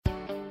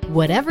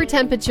Whatever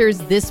temperatures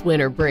this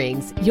winter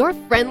brings, your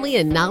friendly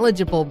and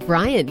knowledgeable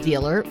Bryant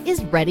dealer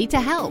is ready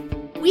to help.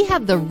 We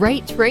have the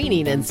right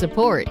training and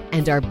support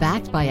and are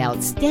backed by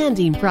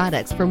outstanding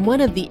products from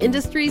one of the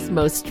industry's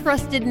most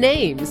trusted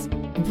names,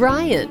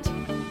 Bryant.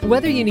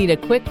 Whether you need a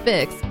quick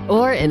fix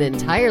or an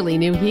entirely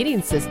new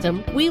heating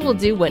system, we will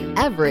do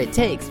whatever it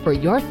takes for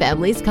your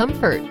family's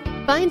comfort.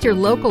 Find your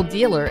local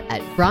dealer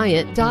at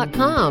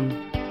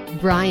Bryant.com.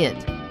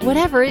 Bryant,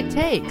 whatever it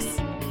takes.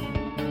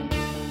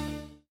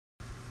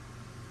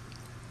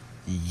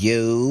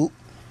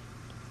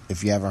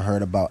 If you haven't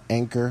heard about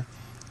Anchor,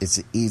 it's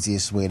the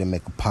easiest way to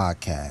make a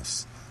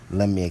podcast.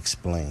 Let me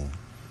explain.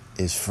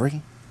 It's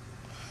free.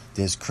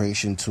 There's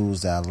creation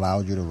tools that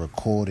allow you to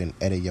record and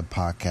edit your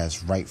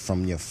podcast right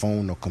from your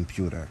phone or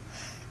computer.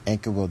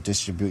 Anchor will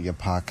distribute your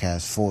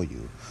podcast for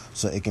you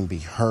so it can be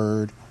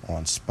heard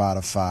on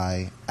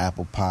Spotify,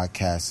 Apple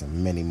Podcasts,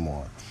 and many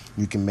more.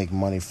 You can make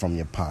money from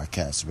your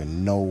podcast with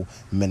no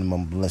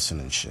minimum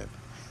listenership.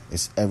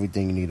 It's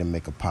everything you need to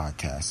make a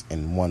podcast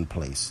in one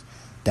place.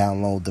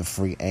 Download the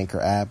free Anchor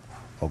app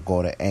or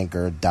go to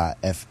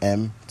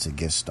anchor.fm to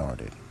get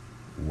started.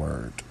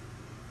 Word.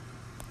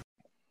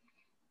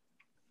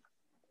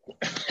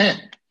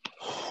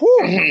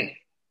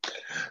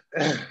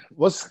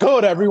 What's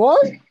good,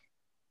 everyone?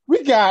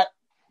 We got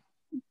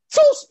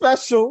two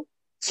special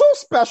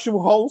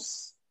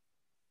hosts.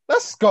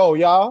 Let's go,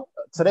 y'all.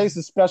 Today's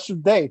a special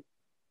day.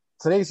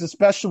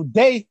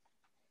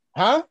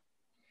 Huh?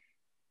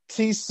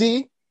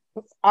 TC,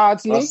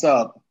 Oddsy. What's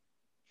up?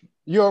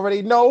 You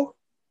already know.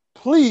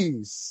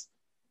 Please,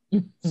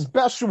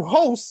 special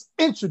host,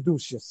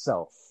 introduce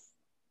yourself.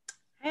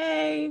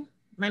 Hey,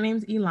 my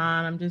name's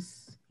Elon. I'm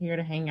just here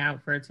to hang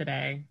out for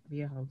today.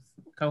 Be a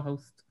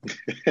co-host.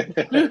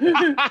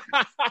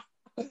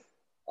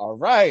 All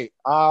right.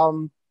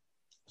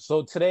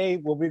 So today,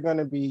 what we're going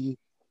to be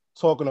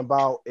talking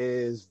about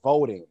is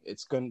voting.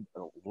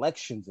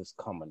 Elections is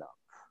coming up.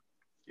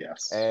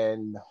 Yes.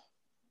 And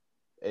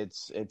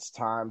it's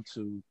time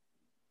to,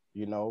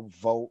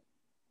 vote,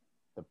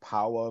 the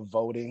power of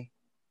voting,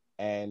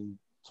 and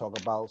talk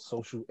about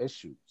social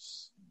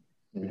issues.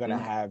 We're going to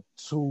have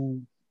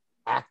two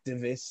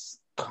activists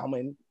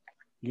coming,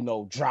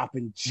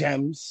 dropping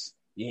gems.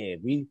 Yeah,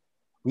 we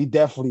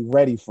definitely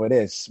ready for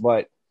this.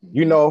 But,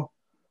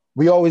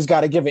 we always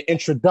got to give an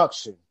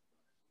introduction.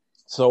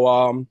 So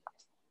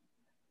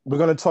we're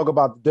going to talk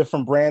about the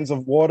different brands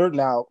of water.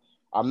 Now,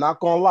 I'm not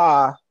going to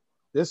lie.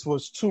 This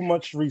was too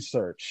much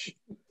research.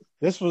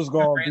 This was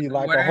going to be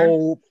like a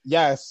whole,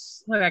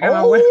 yes. Look,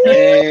 hold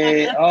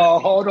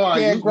on.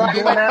 You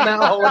doing that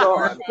now? Hold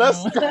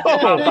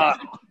on.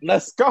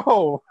 Let's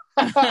go.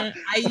 I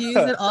use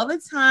it all the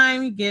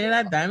time. You get it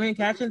at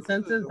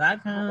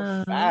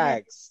diamondcatchingsenses.com.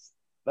 Facts.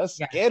 Let's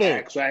get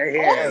it. Facts right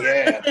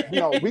here.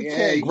 Yeah. We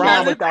can't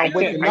grind without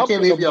waking up. I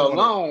can't leave you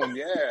alone.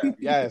 Yeah.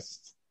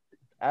 Yes.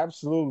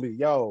 Absolutely.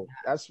 Yo,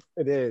 that's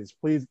what it is.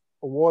 Please,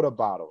 a water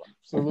bottle.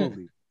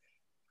 Absolutely.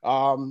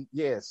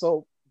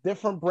 So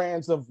different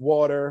brands of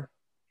water.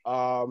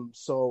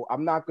 So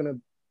I'm not going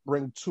to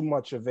bring too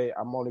much of it.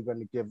 I'm only going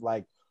to give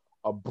like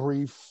a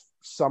brief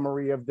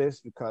summary of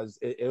this because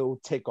it'll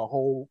take a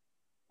whole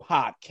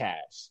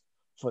podcast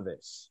for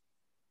this.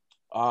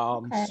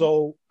 Okay.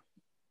 So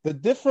the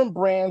different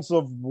brands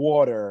of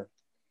water,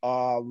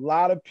 a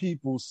lot of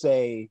people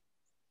say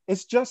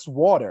it's just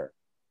water,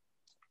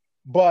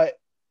 but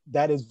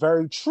that is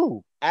very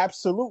true.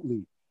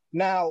 Absolutely.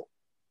 Now,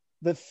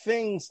 the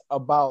things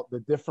about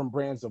the different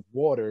brands of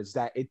water is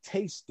that it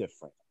tastes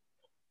different.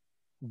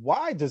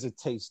 Why does it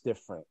taste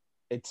different?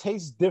 It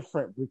tastes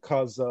different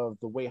because of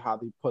the way how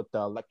they put the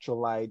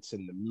electrolytes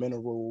and the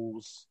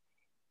minerals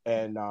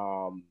and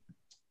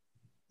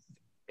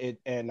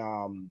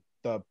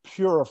the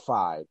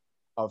purified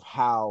of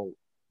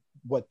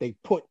what they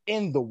put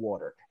in the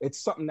water. It's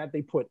something that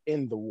they put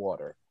in the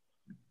water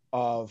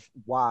of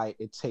why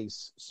it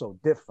tastes so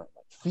different.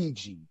 Like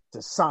Fiji,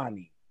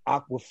 Dasani,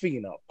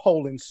 Aquafina,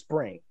 Poland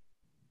Spring.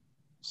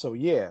 So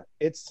yeah,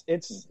 it's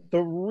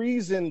the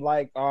reason.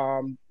 Like,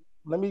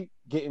 let me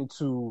get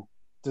into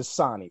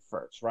Dasani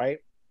first, right?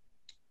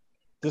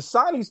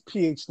 Dasani's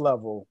pH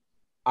level,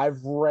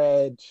 I've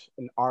read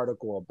an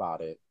article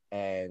about it,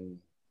 and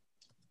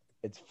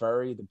the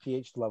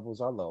pH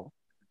levels are low,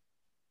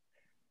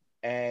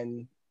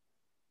 and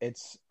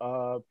it's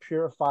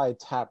purified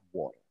tap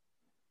water,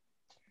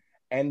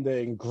 and the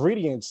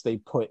ingredients they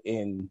put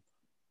in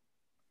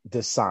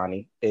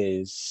Dasani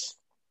is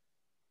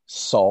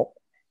salt,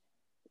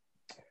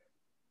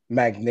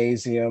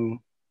 magnesiums,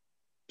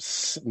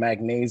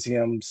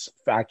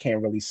 I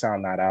can't really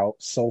sound that out,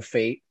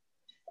 sulfate,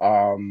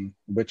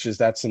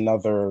 that's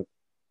another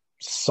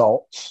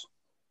salt.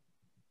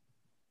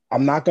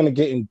 I'm not going to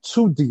get in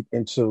too deep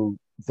into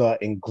the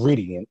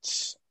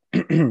ingredients,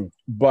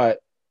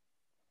 but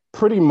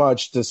pretty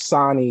much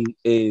Dasani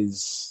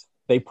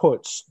they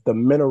put the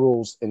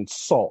minerals in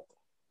salt.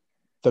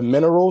 The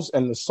minerals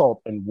and the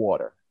salt in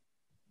water.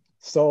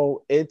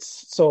 So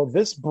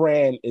this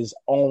brand is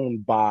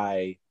owned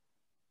by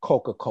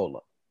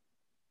Coca-Cola.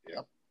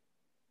 Yep.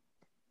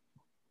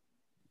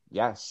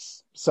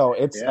 Yes. So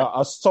it's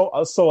a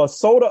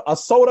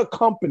soda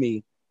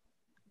company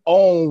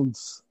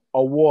owns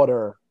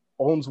water.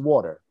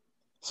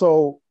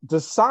 So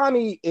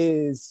Dasani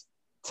is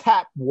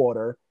tap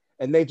water,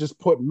 and they just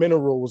put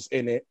minerals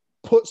in it,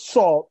 put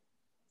salt,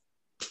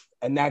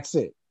 and that's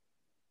it.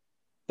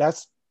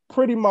 That's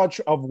pretty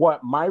much of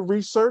what my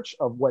research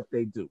of what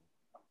they do.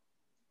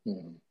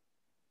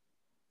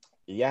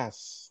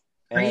 Yes.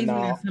 Crazy And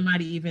that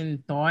somebody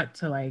even thought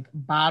to like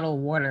bottle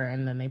water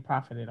and then they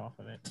profited off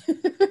of it.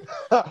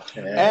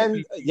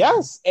 and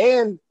yes,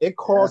 and it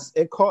costs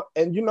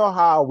and you know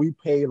how we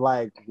pay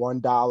like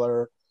 $1,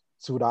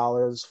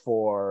 $2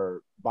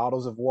 for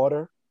bottles of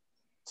water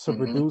to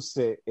produce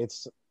it,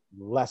 it's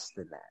less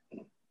than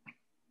that.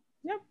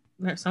 Yep.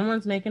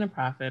 Someone's making a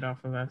profit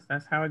off of us.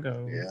 That's how it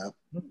goes. Yeah.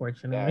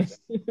 Unfortunately.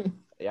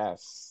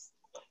 Yes.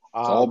 It's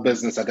all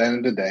business at the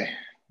end of the day.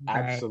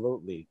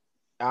 Absolutely.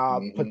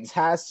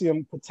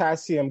 Potassium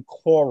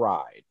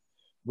chloride,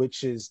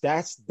 which is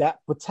that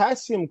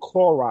potassium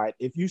chloride.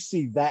 If you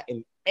see that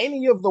in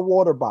any of the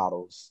water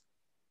bottles,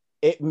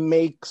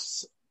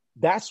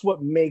 that's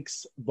what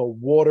makes the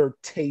water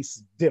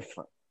taste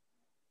different.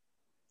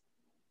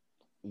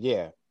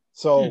 Yeah.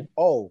 So,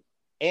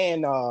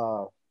 and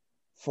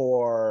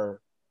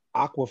for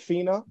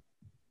Aquafina,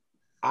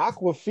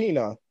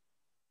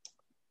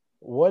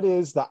 what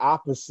is the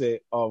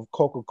opposite of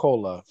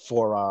Coca-Cola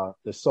for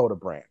the soda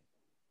brand?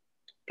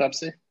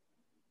 Pepsi.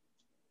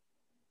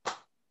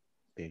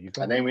 There you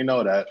go. I didn't even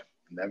know that.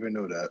 Never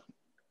knew that.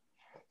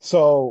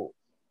 So,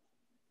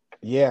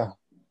 yeah,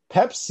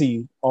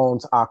 Pepsi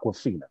owns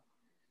Aquafina.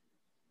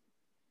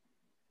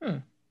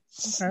 Okay.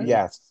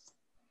 Yes.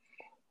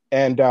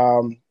 And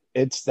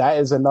that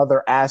is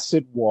another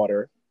acid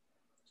water,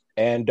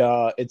 and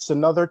it's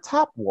another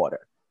tap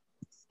water.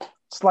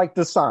 It's like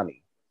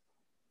Dasani.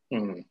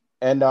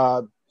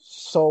 And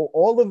so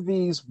all of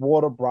these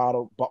water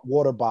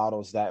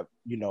bottles that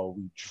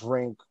we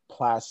drink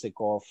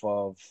plastic off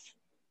of,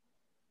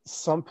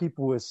 some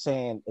people are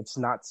saying it's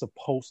not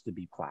supposed to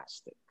be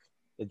plastic.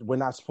 We're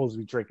not supposed to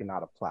be drinking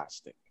out of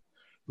plastic.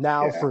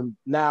 Now,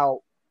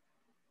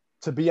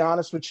 to be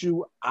honest with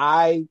you,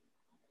 I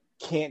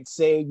can't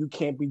say you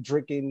can't be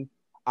drinking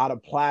out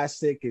of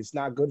plastic. It's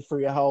not good for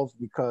your health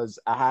because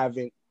I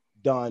haven't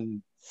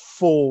done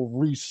full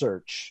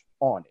research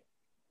on it.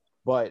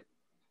 But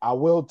I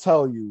will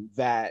tell you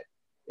that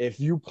if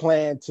you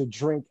plan to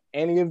drink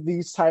any of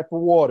these type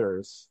of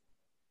waters,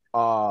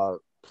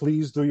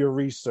 please do your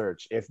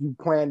research. If you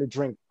plan to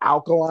drink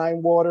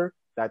alkaline water,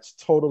 that's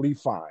totally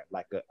fine.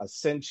 Like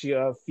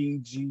Essentia,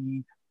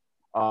 Fiji.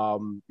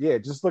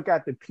 Just look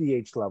at the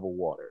pH level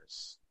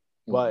waters.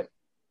 But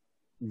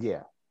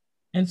yeah.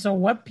 And so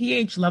what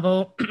pH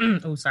level,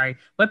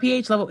 what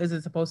pH level is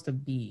it supposed to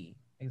be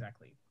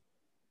exactly?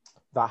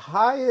 The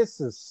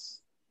highest is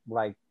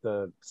like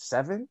the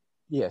 7.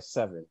 Yeah,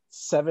 7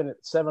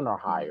 or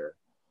higher.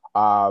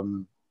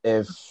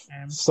 If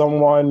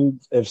someone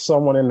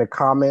in the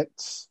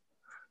comments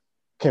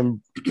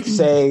can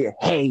say,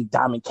 "Hey,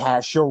 Diamond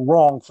Cash, you're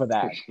wrong for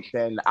that,"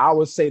 then I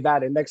would say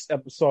that in next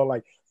episode,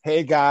 like,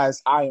 "Hey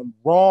guys, I am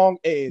wrong.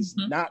 It is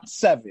not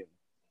 7."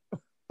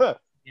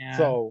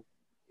 So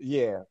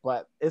yeah,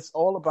 but it's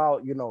all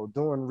about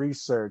doing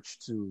research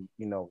to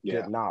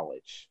get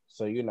knowledge.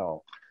 So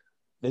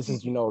this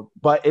is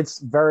but it's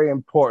very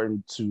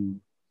important to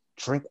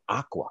drink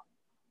aqua.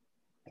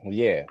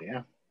 Yeah.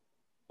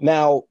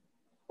 Now,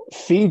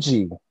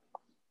 Fiji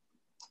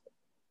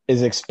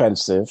is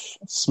expensive.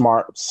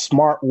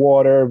 Smart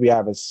water. We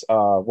have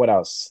what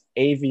else?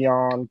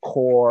 Avion,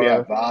 Core. We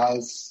have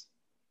Vaz.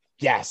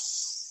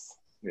 Yes.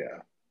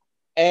 Yeah.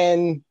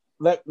 And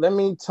let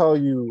me tell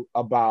you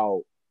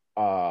about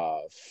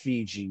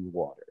Fiji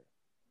water.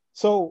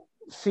 So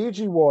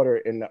Fiji water,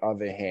 in the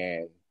other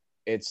hand,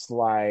 it's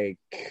like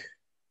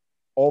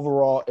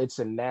overall, it's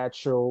a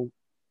natural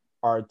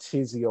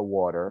artesia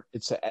water.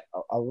 It's an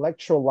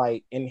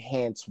electrolyte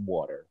enhanced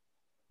water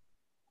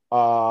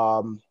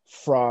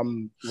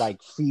from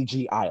like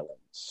Fiji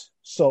Islands.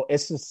 So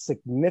it's a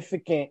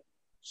significant,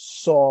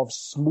 soft,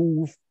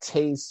 smooth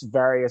taste,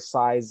 various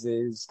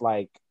sizes,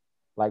 like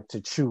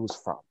to choose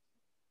from.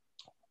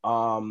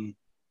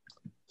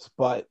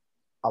 But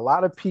a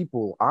lot of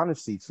people,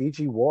 honestly,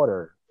 Fiji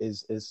water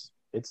is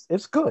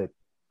good.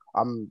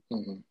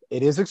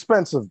 It is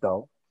expensive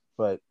though,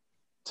 but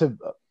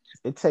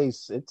it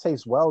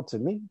tastes well to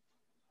me.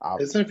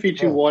 Isn't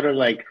Fiji water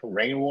like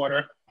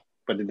rainwater,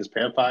 but it is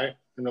purified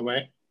in a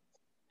way?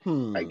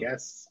 I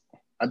guess.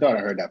 I thought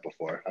I heard that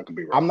before. I could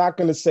be wrong. I'm not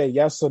going to say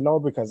yes or no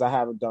because I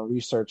haven't done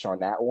research on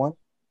that one.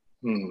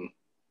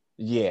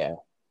 Yeah.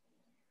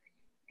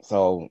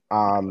 So,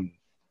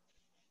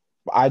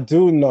 I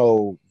do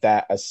know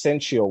that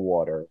essential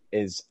water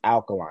is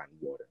alkaline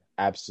water.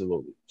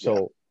 Absolutely.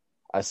 So,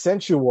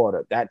 essential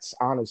water, that's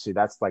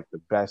like the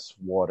best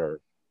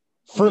water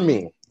for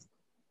me.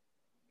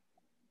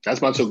 That's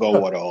my to-go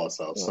water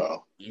also.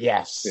 So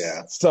yes.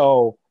 Yeah.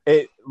 So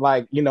it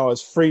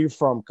it's free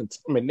from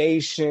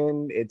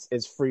contamination.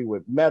 It's free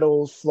with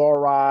metals,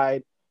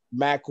 fluoride,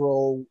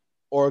 macro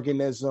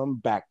organism,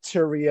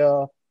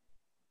 bacteria,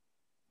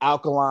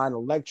 alkaline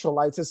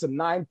electrolytes. It's a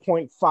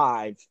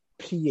 9.5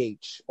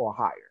 pH or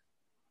higher.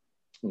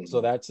 Mm-hmm.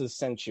 So that's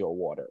essential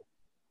water.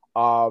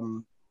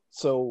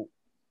 So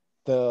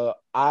the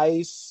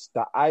Icelandic,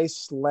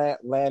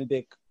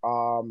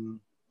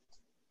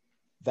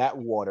 that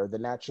water, the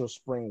natural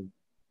spring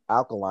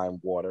alkaline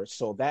water,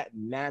 so that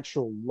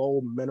natural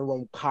low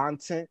mineral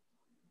content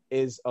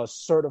is a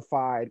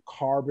certified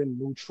carbon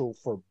neutral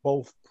for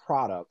both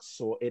products.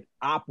 So it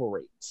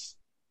operates,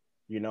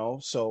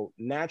 so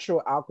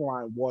natural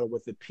alkaline water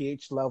with a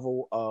pH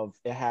level of,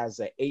 it has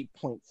a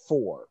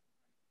 8.4.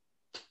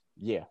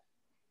 Yeah.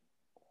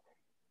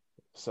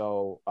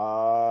 So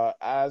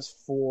as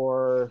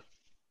for,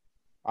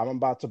 I'm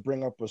about to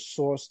bring up a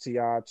source to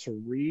y'all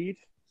to read,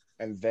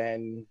 and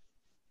then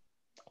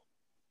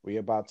we're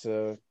about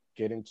to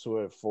get into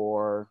it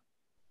for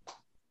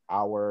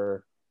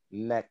our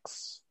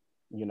next,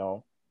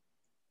 the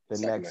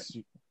segment. Next.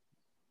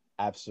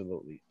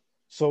 Absolutely.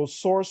 So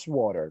source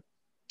water.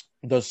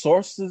 The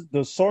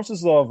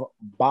sources of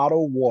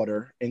bottled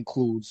water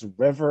includes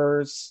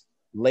rivers,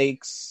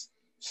 lakes,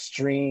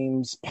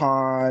 streams,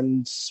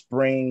 ponds,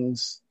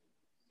 springs,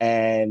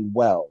 and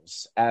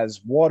wells.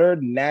 As water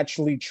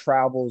naturally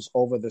travels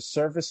over the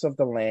surface of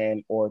the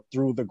land or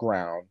through the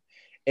ground,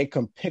 it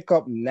can pick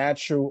up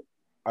natural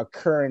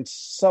occurring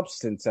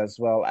substance as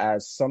well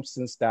as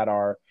substance that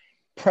are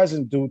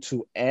present due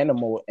to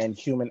animal and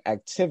human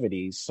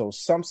activities. So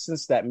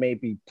substance that may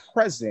be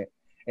present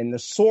in the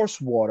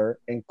source water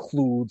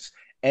includes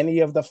any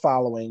of the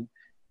following.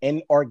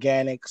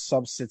 Inorganic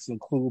substances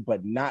include,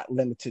 but not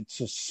limited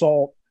to,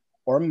 salt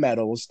or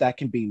metals that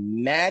can be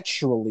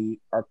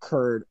naturally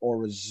occurred or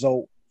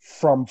result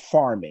from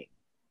farming.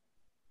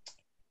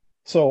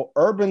 So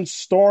urban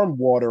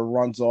stormwater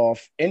runs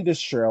off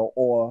industrial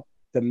or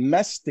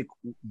domestic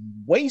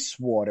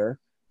wastewater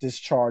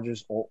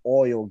discharges or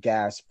oil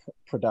gas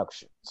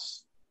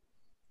productions.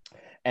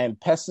 And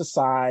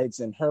pesticides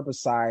and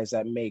herbicides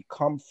that may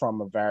come from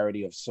a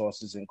variety of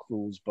sources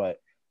includes, but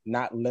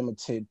not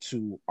limited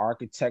to,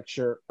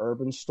 architecture,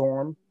 urban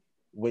storm,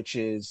 which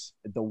is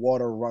the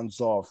water runs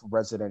off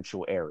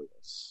residential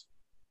areas.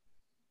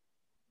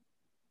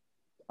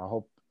 I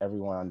hope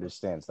everyone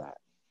understands that.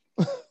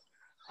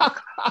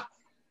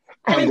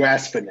 I'm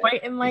grasping it.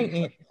 Quite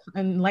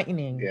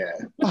enlightening.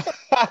 Yeah.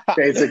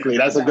 Basically,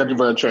 that's a good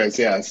word choice.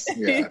 Yes.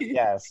 Yeah.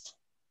 Yes.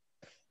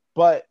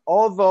 But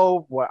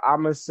although what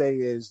I'm going to say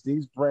is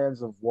these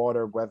brands of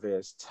water, whether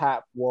it's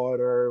tap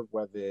water,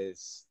 whether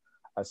it's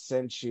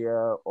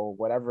Essentia or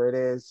whatever it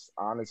is,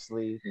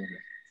 honestly,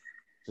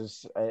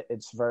 just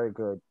it's very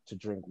good to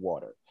drink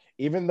water.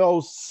 Even though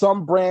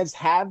some brands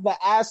have the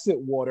acid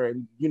water,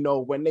 and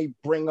when they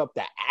bring up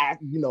the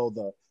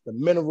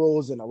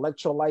minerals and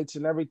electrolytes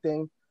and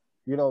everything,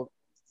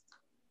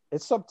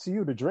 it's up to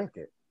you to drink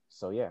it.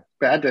 So yeah.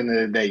 But at the end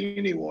of the day, you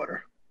need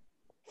water.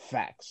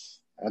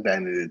 Facts. At the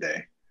end of the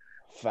day.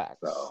 Facts.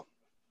 So,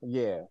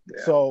 yeah.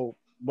 So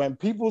when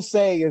people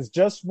say it's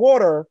just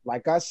water,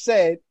 like I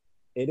said,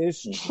 it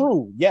is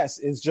true. Yes,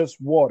 it's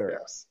just water.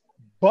 Yes.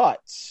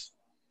 But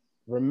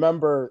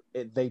remember,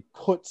 they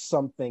put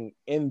something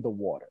in the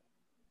water.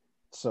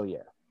 So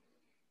yeah.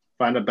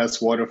 Find the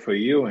best water for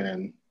you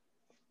and,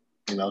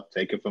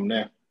 take it from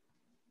there.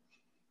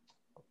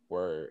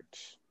 Word.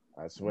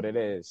 That's what it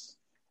is.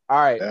 All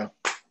right. Yeah.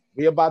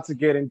 We about to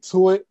get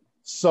into it.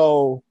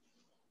 So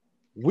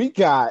we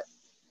got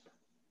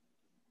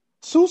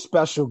two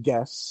special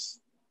guests.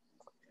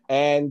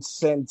 And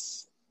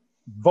since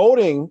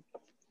voting,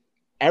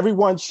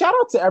 shout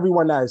out to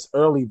everyone that is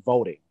early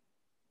voting.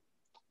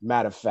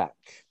 Matter of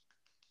fact,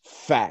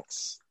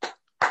 facts.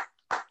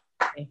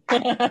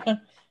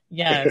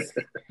 Yes.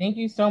 Thank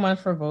you so much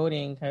for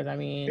voting. Because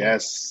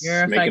yes,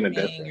 you're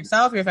affecting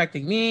yourself, you're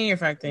affecting me, you're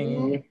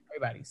affecting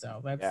everybody.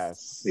 So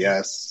that's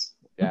yes.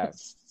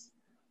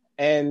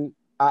 And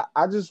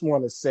I just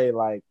want to say,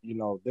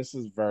 this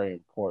is very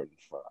important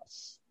for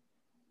us.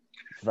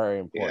 Very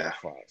important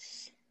for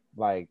us.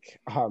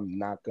 I'm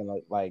not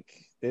gonna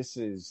this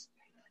is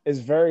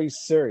very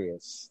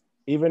serious.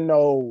 Even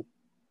though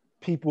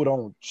people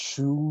don't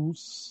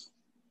choose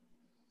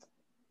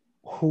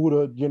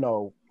who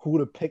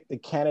to pick the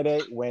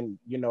candidate when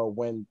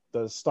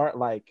the start,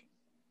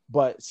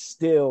 but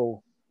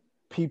still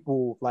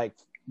people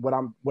what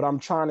I'm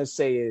trying to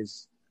say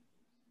is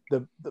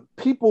the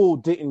people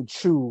didn't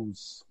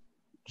choose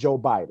Joe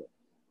Biden.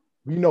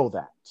 We know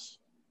that.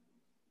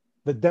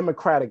 The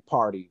Democratic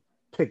Party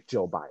picked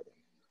Joe Biden.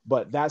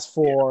 But that's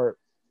for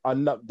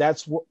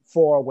that's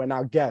for when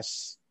our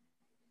guest,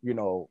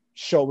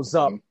 shows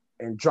up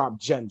and drop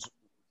gems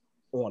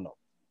on them.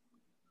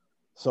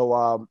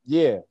 So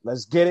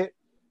let's get it.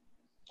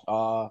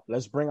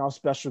 Let's bring our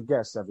special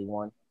guests,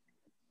 everyone.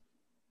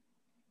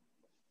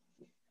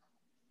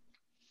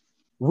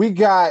 We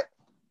got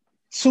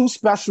two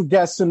special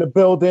guests in the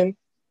building.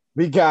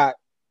 We got,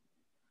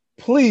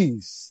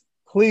 please,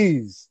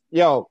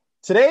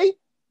 today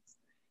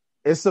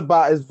it's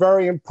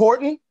very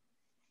important.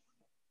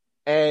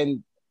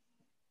 And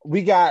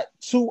we got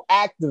two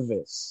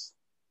activists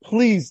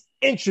please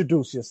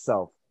introduce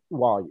yourself.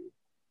 Who are you?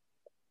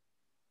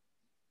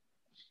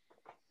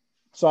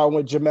 Starting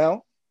with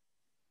Jamell.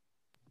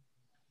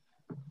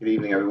 Good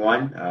evening,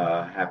 everyone.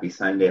 Happy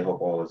Sunday.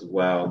 Hope all is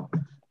well.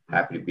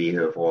 Happy to be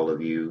here with all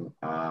of you.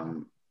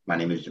 My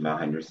name is Jamell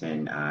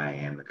Henderson. I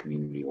am a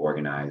community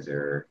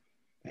organizer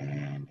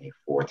and a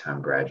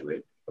 4-time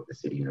graduate of the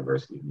City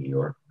University of New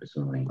York,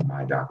 pursuing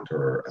my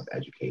Doctor of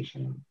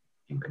Education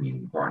in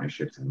Community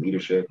Partnerships and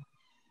Leadership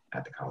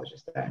at the College of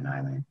Staten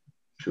Island.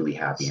 Truly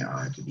happy and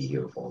honored to be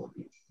here with all of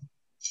you.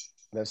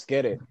 Let's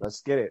get it.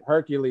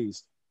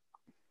 Hercules.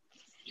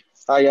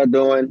 How y'all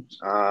doing?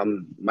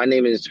 My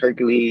name is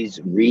Hercules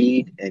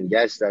Reed, and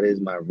yes, that is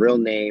my real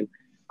name.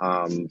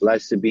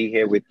 Blessed to be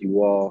here with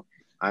you all.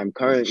 I'm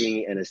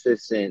currently an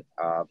assistant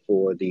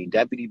for the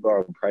Deputy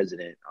Borough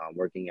President,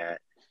 working at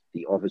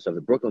the Office of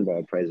the Brooklyn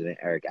Borough President,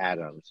 Eric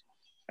Adams,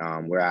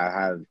 where I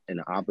have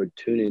an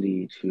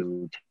opportunity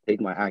to take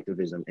my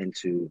activism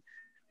into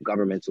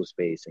governmental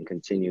space and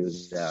continue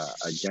the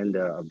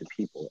agenda of the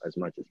people as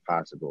much as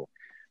possible.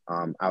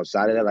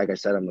 Outside of that, like I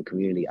said, I'm a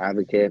community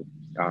advocate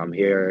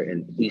here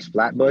in East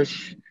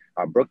Flatbush,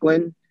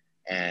 Brooklyn,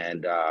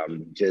 and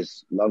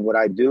just love what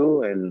I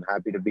do and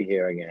happy to be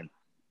here again.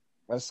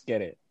 Let's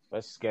get it.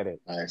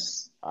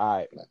 Nice. All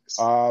right. Nice.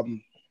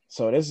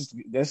 So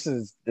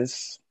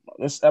this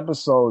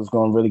episode is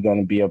really going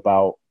to be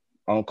about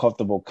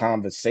uncomfortable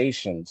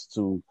conversations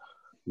to,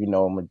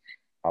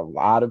 a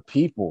lot of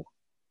people.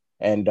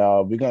 And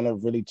we're going to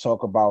really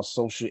talk about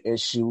social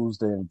issues,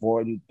 the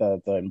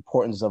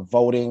importance of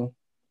voting.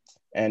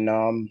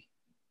 And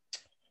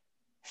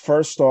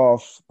first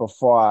off,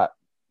 before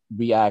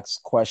we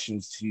ask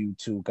questions to you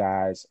two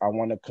guys, I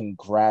want to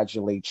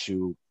congratulate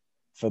you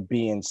for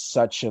being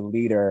such a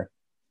leader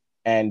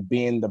and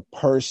being the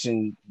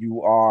person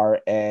you are,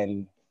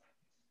 and,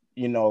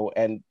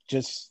 and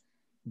just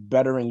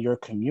bettering your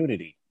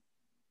community,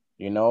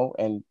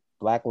 and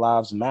Black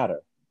Lives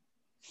Matter.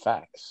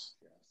 Facts.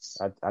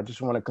 I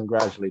just want to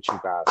congratulate you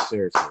guys,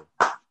 seriously.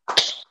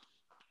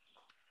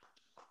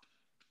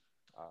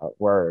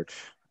 Word.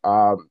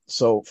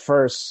 So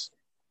first,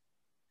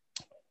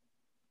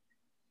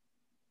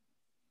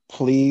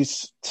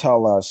 please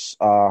tell us,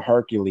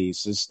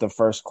 Hercules, this is the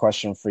first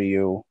question for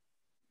you.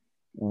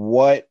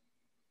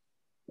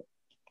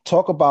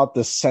 Talk about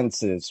the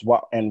census,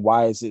 and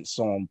why is it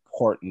so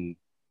important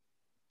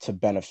to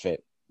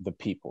benefit the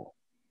people?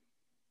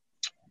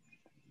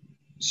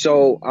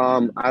 So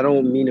I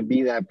don't mean to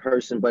be that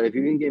person, but if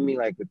you can give me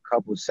like a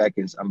couple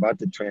seconds, I'm about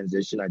to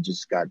transition. I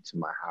just got to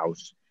my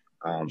house.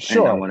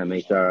 Sure. And I want to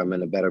make sure I'm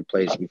in a better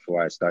place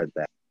before I start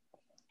that.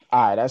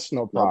 All right, that's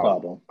no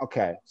problem.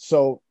 Okay,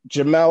 so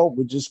Jamell,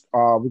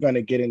 we're going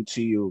to get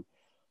into you.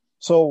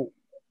 So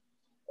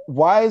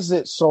why is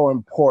it so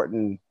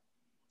important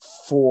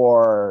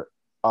for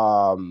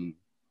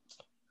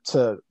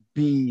to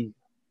be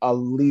a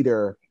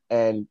leader,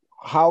 and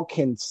how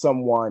can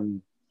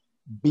someone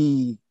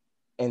be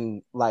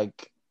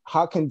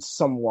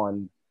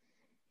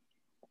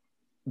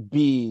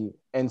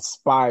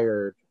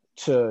inspired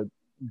to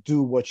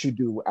do what you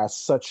do as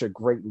such a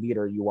great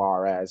leader you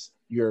are, as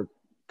you're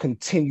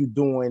continue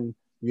doing,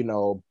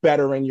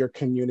 bettering your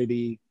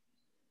community,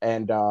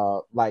 and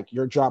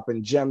you're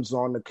dropping gems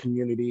on the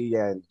community,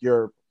 and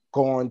you're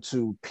going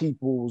to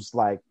people's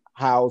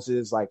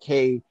houses,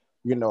 hey,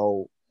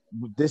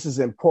 this is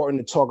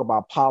important to talk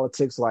about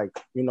politics,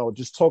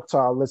 just talk to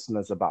our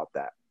listeners about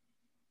that.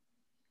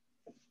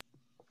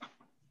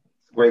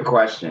 Great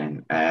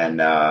question.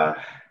 And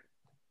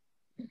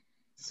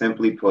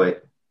simply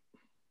put,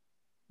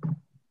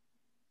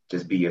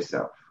 just be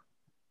yourself.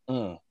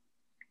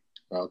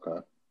 Okay.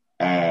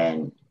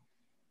 And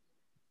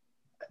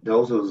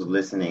those who's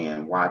listening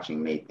and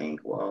watching may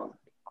think, well,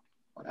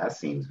 that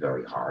seems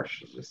very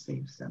harsh. It just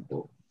seems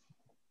simple.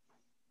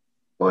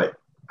 But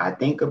I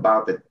think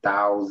about the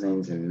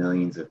thousands and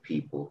millions of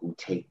people who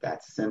take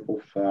that simple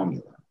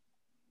formula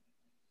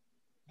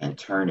and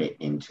turn it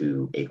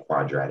into a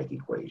quadratic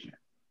equation.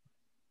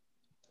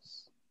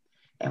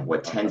 And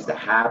what tends to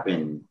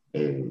happen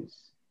is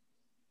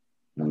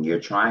when you're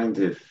trying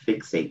to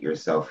fixate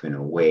yourself in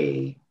a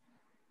way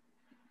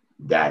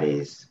that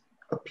is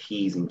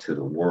appeasing to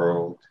the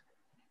world,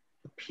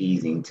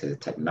 appeasing to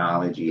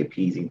technology,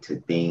 appeasing to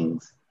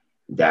things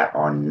that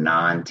are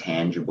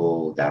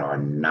non-tangible, that are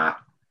not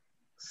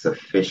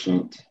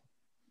sufficient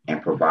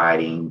and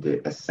providing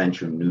the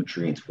essential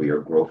nutrients for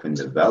your growth and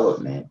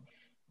development,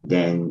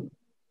 then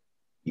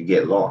you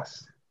get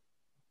lost.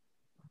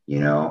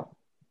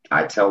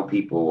 I tell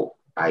people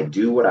I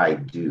do what I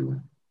do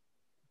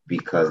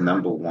because,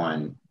 number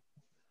one,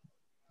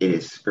 it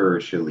is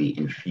spiritually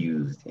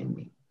infused in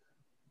me,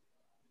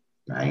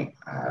 right?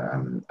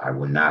 I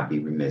would not be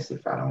remiss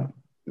if I don't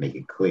make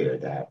it clear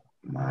that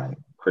my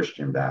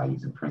Christian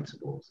values and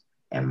principles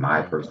and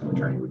my personal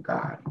journey with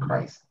God,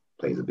 Christ,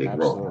 plays a big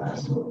role.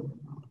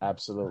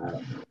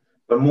 Absolutely.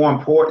 But more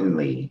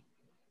importantly,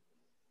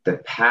 the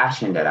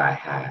passion that I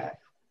have,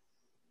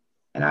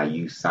 and I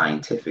use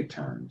scientific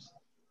terms,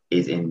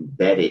 is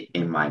embedded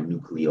in my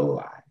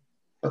nucleoli.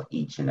 of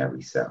each and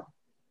every cell.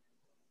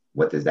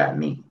 What does that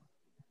mean?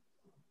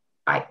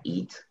 I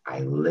eat,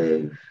 I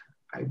live,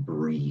 I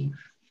breathe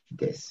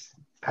this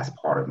as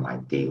part of my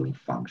daily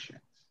functions.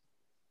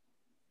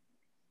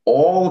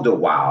 All the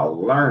while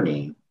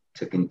learning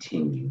to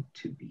continue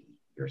to be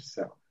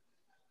yourself.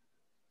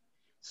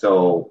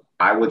 So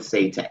I would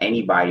say to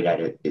anybody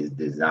that is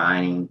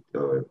designing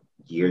or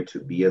geared to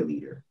be a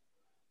leader,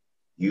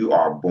 you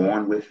are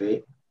born with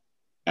it.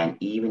 And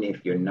even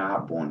if you're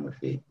not born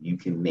with it, you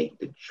can make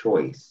the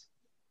choice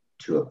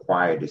to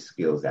acquire the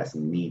skills that's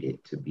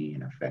needed to be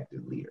an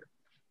effective leader.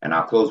 And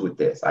I'll close with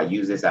this. I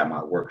use this at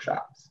my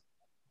workshops.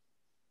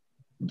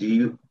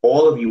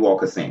 All of you all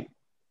can sing.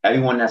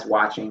 Everyone that's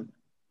watching,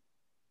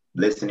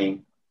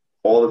 listening,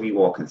 all of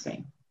you all can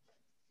sing.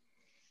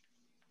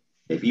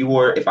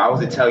 If I was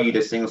to tell you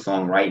to sing a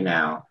song right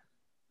now,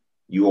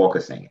 you all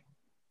could sing it,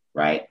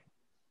 right?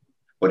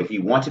 But if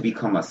you want to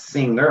become a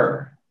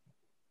singer,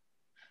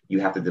 you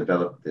have to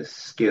develop the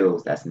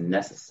skills that's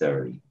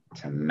necessary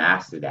to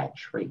master that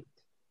trait,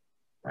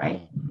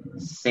 right?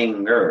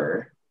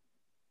 Singer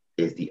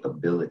is the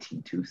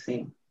ability to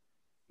sing,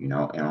 and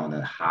on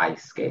a high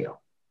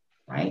scale,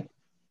 right?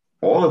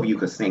 All of you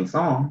could sing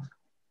songs,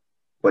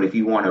 but if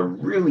you want to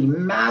really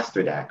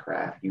master that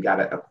craft, you got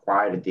to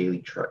acquire the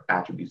daily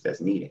attributes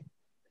that's needed.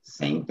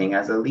 Same thing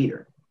as a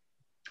leader.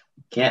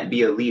 You can't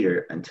be a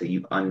leader until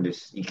you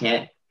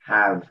can't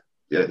have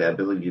the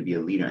ability to be a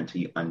leader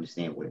until you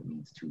understand what it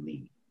means to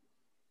lead.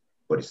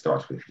 But it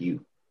starts with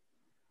you.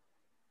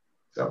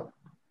 So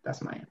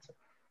that's my answer.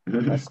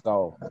 Let's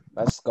go.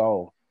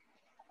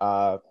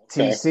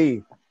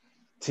 TC,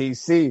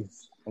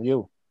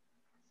 you.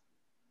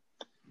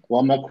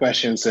 One of my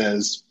questions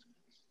is,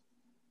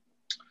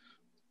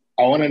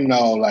 I want to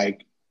know,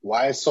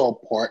 why it's so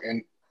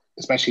important,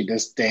 especially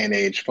this day and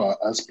age, for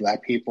us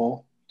Black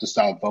people to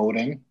start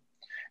voting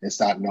and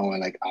start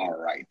knowing,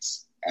 our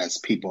rights as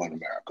people in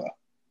America.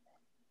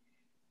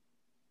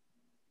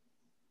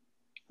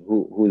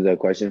 Who's that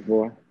question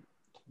for?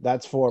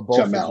 That's for both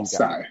Jamell, of you guys.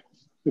 Sorry.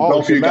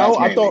 Both of you guys,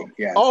 I thought.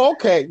 Yes. Oh,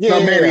 okay. Yeah.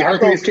 No, maybe yeah,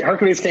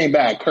 Hercules came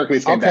back.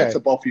 So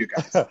both of you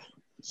guys.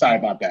 Sorry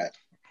about that.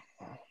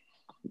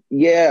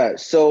 Yeah.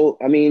 So,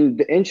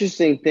 the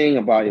interesting thing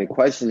about your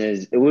question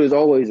is it was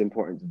always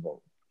important to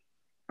vote.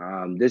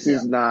 This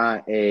is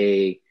not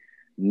a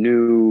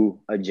new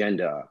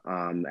agenda.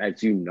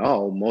 As you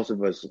know, most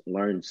of us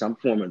learned some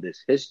form of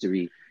this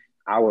history.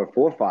 Our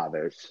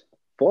forefathers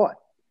fought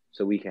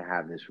so we can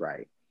have this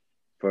right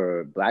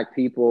for Black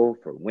people,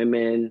 for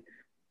women,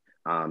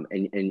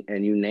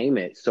 and you name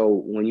it. So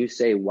when you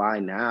say why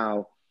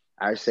now,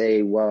 I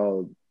say,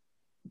 well,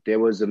 there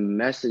was a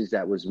message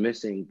that was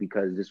missing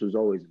because this was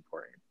always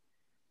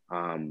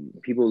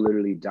important. People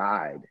literally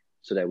died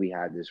so that we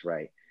had this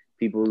right.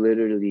 People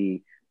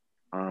literally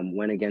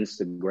went against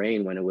the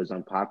grain when it was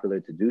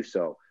unpopular to do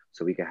so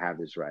we could have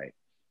this right.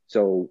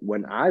 So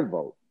when I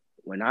vote,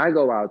 when I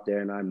go out there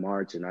and I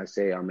march and I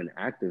say I'm an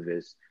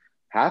activist,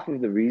 half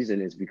of the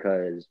reason is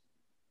because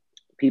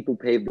people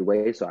paved the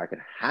way so I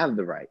could have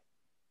the right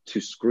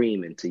to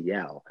scream and to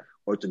yell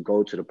or to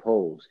go to the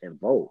polls and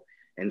vote.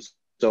 And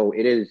so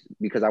it is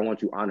because I want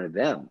to honor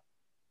them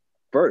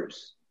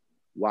first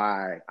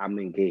why I'm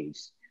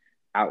engaged.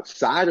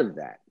 Outside of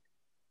that,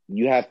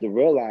 you have to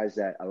realize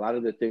that a lot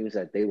of the things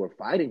that they were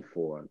fighting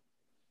for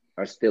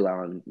are still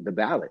on the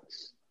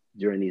ballots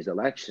during these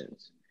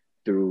elections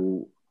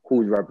through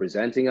who's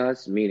representing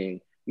us,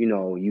 meaning,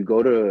 you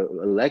go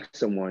to elect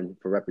someone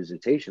for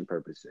representation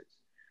purposes,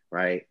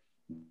 right?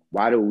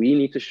 Why do we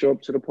need to show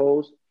up to the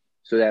polls?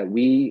 So that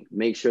we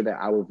make sure that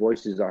our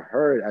voices are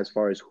heard as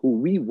far as who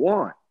we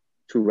want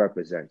to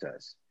represent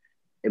us.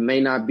 It may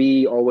not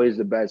be always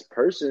the best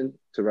person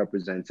to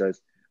represent us,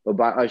 but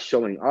by us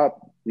showing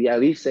up, we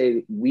at least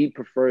say we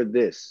prefer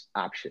this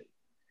option.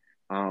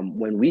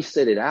 When we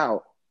sit it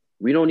out,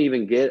 we don't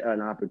even get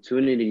an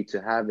opportunity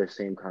to have the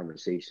same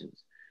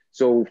conversations.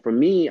 So for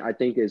me, I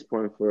think it's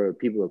important for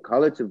people of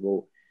color to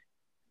vote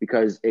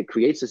because it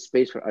creates a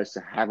space for us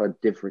to have a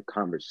different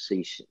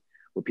conversation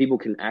where people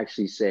can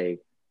actually say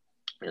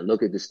and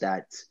look at the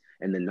stats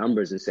and the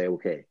numbers and say,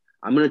 okay,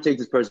 I'm going to take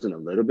this person a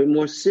little bit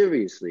more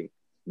seriously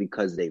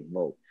because they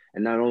vote.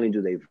 And not only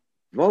do they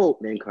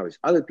vote, they encourage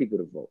other people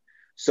to vote.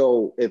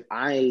 So if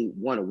I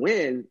want to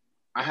win,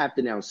 I have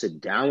to now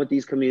sit down with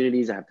these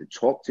communities. I have to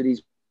talk to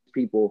these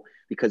people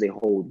because they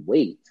hold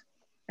weight.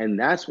 And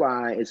that's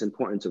why it's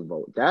important to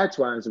vote. That's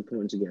why it's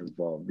important to get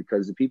involved,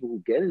 because the people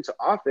who get into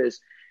office,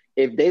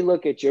 if they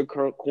look at your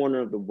current corner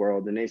of the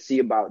world and they see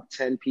about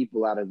 10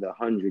 people out of the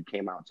 100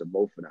 came out to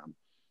vote for them,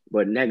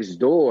 but next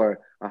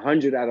door,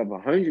 100 out of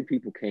 100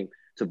 people came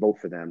to vote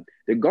for them,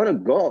 they're going to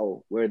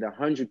go where the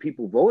 100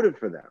 people voted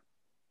for them.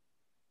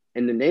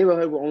 In the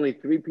neighborhood where only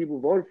 3 people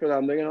voted for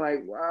them, they're going to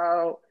like,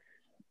 wow,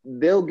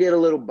 they'll get a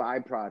little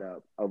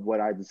byproduct of what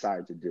I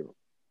decided to do.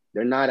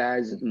 They're not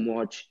as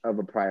much of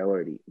a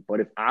priority. But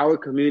if our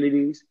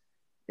communities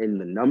and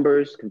the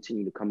numbers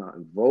continue to come out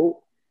and vote,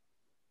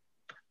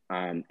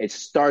 it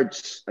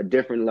starts a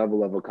different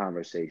level of a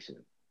conversation.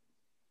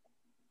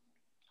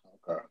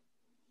 Okay.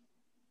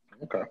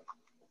 Okay.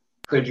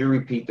 Could you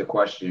repeat the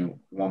question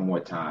one more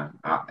time?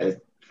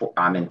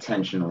 I'm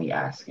intentionally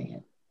asking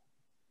it.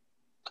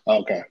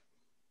 Okay.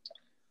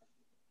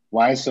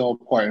 Why is it so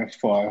important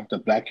for the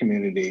Black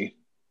community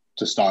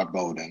to start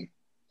voting,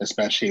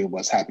 especially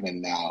what's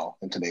happening now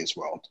in today's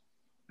world?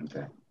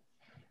 Okay.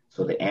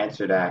 So to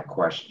answer that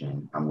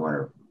question, I'm going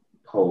to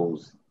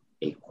pose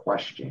a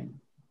question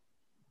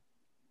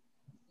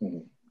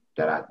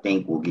that I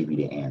think will give you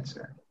the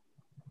answer.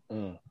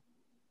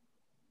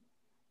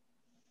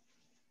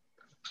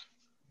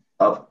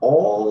 Of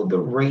all the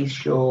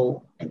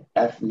racial and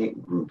ethnic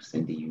groups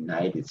in the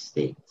United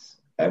States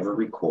ever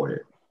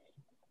recorded,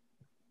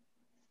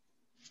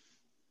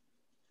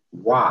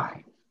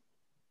 why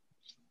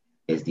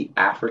is the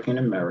African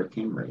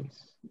American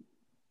race,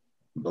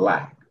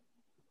 Black,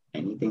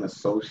 anything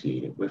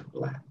associated with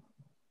Black,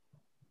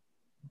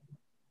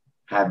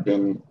 have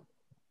been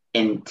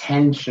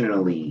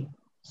intentionally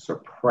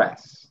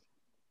suppressed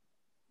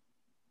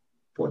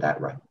for that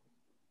right?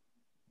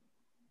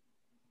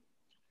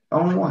 The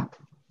only one.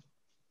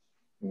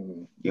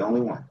 The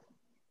only one.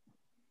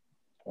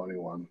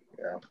 21,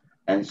 yeah.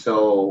 And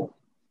so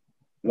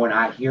when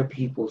I hear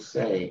people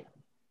say,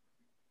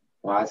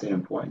 why is it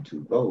important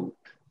to vote?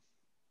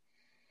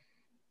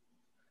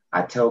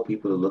 I tell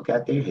people to look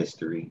at their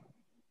history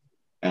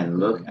and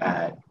look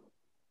at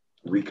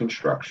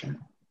Reconstruction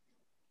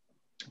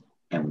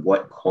and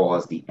what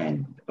caused the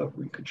end of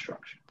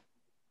Reconstruction.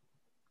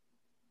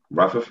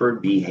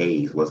 Rutherford B.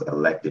 Hayes was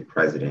elected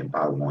president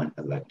by one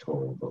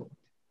electoral vote,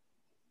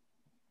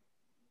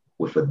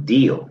 with a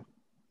deal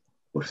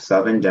with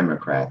Southern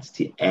Democrats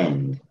to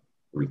end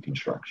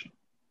Reconstruction.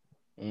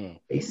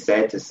 They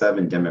said to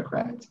Southern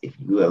Democrats, if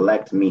you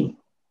elect me,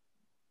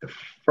 the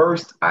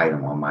first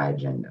item on my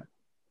agenda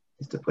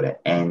is to put an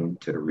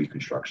end to the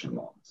Reconstruction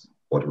laws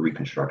or the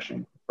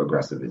Reconstruction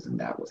progressivism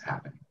that was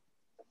happening,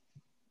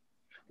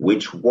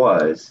 which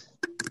was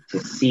to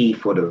see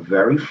for the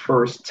very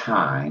first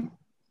time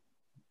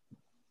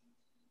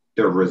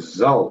the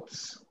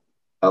results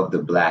of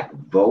the Black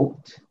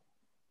vote,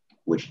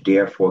 which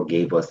therefore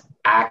gave us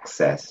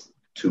access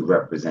to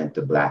represent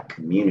the Black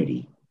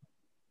community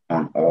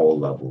on all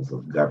levels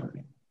of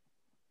government.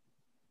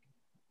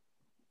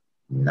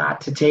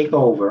 Not to take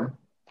over,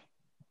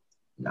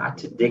 not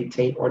to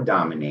dictate or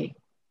dominate,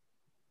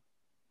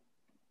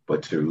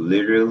 but to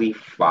literally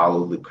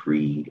follow the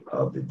creed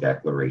of the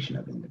Declaration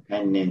of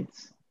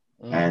Independence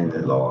and the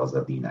laws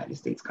of the United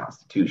States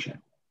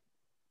Constitution.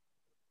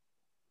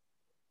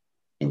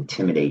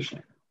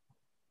 Intimidation.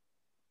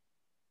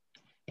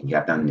 And you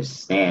have to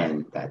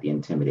understand that the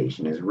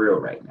intimidation is real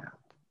right now.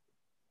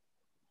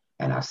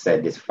 And I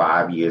said this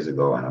 5 years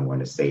ago, and I'm going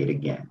to say it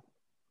again.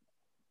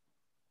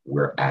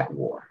 We're at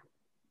war.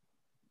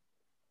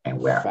 And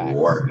we're at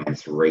war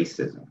against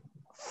racism.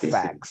 This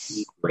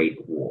is a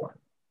great war.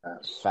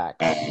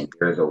 And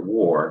there's a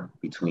war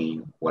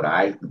between what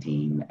I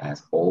deem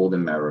as old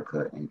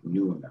America and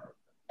new America.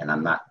 And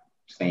I'm not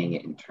saying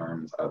it in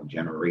terms of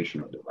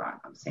generational divide.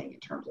 I'm saying in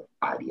terms of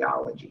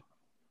ideology.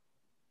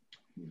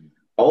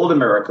 Old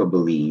America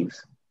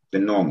believes the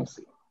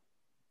normalcy.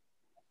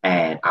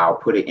 And I'll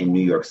put it in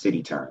New York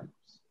City terms,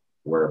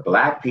 where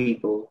Black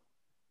people,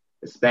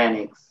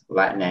 Hispanics,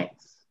 Latinx,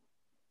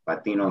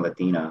 Latino,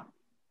 Latina,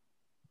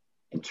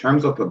 in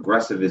terms of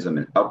progressivism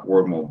and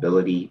upward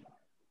mobility,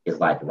 is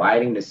like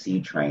riding the C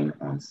train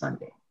on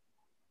Sunday.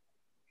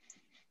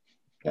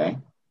 Okay?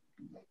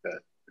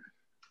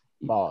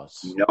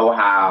 Boss. You know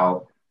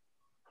how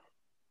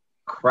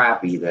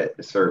crappy that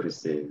the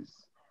service is.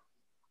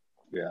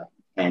 Yeah.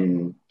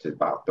 10 to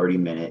about 30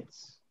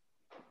 minutes.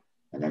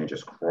 And then it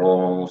just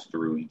crawls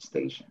through each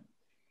station.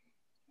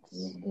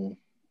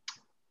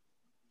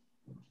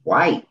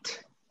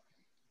 White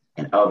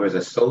and others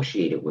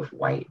associated with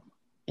white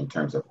in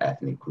terms of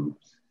ethnic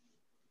groups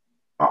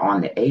are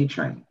on the A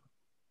train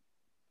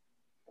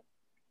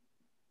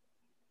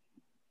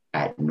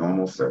at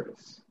normal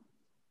service.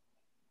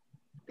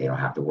 They don't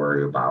have to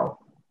worry about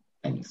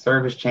any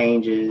service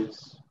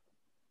changes.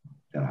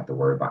 They don't have to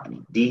worry about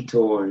any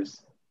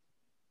detours.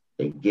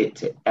 They get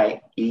to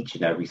each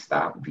and every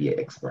stop via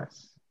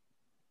express.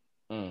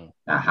 Now,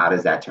 how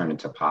does that turn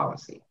into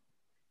policy?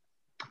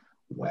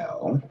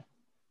 Well,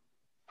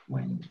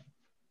 when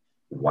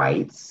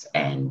whites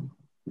and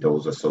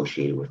those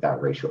associated with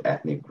that racial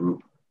ethnic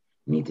group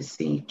need to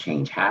see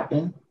change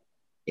happen,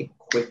 it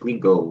quickly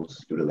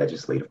goes through the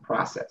legislative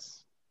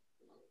process.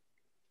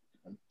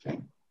 Okay.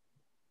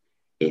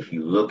 If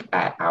you look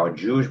at our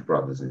Jewish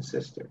brothers and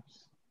sisters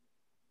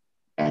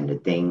and the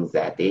things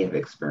that they have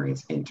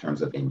experienced in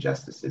terms of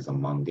injustices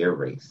among their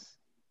race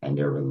and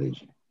their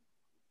religion,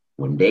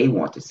 when they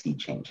want to see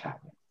change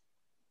happen,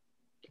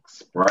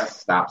 express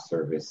stop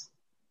service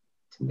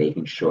to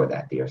making sure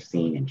that they are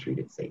seen and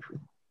treated safely.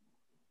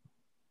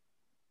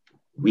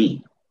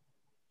 We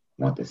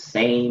want the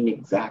same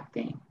exact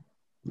thing,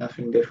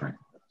 nothing different.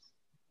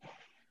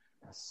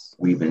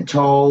 We've been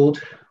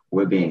told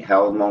we're being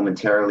held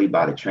momentarily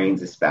by the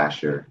train's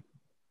dispatcher.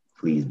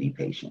 Please be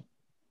patient.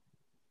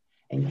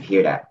 And you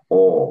hear that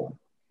all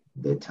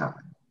the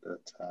time.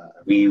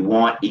 We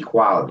want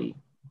equality.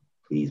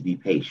 Please be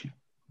patient.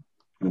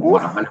 We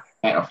want 100%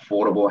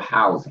 affordable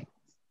housing.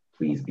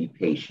 Please be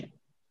patient.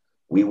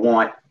 We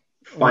want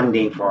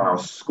funding for our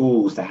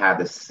schools to have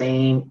the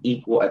same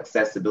equal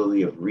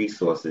accessibility of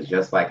resources,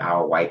 just like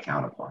our white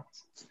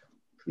counterparts.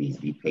 Please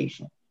be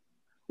patient.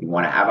 We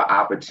want to have an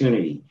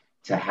opportunity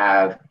to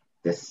have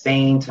the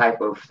same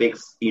type of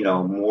fixed,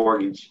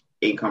 mortgage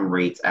income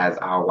rates as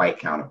our white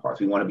counterparts.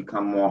 We want to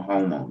become more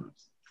homeowners.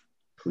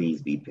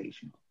 Please be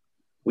patient.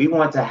 We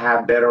want to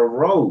have better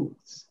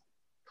roads.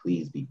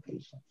 Please be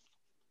patient.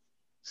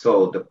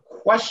 So the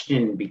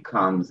question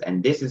becomes,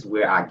 and this is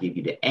where I give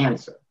you the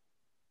answer.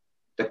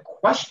 The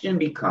question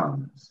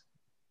becomes,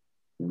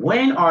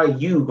 when are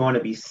you going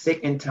to be sick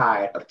and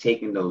tired of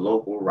taking the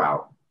local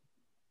route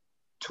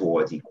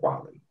towards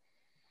equality?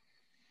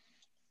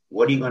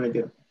 What are you going to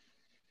do?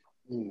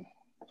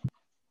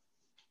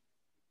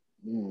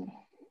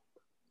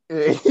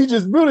 He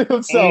just muted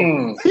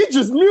himself. He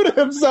just muted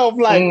himself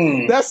like,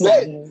 that's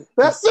it.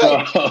 That's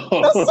it.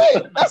 That's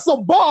it. That's a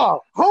bar.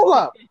 Hold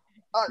up.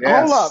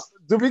 Hold up.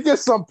 Do we get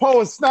some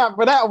poet snap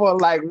for that one?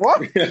 Like, what?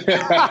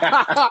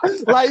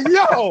 Like,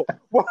 yo.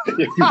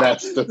 Yo.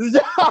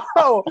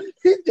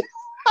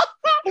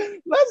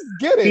 Let's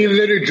get it. He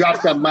literally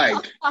dropped the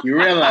mic. You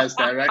realize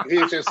that, right?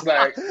 He's just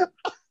like,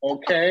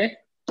 okay.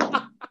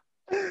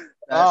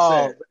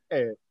 That's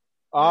it.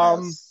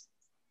 Man.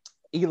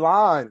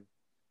 Elon.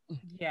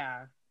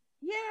 Yeah.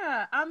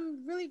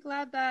 I'm really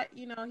glad that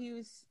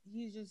he's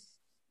just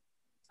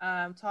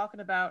talking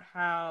about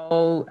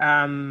how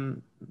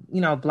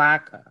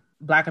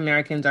Black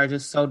Americans are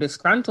just so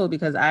disgruntled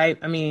because I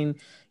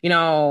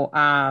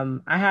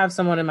have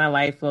someone in my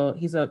life. Well,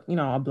 he's a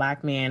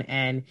Black man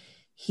and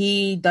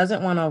he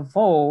doesn't want to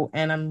vote,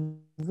 and I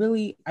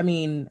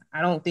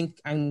don't think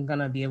I'm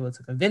gonna be able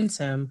to convince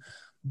him.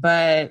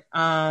 But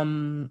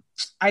I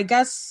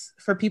guess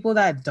for people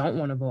that don't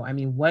want to vote,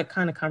 what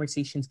kind of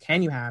conversations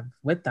can you have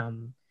with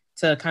them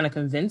to kind of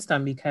convince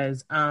them?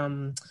 Because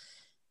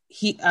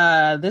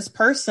this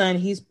person,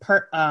 he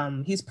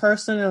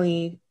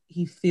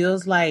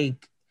feels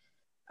like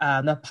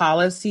the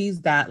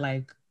policies that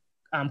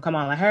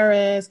Kamala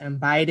Harris and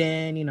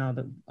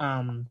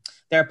Biden,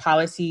 their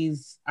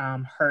policies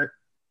hurt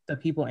the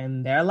people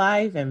in their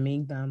life and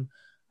make them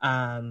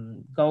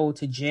go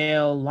to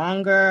jail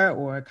longer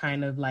or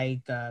kind of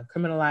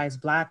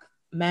criminalize Black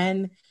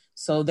men.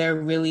 So they're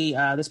really,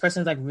 this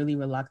person's really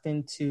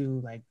reluctant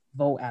to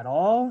vote at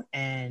all.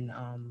 And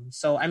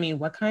so,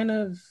 what kind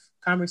of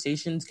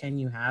conversations can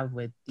you have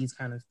with these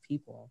kind of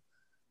people?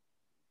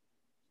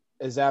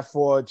 Is that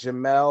for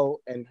Jamell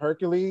and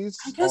Hercules?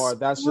 Or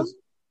that's just...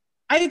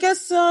 I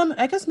guess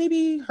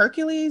maybe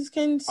Hercules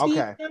can speak,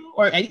 okay.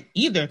 Or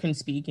either can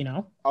speak,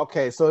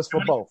 Okay, so it's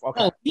for both.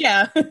 Okay. Oh,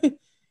 yeah.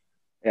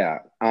 Yeah.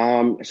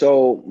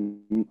 So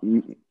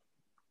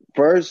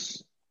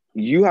first,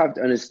 you have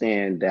to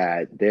understand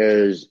that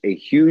there's a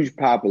huge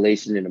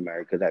population in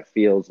America that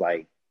feels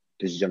like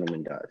this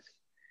gentleman does.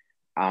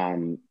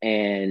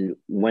 And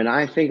when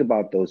I think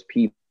about those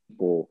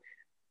people,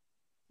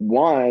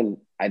 one,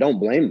 I don't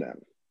blame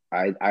them.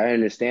 I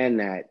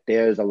understand that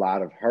there's a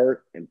lot of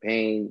hurt and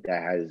pain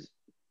that has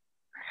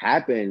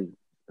happened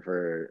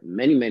for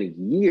many, many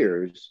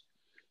years.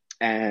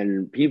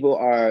 And people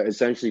are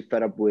essentially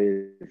fed up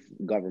with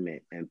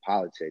government and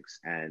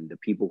politics and the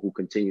people who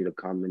continue to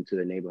come into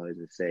the neighborhoods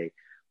and say,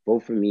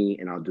 vote for me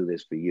and I'll do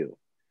this for you.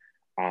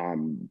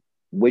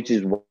 Which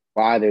is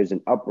why there's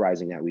an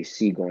uprising that we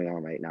see going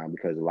on right now,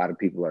 because a lot of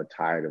people are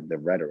tired of the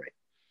rhetoric.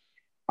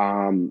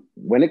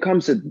 When it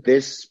comes to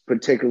this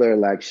particular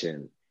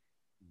election,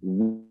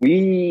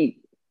 we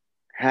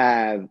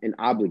have an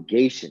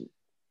obligation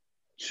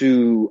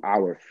to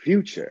our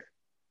future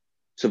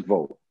to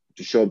vote,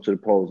 to show up to the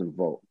polls and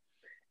vote.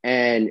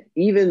 And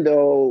even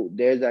though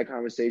there's that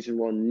conversation,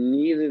 well,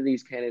 neither of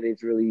these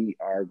candidates really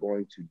are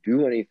going to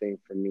do anything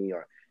for me,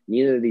 or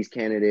neither of these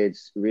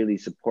candidates really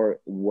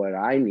support what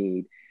I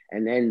need.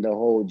 And then the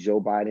whole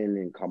Joe Biden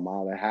and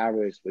Kamala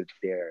Harris with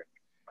their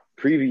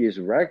previous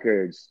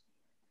records,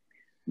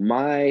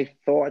 my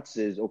thoughts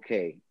is,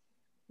 okay,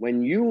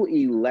 when you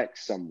elect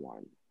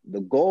someone,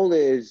 the goal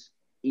is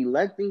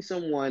electing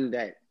someone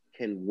that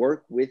can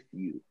work with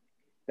you,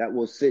 that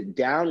will sit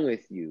down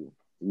with you,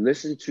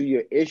 listen to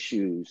your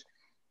issues,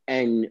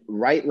 and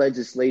write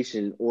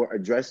legislation or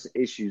address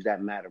the issues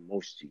that matter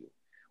most to you.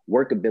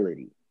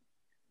 Workability.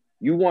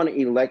 You want to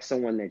elect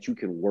someone that you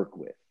can work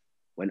with.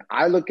 When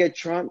I look at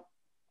Trump,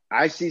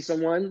 I see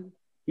someone,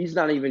 he's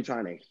not even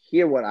trying to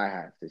hear what I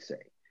have to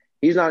say.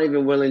 He's not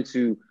even willing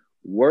to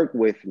work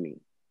with me.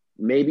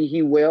 Maybe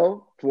he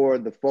will for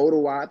the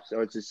photo ops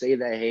or to say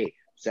that, hey,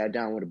 sat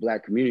down with the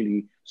Black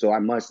community, so I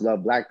must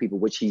love Black people,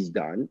 which he's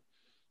done.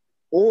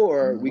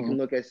 Or we can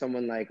look at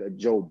someone like a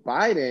Joe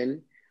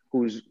Biden,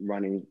 who's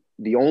running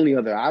the only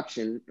other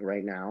option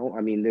right now.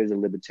 There's a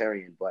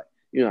libertarian, but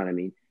you know what I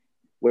mean?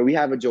 Where we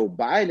have a Joe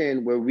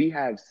Biden, where we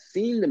have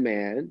seen the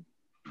man,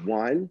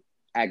 one,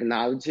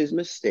 acknowledge his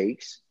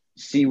mistakes,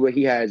 see where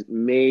he has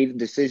made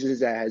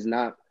decisions that has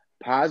not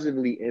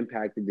positively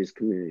impacted this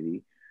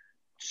community.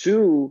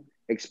 Two,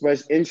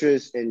 express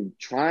interest in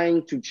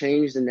trying to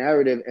change the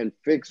narrative and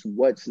fix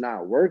what's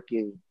not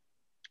working.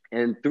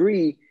 And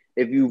three,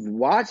 if you've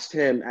watched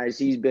him as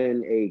he's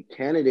been a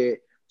candidate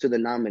to the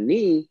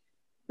nominee,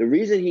 the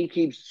reason he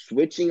keeps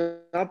switching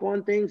up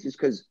on things is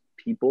because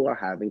people are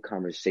having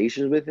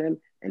conversations with him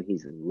and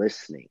he's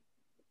listening.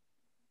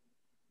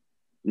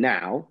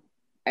 Now,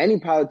 any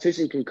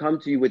politician can come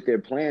to you with their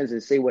plans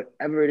and say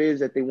whatever it is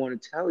that they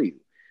want to tell you.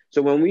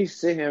 So when we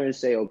sit here and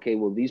say, okay,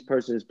 well, these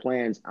person's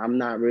plans, I'm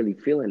not really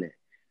feeling it.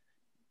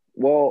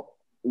 Well,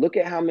 look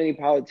at how many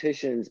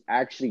politicians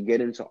actually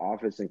get into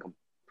office and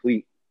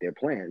complete their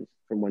plans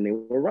from when they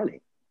were running.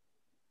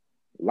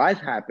 Life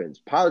happens,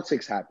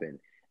 politics happen.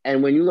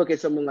 And when you look at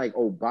someone like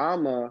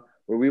Obama,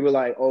 where we were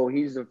like, oh,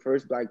 he's the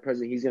first Black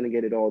president, he's going to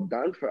get it all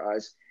done for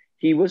us.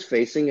 He was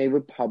facing a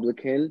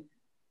Republican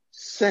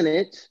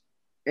Senate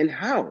and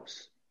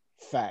House.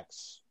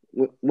 Facts.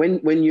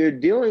 When you're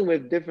dealing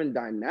with different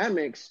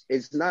dynamics,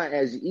 it's not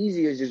as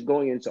easy as just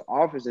going into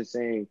office and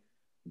saying,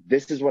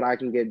 this is what I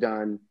can get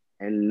done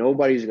and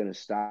nobody's going to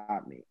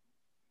stop me.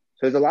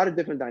 So there's a lot of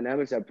different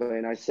dynamics at play.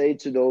 And I say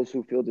to those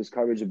who feel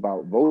discouraged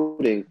about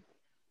voting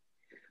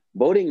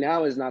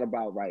now is not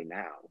about right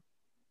now.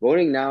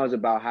 Voting now is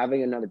about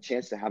having another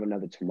chance to have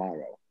another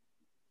tomorrow.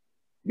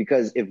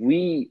 Because if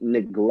we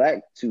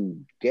neglect to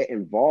get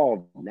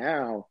involved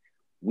now,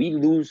 we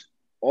lose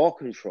all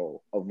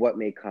control of what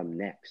may come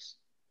next.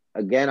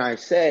 Again, I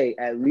say,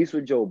 at least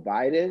with Joe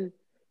Biden,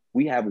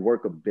 we have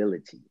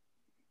workability.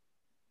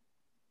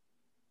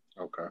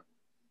 Okay.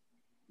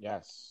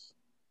 Yes.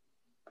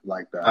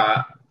 Like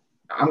that.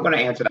 I'm going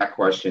to answer that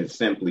question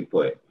simply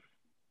put.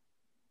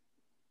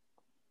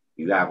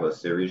 You have a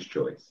serious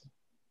choice.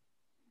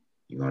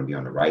 You're going to be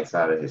on the right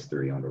side of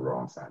history, on the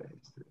wrong side of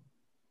history.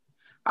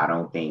 I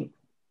don't think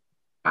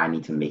I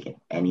need to make it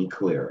any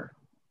clearer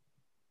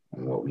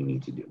on what we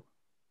need to do.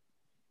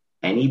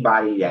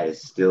 Anybody that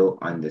is still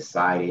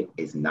undecided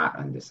is not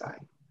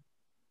undecided.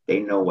 They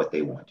know what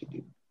they want to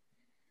do.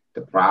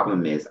 The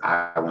problem is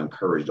I will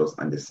encourage those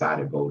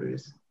undecided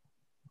voters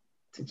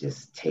to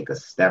just take a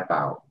step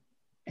out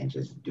and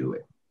just do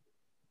it.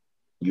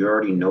 You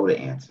already know the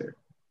answer.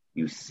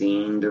 You've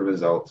seen the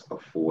results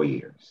of 4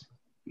 years.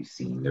 You've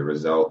seen the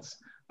results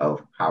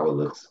of how it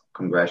looks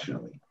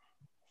congressionally.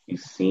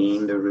 You've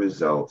seen the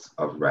results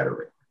of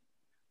rhetoric.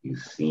 You've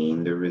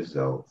seen the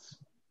results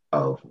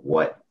of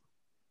what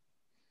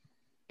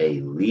a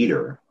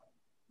leader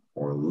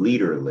or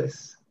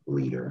leaderless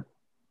leader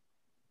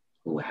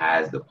who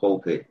has the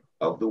pulpit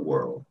of the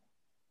world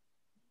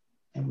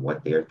and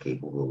what they're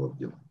capable of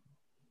doing.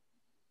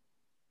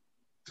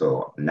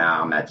 So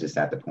now I'm just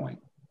at the point.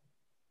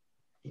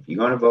 If you're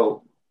going to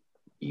vote,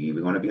 you're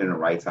either going to be on the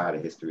right side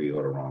of history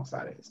or the wrong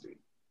side of history.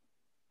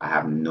 I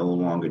have no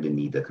longer the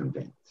need to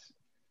convince.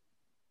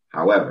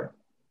 However,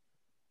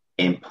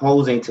 in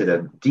posing to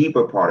the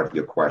deeper part of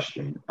your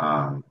question,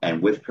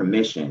 and with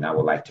permission, I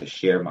would like to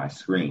share my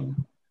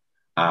screen.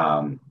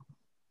 I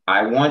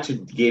want to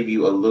give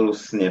you a little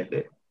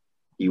snippet.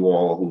 You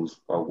all who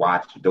are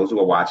watching, those who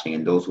are watching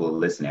and those who are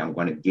listening, I'm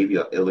going to give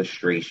you an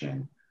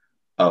illustration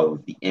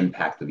of the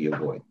impact of your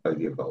vote.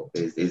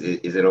 Is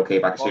it okay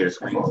if I can share the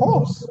screen? Of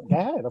course. Go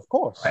ahead, of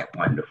course. All right,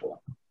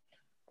 wonderful.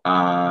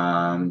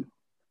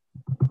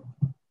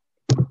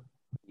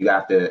 You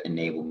have to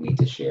enable me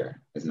to share.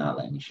 It's not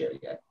letting me share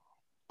yet.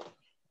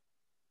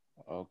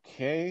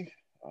 Okay.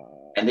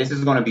 And this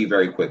is going to be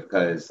very quick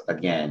because,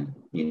 again,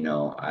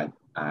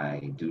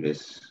 I do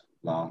this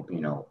long,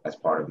 as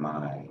part of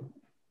my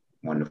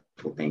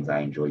wonderful things I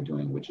enjoy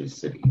doing, which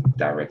is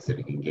direct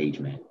civic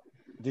engagement.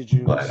 Did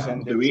you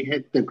send do we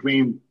hit the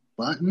green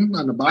button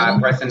on the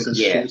bottom?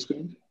 Yeah.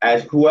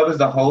 As whoever's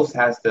the host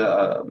has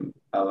to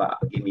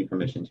give me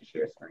permission to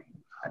share screen.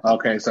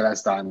 Okay, so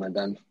that's done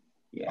then.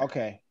 Yeah.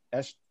 Okay.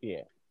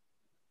 Yeah.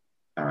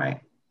 All right.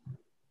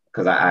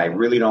 Because I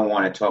really don't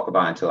want to talk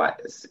about until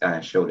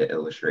I show the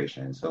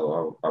illustration.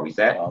 So are we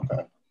set?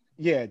 Okay.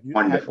 Yeah.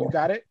 Wonderful. You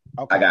got it?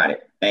 Okay. I got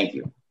it. Thank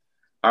you.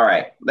 All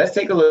right. Let's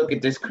take a look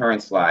at this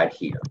current slide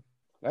here.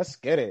 Let's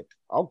get it.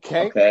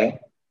 Okay. Okay.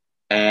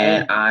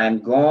 And I'm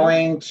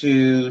going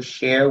to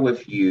share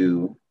with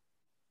you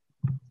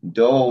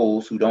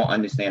those who don't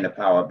understand the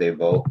power of their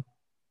vote.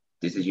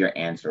 This is your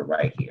answer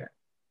right here.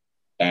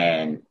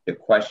 And the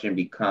question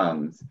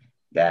becomes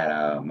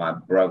that my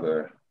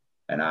brother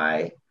and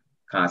I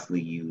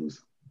constantly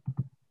use,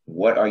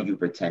 what are you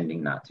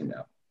pretending not to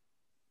know?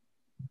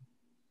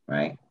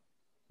 Right?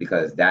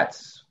 Because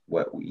that's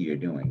what you're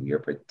doing. You're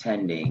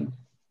pretending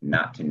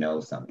not to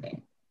know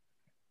something.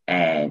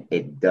 And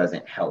it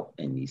doesn't help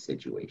in these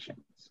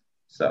situations.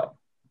 So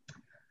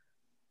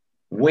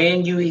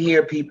when you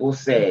hear people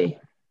say,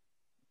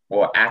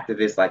 or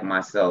activists like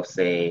myself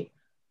say,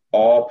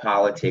 all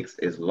politics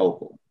is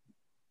local,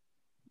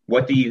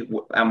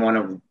 I want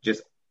to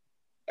just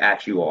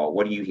ask you all,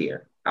 what do you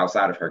hear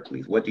outside of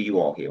Hercules? What do you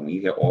all hear when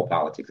you hear all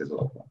politics is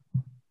local?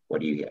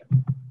 What do you hear?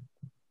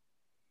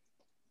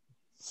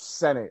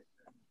 Senate,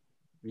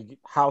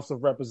 House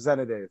of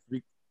Representatives,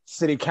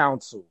 City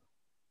Council.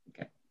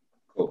 Okay,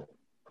 cool.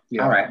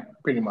 Yeah, All right.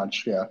 pretty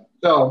much. Yeah.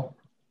 So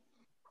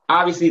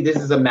obviously, this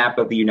is a map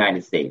of the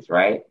United States,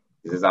 right?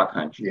 This is our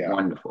country. Yeah.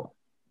 Wonderful.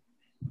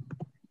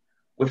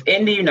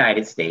 Within the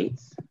United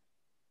States,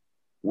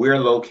 we're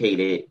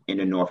located in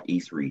the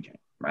Northeast region,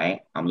 right?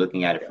 I'm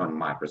looking at it from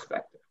my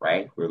perspective,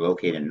 right? We're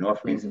located in the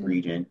Northeast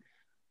region.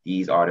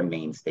 These are the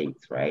main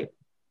states, right?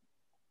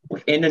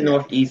 Within the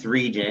Northeast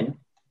region,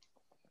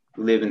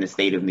 we live in the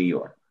state of New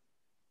York,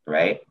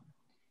 right?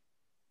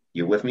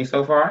 You with me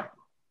so far?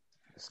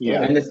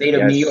 Yeah. Within the state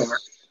of New York,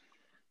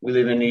 we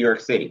live in New York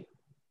City.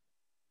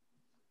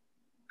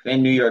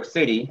 In New York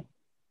City,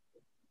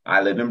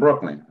 I live in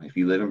Brooklyn. If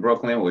you live in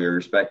Brooklyn, we're your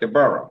respective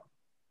borough.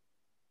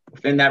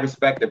 Within that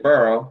respective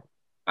borough,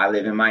 I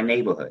live in my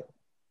neighborhood.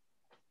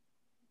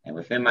 And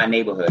within my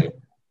neighborhood,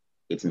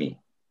 it's me.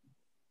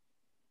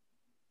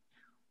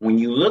 When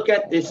you look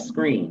at this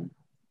screen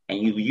and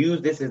you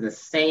use this in the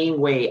same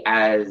way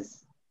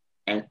as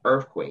an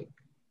earthquake,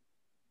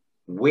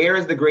 where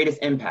is the greatest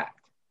impact?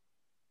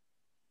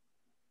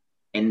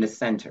 In the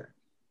center,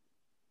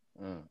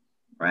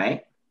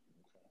 right?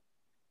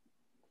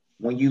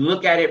 When you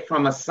look at it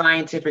from a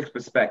scientific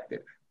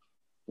perspective,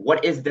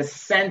 what is the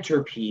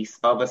centerpiece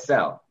of a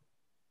cell?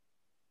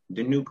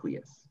 The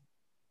nucleus.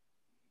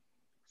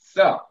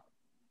 So,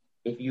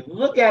 if you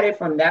look at it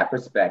from that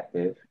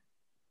perspective,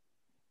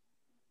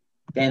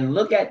 then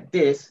look at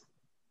this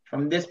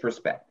from this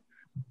perspective.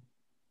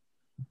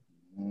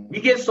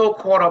 We get so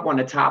caught up on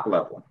the top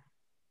level.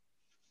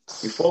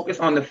 We focus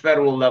on the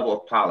federal level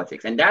of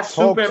politics, and that's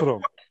super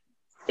important,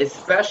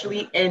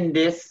 especially in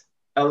this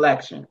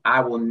election.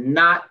 I will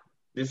not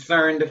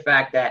discern the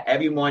fact that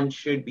everyone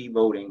should be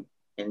voting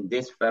in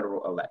this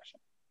federal election.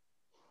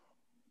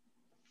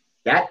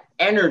 That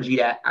energy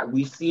that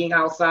we're seeing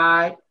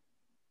outside,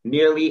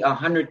 nearly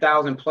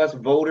 100,000 plus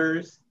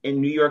voters in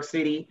New York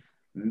City,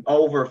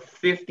 over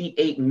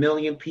 58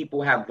 million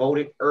people have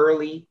voted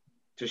early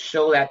to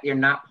show that they're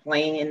not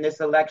playing in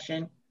this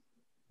election.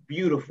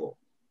 Beautiful.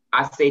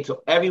 I say to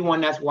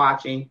everyone that's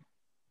watching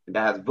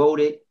that has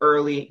voted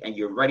early and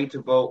you're ready to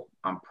vote,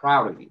 I'm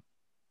proud of you.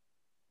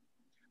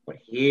 But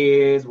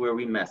here's where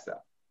we mess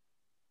up.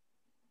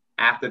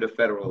 After the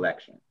federal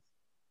election,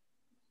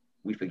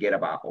 we forget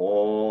about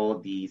all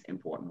these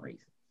important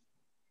races.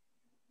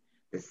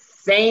 The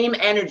same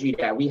energy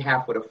that we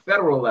have for the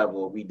federal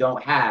level, we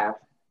don't have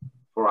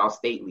for our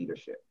state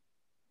leadership.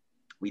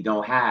 We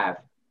don't have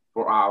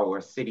for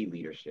our city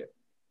leadership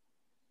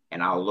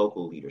and our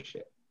local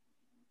leadership.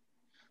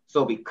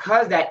 So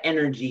because that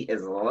energy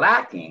is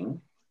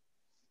lacking,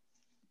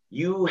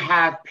 you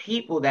have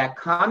people that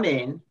come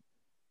in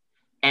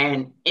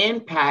and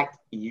impact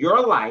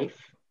your life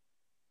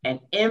and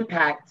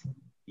impact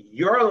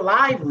your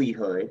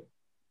livelihood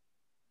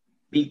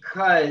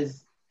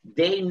because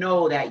they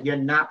know that you're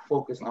not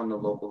focused on the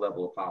local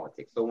level of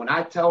politics. So when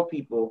I tell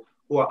people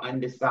who are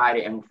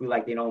undecided and who feel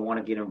like they don't want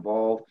to get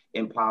involved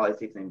in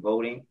politics and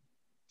voting,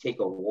 take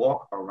a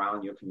walk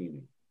around your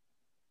community.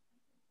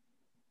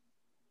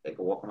 Take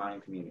a walk around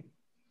your community.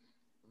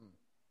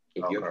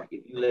 If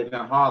you live in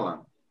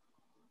Harlem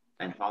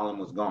and Harlem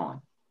was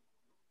gone,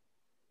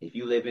 if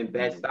you live in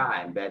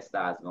Bed-Stuy and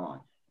Bed-Stuy is gone,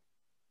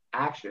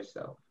 ask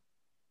yourself,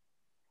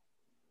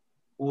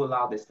 who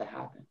allowed this to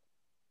happen?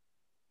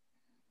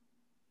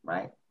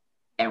 Right?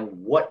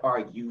 And what are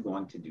you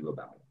going to do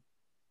about it?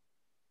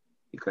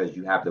 Because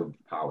you have the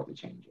power to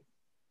change it.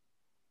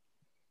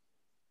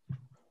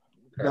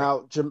 Okay.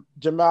 Now,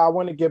 Jamell, I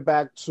want to get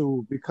back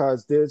to,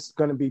 because there's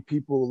going to be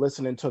people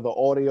listening to the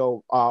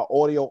audio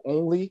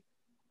only.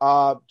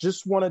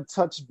 Just want to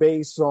touch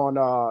base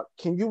on,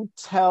 can you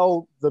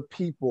tell the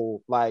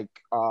people like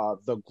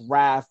the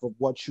graph of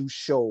what you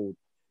showed,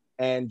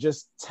 and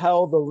just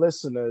tell the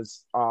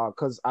listeners,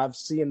 because I've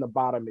seen the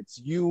bottom, it's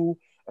you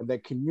and the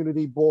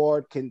community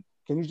board. Can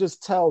you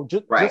just tell,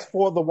 just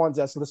for the ones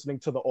that's listening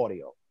to the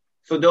audio?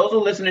 So those who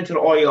are listening to the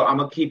audio, I'm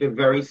going to keep it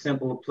very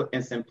simple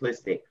and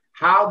simplistic.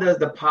 How does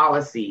the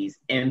policies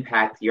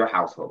impact your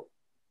household?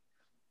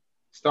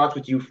 Starts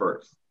with you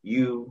first.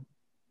 You,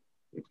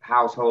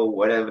 household,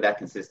 whatever that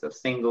consists of,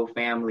 single,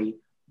 family,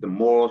 the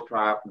morals,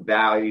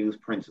 values,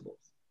 principles.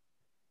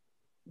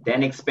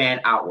 Then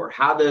expand outward.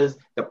 How does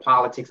the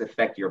politics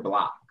affect your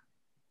block?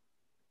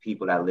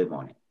 People that live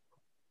on it.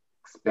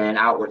 Expand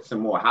outward some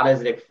more. How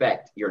does it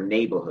affect your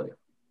neighborhood?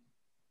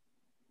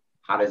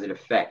 How does it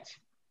affect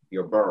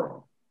your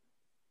borough,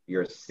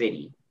 your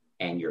city,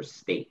 and your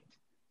state?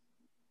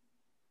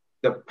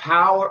 The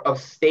power of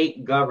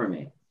state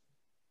government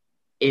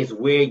is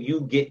where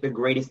you get the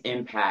greatest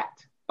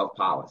impact of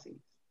policies.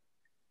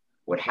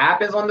 What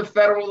happens on the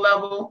federal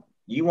level,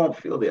 you won't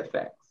feel the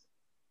effects.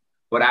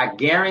 But I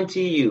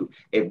guarantee you,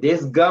 if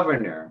this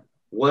governor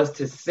was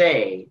to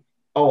say,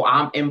 oh,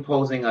 I'm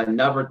imposing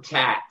another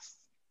tax,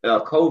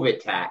 a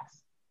COVID tax,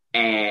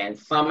 and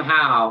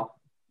somehow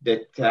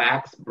the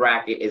tax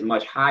bracket is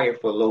much higher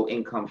for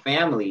low-income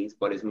families,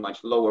 but is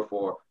much lower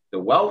for the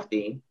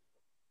wealthy,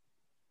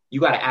 you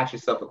got to ask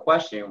yourself a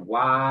question,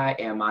 why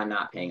am I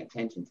not paying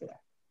attention to that?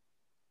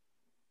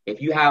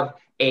 If you have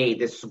a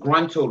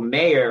disgruntled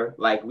mayor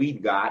like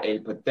we've got, a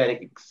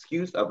pathetic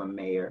excuse of a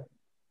mayor,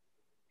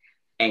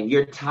 and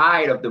you're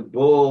tired of the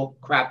bull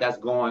crap that's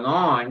going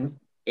on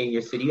in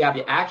your city, you have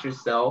to ask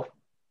yourself,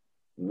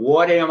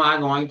 what am I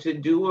going to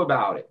do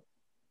about it?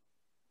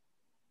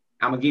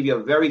 I'm going to give you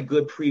a very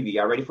good preview.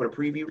 Y'all ready for the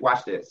preview?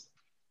 Watch this.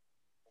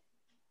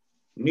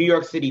 New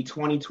York City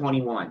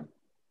 2021,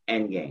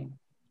 Endgame.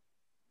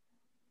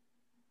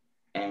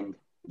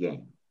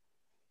 Endgame.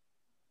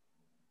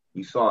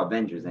 You saw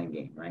Avengers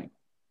Endgame, right?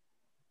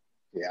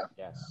 Yeah.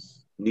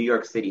 Yes. New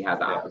York City has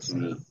the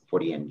opportunity for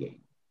the Endgame.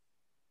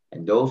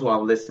 And those who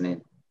are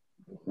listening,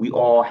 we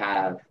all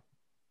have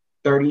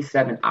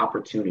 37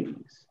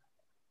 opportunities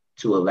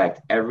to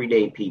elect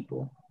everyday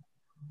people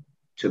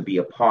to be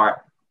a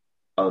part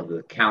of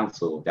the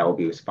council that will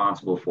be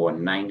responsible for a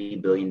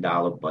 $90 billion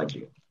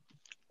budget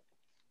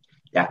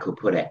that could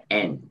put an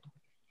end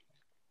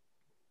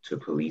to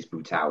police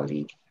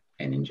brutality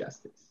and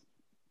injustice.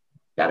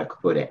 That could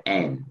put an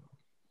end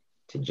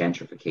to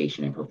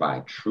gentrification and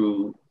provide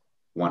true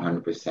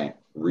 100%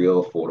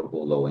 real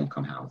affordable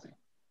low-income housing.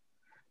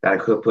 That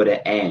could put an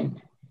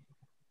end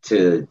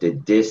to the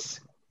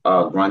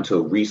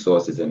disgruntled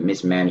resources and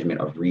mismanagement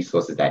of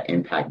resources that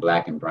impact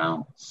Black and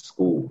brown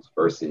schools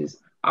versus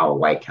our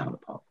white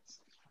counterparts.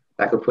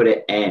 That could put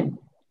an end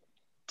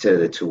to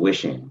the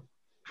tuition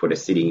for the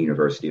City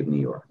University of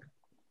New York.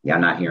 Y'all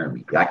not hearing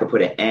me. That could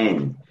put an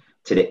end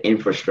to the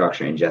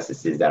infrastructure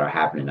injustices that are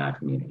happening in our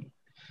community.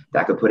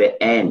 That could put an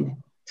end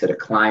to the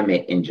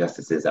climate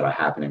injustices that are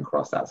happening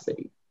across our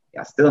city.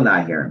 Y'all still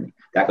not hearing me.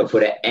 That could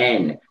put an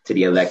end to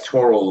the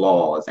electoral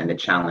laws and the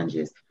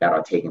challenges that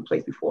are taking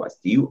place before us.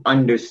 Do you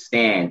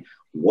understand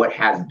what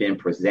has been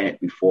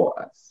presented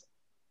before us?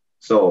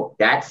 So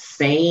that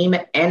same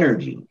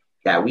energy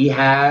that we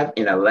have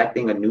in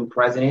electing a new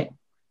president,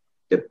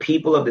 the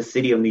people of the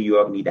city of New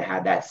York need to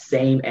have that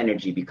same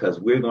energy, because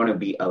we're going to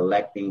be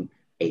electing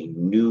a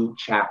new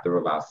chapter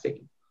of our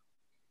city.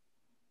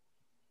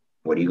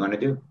 What are you going to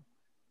do?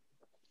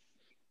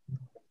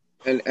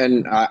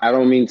 And I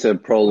don't mean to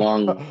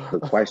prolong the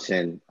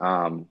question,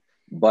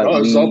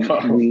 but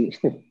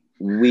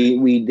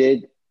we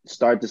did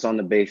start this on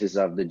the basis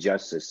of the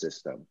justice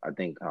system. I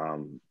think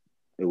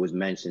it was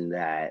mentioned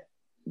that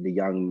the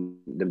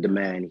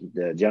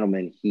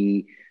gentleman,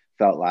 he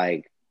felt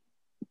like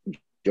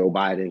Joe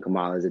Biden,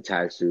 Kamala, is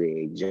attached to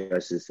a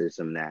justice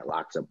system that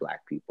locks up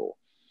Black people.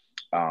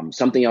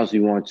 Something else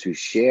we want to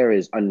share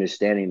is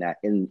understanding that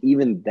in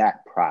even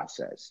that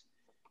process,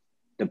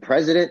 the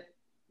president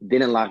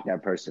didn't lock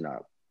that person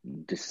up.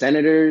 The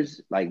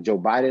senators, like Joe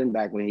Biden,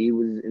 back when he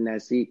was in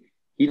that seat,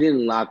 he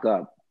didn't lock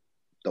up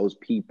those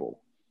people.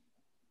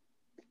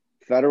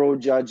 Federal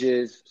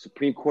judges,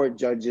 Supreme Court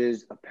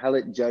judges,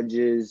 appellate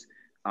judges,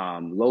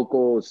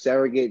 local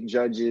surrogate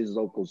judges,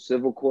 local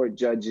civil court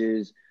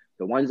judges,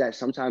 the ones that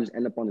sometimes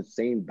end up on the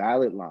same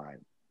ballot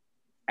line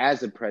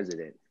as a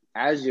president,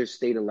 as your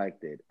state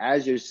elected,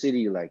 as your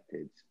city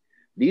elected.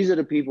 These are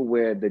the people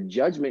where the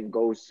judgment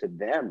goes to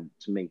them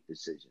to make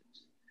decisions.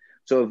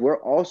 So if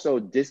we're also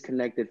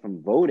disconnected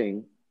from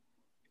voting,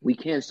 we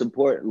can't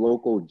support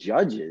local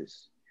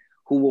judges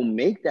who will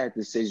make that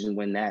decision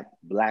when that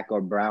Black or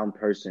brown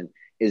person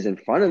is in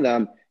front of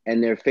them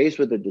and they're faced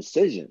with a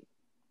decision.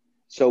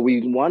 So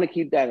we want to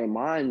keep that in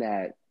mind,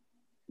 that,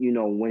 you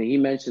know, when he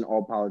mentioned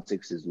all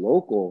politics is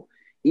local,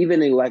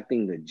 even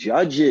electing the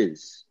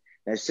judges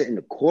that sit in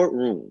the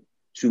courtroom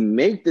to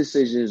make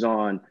decisions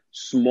on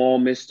small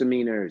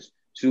misdemeanors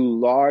to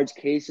large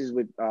cases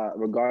with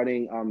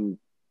regarding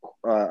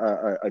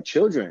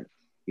children.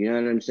 You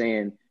know what I'm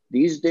saying?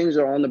 These things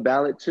are on the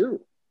ballot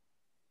too.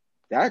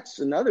 That's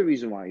another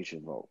reason why you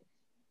should vote.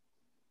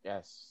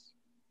 Yes.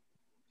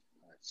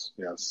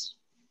 Yes.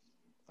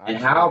 And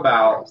how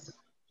about,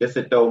 just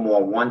to throw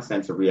more one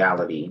sense of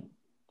reality,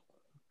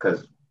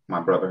 because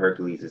my brother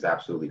Hercules is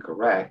absolutely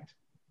correct.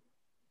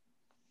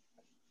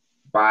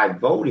 By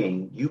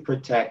voting, you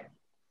protect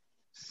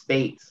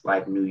states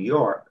like New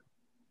York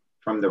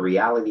from the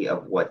reality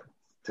of what's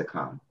to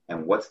come.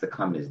 And what's to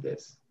come is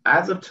this.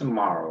 As of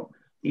tomorrow,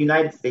 the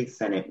United States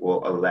Senate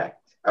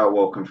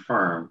will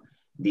confirm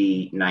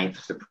the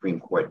 9th Supreme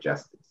Court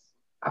Justice.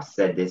 I've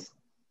said this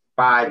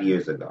 5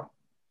 years ago.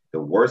 The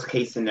worst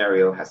case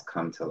scenario has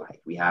come to light.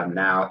 We have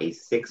now a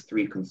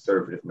 6-3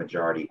 conservative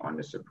majority on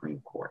the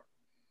Supreme Court.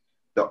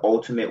 The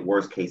ultimate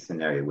worst case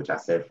scenario, which I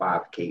said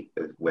 5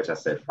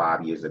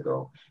 years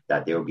ago,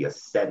 that there will be a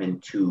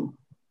 7-2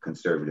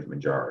 conservative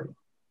majority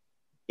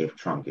if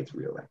Trump gets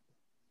reelected.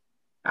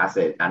 I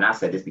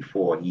said this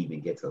before he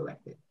even gets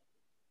elected,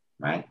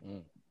 right?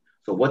 Mm.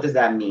 So what does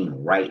that mean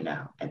right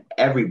now? And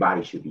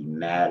everybody should be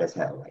mad as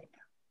hell right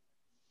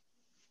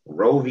now.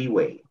 Roe v.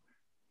 Wade,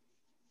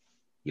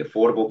 the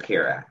Affordable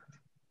Care Act,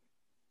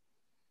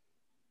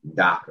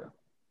 DACA,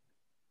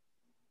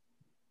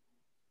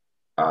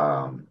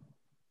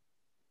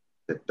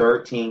 the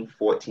 13th,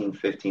 14th,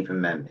 15th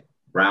Amendment,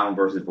 Brown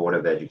versus Board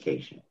of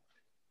Education,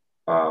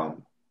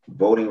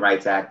 Voting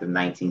Rights Act of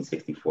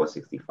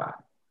 1964-65,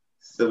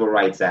 Civil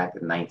Rights Act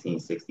of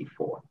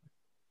 1964,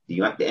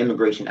 the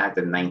Immigration Act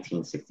of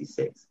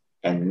 1966,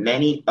 and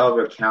many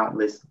other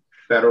countless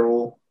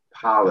federal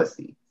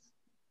policies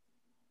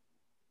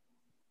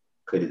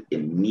could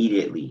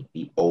immediately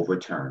be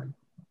overturned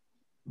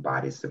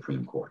by the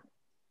Supreme Court.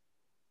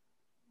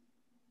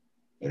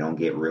 They don't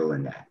get real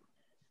in that.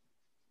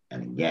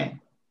 And again,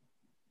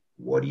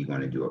 what are you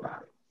going to do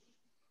about it?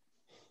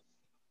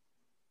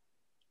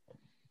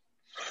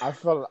 I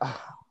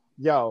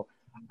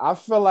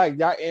feel like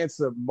y'all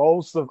answered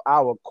most of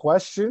our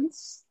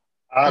questions.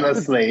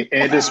 Honestly,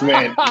 it just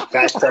went back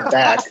to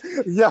back.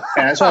 Yeah.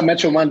 And I just want to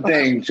mention one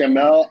thing,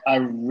 Jamell. I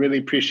really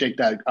appreciate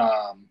that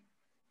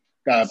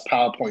that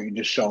PowerPoint you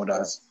just showed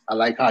us. I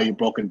like how you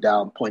broke it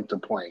down point to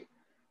point.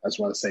 I just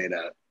want to say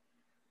that.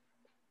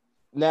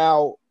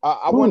 Now,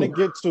 I want to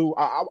get to.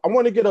 I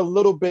want to get a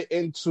little bit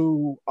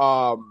into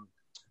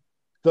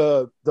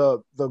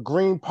the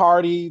Green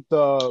Party,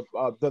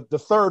 the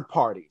third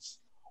parties.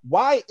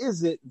 Why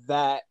is it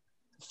that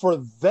for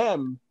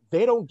them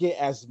they don't get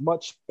as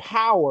much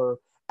power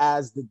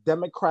as the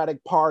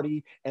Democratic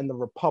Party and the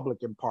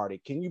Republican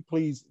Party? Can you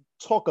please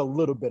talk a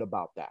little bit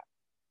about that?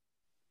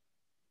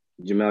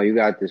 Jamell, you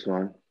got this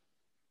one.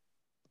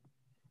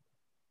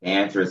 The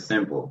answer is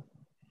simple.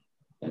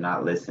 They're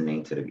not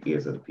listening to the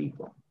ears of the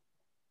people.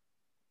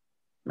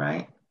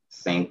 Right?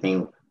 Same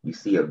thing. You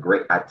see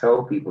I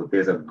told people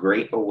there's a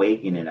great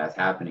awakening that's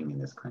happening in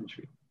this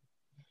country.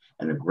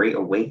 And the great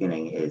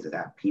awakening is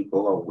that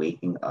people are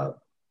waking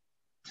up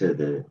to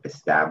the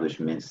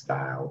establishment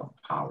style of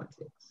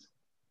politics.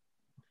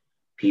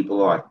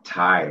 People are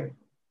tired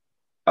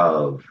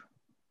of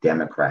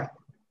Democrat,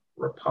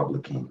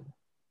 Republican,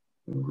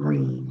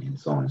 Green, and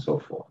so on and so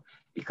forth,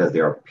 because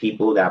there are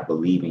people that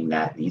believing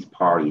that these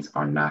parties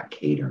are not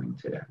catering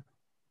to them.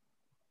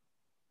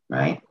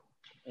 Right?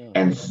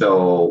 And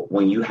so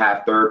when you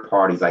have third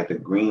parties like the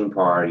Green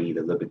Party,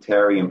 the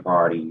Libertarian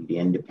Party, the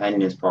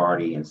Independence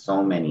Party, and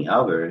so many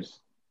others,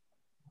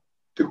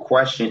 the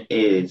question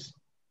is,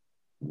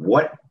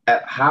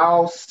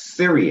 how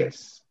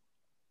serious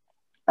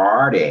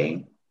are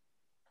they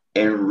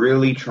in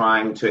really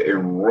trying to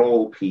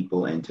enroll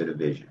people into the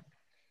vision?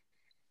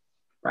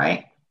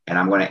 Right? And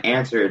I'm going to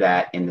answer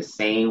that in the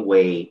same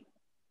way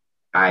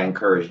I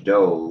encourage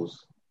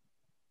those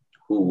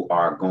who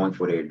are going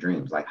for their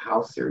dreams. Like,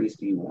 how serious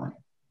do you want it?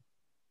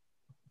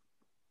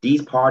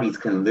 These parties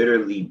can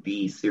literally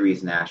be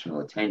serious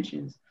national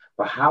attentions,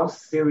 but how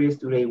serious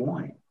do they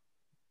want it?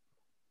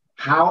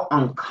 How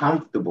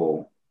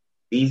uncomfortable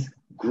these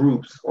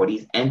groups or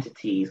these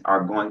entities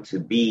are going to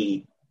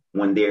be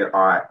when they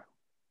are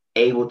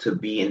able to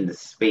be in the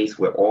space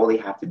where all they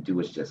have to do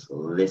is just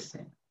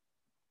listen,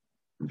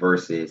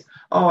 versus,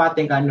 oh, I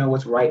think I know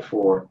what's right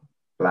for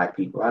Black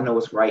people. I know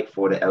what's right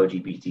for the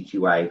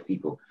LGBTQI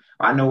people.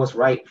 I know what's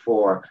right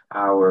for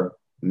our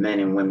men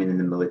and women in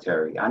the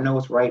military. I know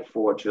what's right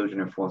for children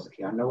in foster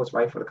care. I know what's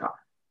right for the car.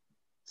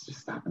 Let's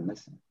just stop and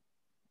listen,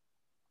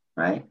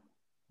 right?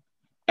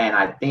 And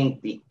I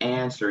think the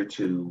answer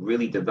to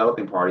really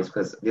developing parties,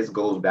 because this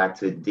goes back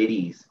to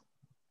Diddy's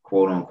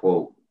quote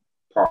unquote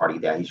party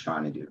that he's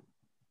trying to do.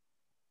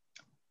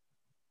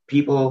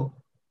 People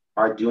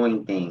are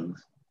doing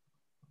things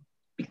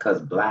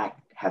because Black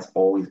has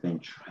always been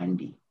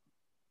trendy.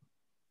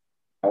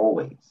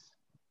 Always.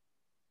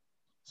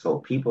 So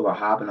people are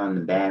hopping on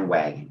the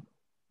bandwagon,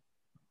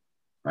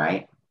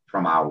 right?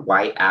 From our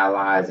white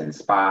allies and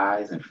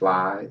spies and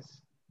flies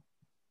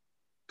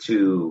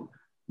to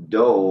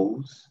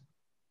those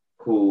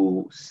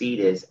who see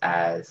this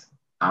as,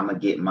 I'm going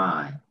to get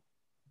mine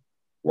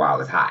while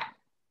it's hot.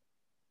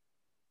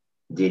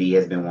 Diddy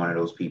has been one of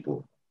those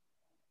people,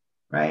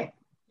 right?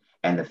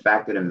 And the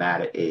fact of the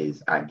matter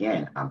is,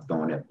 again, I'm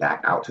throwing it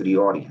back out to the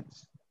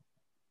audience.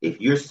 If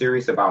you're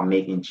serious about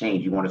making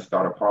change, you want to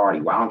start a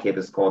party. Well, I don't care if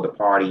it's called the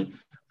Party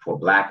for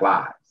Black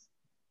Lives.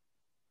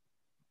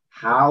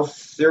 How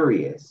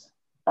serious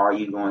are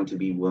you going to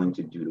be willing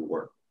to do the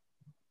work?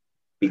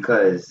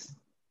 Because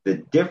the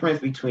difference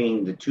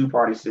between the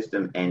two-party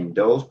system and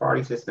those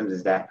party systems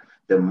is that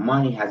the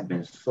money has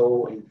been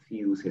so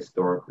infused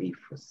historically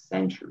for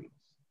centuries.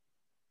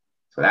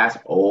 So that's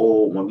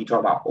old. When we talk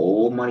about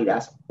old money,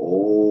 that's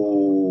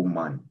old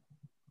money.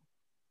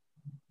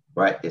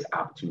 But there's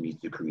opportunities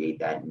to create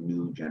that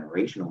new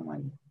generational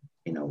money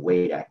in a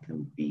way that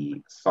can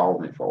be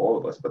solvent for all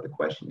of us. But the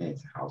question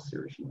is, how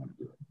serious you want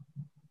to do it?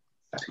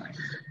 That's my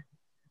answer.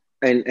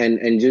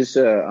 And just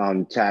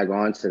to tag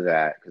on to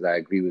that, because I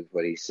agree with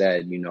what he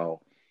said, you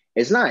know,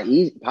 it's not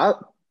easy.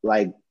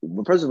 Like,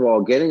 first of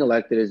all, getting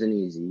elected isn't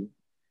easy.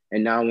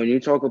 And now when you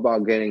talk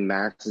about getting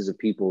masses of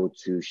people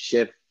to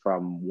shift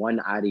from one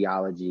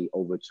ideology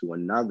over to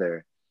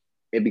another,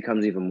 it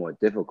becomes even more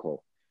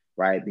difficult,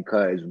 right?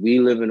 Because we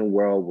live in a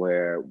world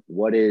where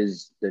what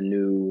is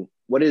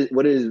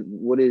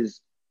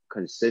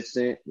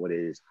consistent, what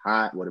is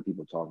hot, what are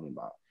people talking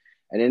about?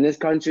 And in this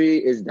country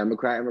is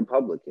Democrat and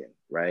Republican,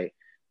 right?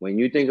 When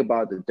you think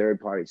about the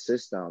third party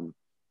system,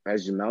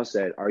 as Jamell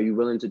said, are you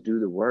willing to do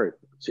the work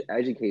to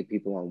educate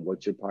people on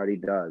what your party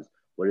does?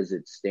 What does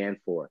it stand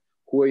for?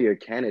 Who are your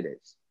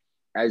candidates?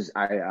 as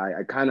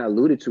I kind of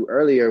alluded to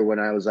earlier when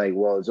I was like,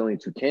 well, it's only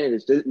two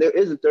candidates. There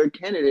is a third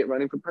candidate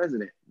running for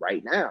president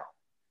right now,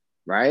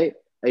 right?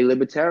 A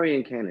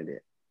libertarian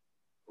candidate.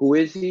 Who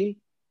is he?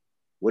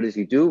 What does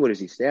he do? What does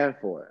he stand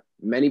for?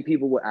 Many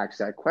people will ask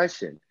that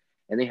question,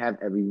 and they have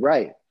every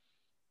right.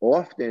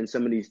 Often,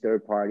 some of these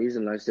third parties,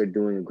 unless they're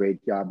doing a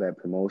great job at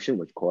promotion,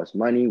 which costs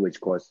money,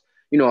 which costs,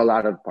 a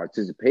lot of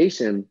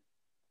participation,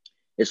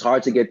 it's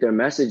hard to get their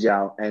message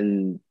out.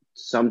 And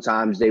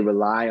sometimes they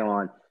rely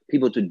on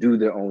people to do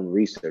their own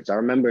research. I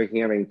remember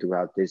hearing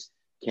throughout this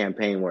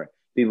campaign where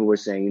people were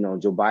saying,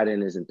 Joe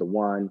Biden isn't the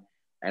one.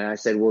 And I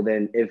said, well,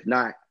 then if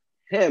not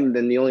him,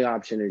 then the only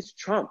option is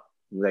Trump.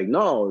 Like,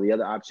 no, the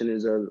other option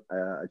is a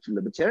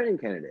libertarian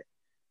candidate.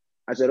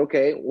 I said,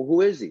 okay, well,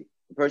 who is he?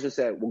 The person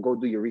said, well, go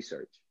do your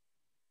research.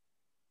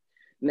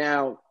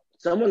 Now,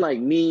 someone like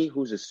me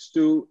who's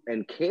astute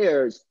and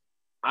cares,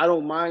 I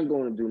don't mind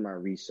going to do my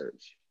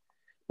research.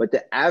 But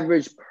the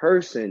average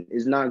person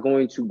is not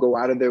going to go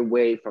out of their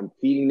way from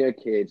feeding their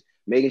kids,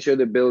 making sure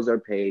their bills are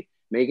paid,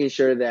 making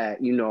sure that,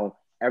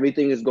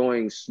 everything is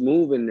going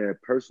smooth in their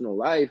personal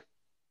life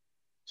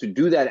to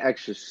do that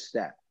extra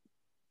step,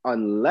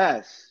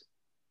 unless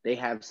they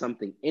have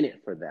something in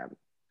it for them,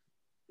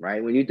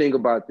 right? When you think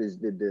about this,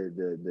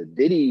 the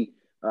Diddy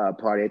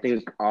party, I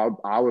think it's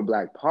our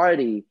Black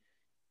Party.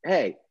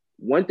 Hey,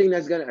 one thing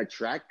that's going to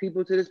attract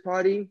people to this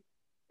party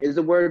is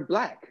the word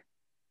Black.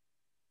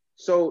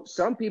 So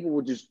some people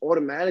will just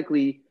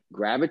automatically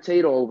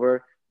gravitate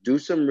over, do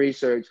some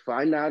research,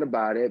 find out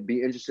about it,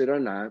 be interested or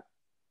not.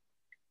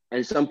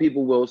 And some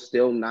people will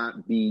still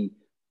not be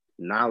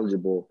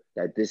knowledgeable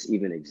that this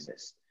even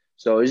exists.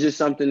 So it's just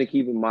something to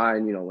keep in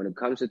mind, when it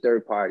comes to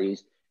third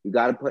parties, you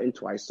got to put in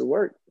twice the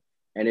work.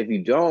 And if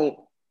you don't,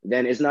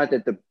 then it's not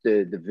that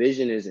the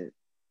vision isn't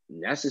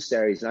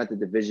necessary. It's not that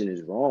the vision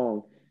is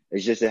wrong.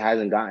 It's just it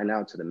hasn't gotten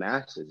out to the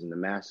masses. And the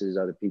masses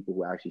are the people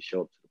who actually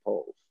show up to the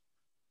polls.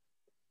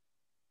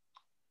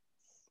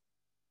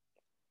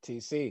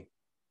 TC.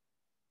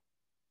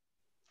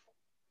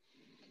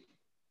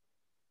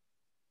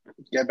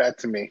 Get back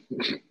to me.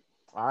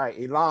 All right,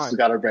 Elon. She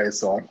got her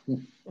brace on.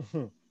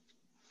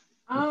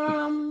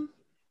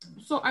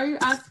 So are you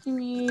asking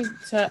me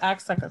to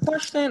ask like a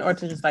question or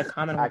to just like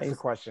comment on Ask a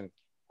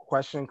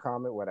question,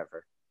 comment,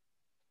 whatever.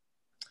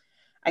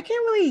 I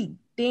can't really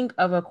think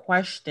of a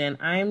question.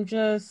 I'm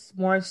just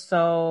more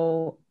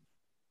so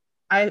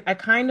I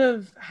kind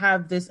of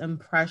have this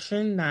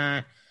impression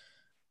that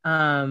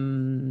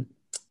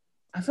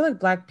I feel like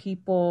Black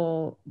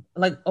people,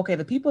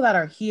 the people that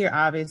are here,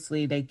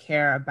 obviously they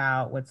care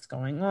about what's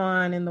going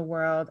on in the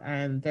world,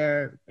 and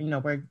they're,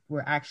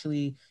 we're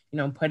actually,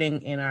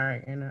 putting in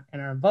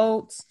our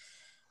votes,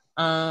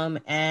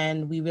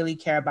 and we really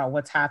care about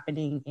what's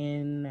happening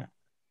in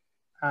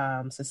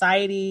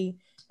society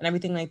and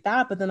everything like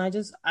that. But then I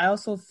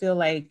also feel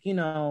like,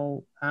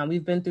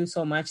 we've been through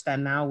so much that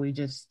now we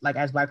just, like,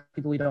 as Black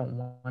people, we don't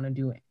want to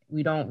do it.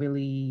 We don't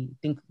really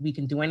think we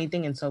can do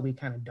anything, and so we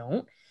kind of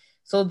don't.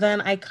 So then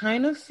I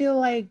kind of feel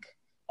like,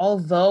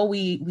 although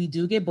we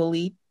do get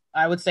bullied,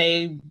 I would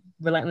say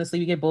relentlessly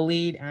we get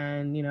bullied,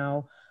 and,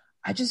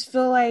 I just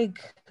feel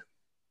like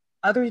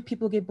other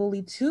people get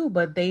bullied too,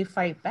 but they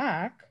fight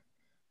back.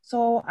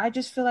 So I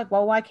just feel like,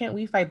 well, why can't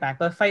we fight back?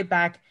 But fight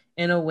back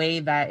in a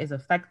way that is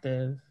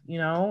effective,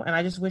 And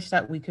I just wish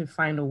that we could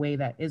find a way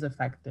that is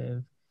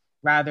effective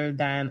rather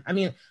than,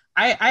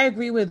 I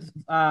agree with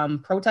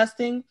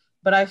protesting,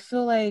 but I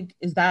feel like,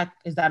 is that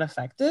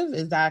effective?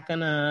 Is that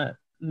gonna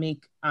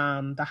make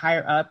the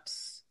higher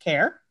ups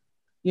care?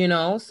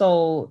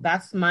 So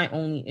that's my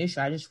only issue.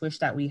 I just wish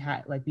that we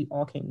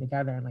all came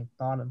together and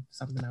thought of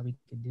something that we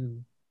could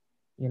do.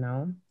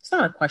 It's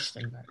not a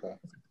question, but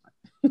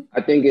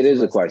I think it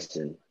is a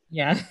question.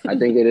 Yeah. I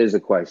think it is a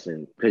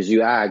question, because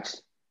you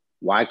asked,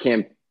 why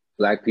can't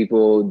Black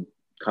people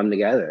come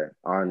together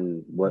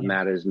on what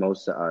matters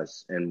most to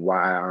us, and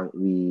why aren't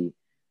we,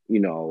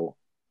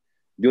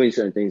 doing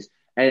certain things?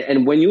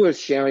 And when you were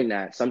sharing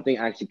that, something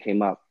actually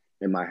came up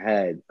in my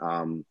head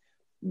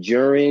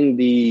during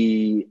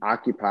the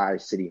Occupy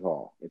City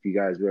Hall. If you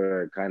guys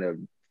were kind of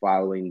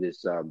following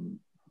this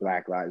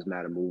Black Lives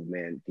Matter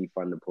movement,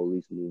 defund the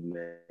police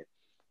movement,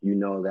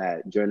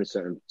 that during a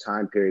certain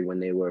time period when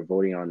they were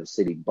voting on the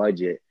city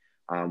budget,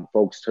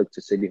 folks took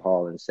to City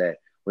Hall and said,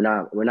 we're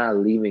not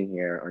leaving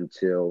here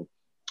until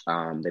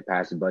they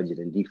pass the budget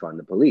and defund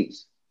the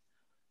police.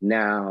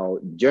 Now,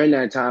 during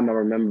that time, I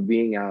remember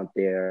being out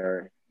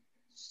there,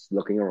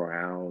 looking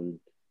around,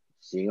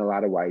 seeing a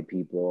lot of white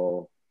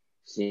people,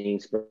 seeing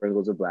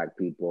sprinkles of Black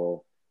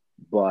people,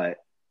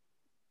 but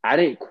I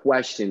didn't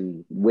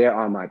question where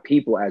are my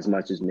people as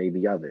much as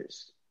maybe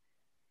others.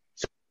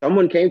 So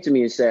someone came to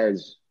me and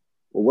says,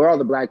 well, where are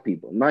the Black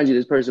people? Mind you,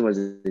 this person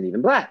wasn't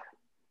even Black.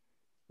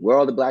 Where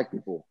are the Black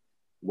people?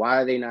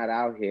 Why are they not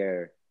out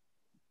here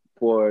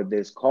for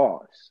this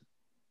cause?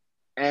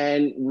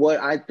 And what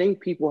I think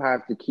people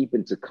have to keep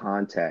into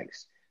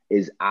context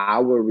is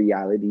our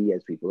reality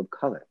as people of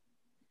color.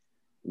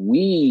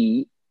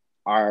 We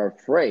are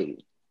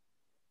afraid.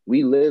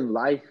 We live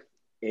life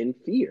in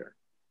fear,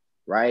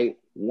 right?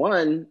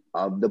 one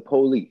of the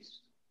police.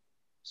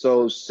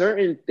 So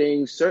certain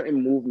things,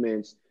 certain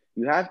movements,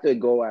 you have to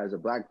go as a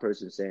Black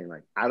person saying,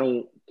 like, I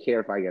don't care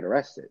if I get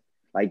arrested.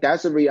 Like,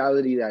 that's a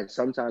reality that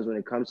sometimes when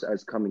it comes to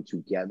us coming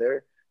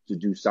together to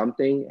do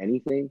something,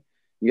 anything,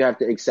 you have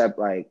to accept,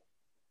 like,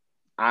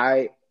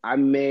 I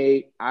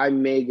may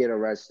get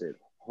arrested.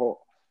 Hold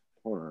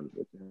on.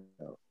 What the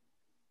hell?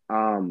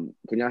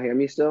 Can y'all hear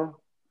me still?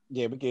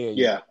 Yeah, we can hear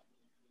you. Yeah.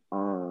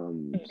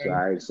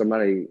 Sorry,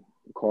 somebody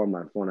called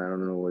my phone. I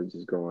don't know what's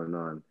just going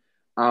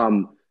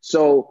on.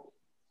 So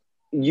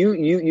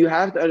you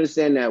have to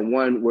understand that,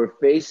 one, we're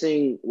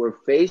facing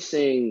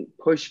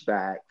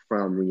pushback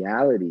from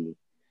reality.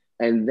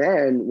 And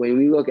then when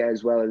we look at,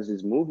 as well as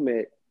this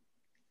movement,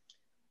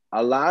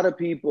 a lot of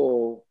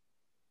people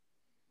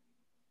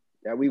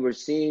that we were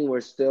seeing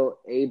were still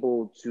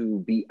able to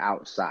be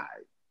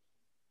outside,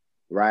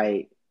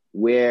 right?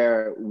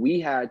 Where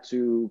we had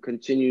to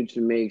continue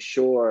to make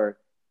sure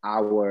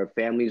our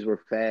families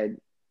were fed.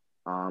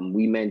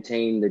 We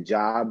maintained the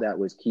job that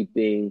was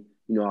keeping,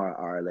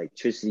 our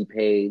electricity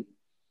paid.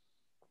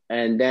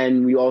 And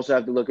then we also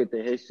have to look at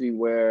the history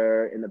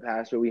where in the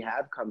past where we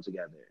have come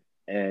together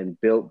and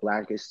built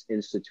Black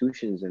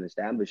institutions and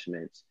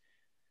establishments.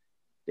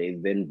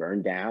 They've been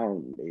burned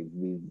down.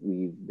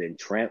 We've been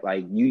tramped.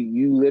 Like,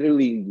 you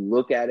literally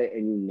look at it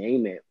and you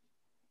name it,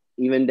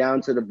 even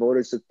down to the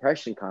voter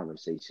suppression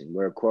conversation,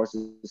 where across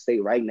the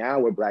state right now,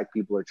 where Black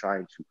people are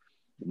trying to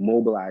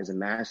mobilize in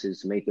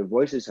masses to make their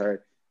voices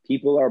heard,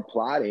 people are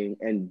plotting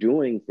and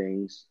doing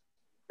things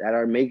that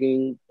are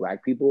making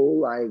Black people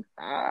like,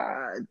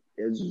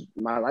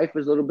 my life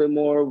is a little bit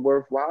more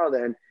worthwhile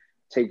than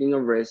taking a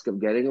risk of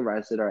getting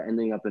arrested or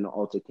ending up in an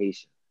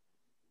altercation.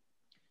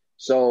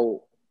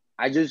 So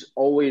I just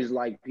always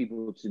like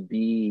people to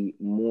be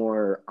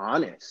more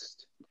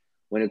honest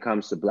when it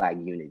comes to Black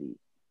unity,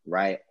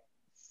 right?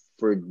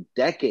 For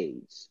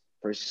decades,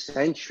 for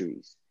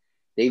centuries,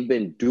 they've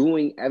been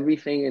doing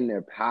everything in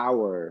their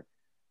power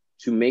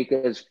to make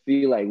us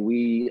feel like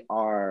we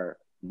are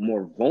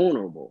more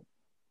vulnerable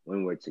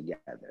when we're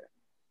together.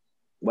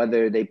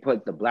 Whether they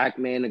put the Black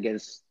man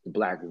against the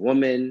Black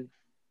woman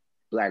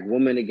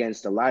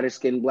against the lighter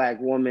skinned Black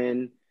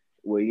woman,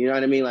 where, you know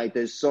what I mean? Like,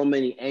 there's so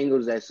many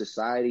angles that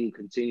society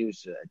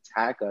continues to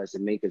attack us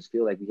and make us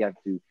feel like we have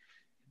to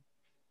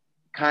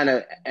kind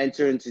of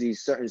enter into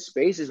these certain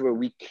spaces where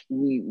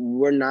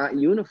we're not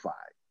unified.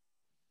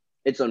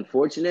 It's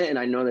unfortunate, and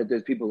I know that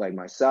there's people like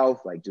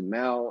myself, like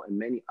Jamell, and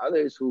many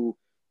others who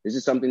this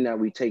is something that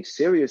we take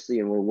seriously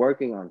and we're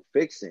working on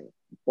fixing.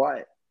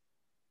 But,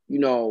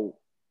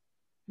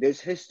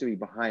 there's history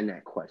behind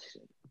that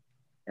question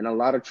and a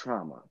lot of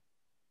trauma.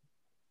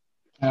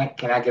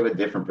 Can I give a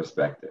different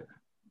perspective?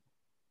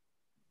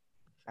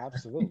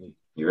 Absolutely.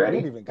 You ready?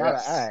 You don't even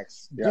gotta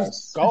ask. Yes.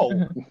 Just go.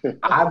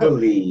 I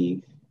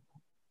believe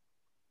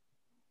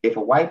if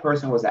a white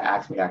person was to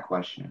ask me that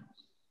question,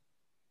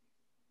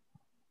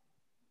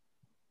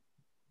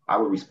 I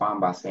would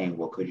respond by saying,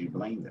 well, could you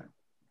blame them?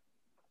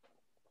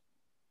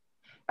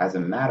 As a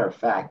matter of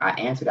fact, I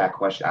answered that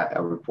question.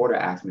 A reporter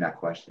asked me that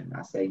question.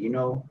 I said,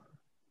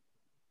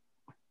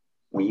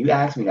 when you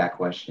ask me that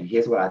question,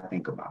 here's what I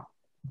think about.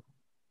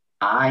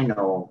 I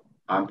know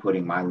I'm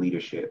putting my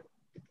leadership,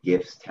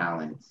 gifts,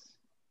 talents,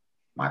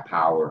 my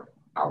power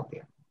out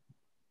there.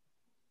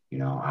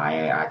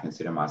 I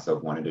consider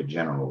myself one of the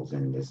generals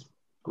in this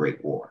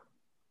great war,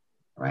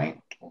 right?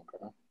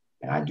 Okay.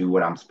 And I do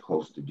what I'm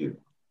supposed to do.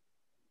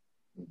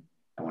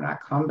 And when I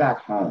come back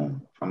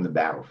home from the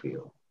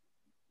battlefield,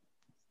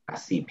 I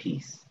see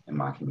peace in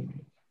my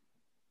community.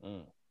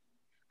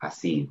 I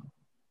see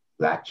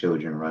Black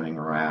children running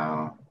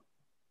around.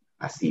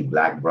 I see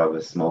Black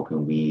brothers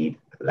smoking weed,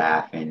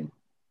 laughing.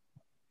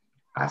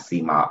 I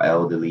see my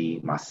elderly,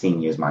 my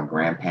seniors, my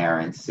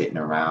grandparents sitting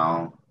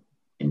around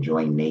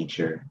enjoying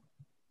nature.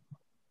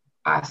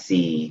 I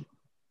see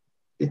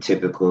the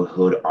typical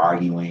hood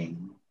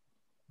arguing.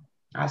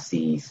 I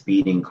see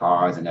speeding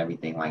cars and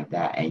everything like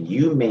that. And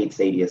you may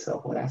say to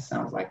yourself, well, that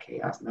sounds like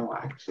chaos. No,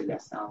 actually,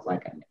 that sounds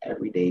like an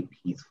everyday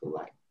peaceful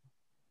life.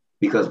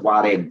 Because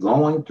while they're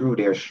going through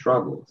their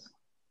struggles,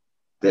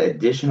 the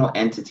additional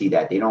entity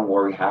that they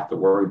don't have to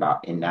worry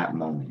about in that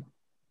moment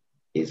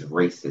is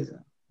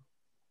racism,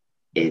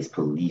 is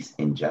police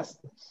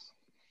injustice.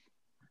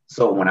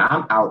 So when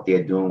I'm out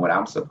there doing what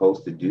I'm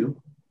supposed to do,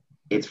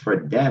 it's for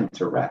them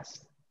to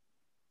rest.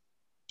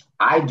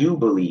 I do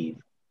believe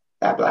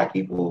that Black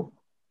people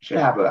should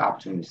have an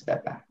opportunity to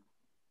step back.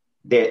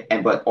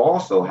 But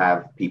also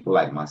have people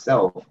like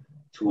myself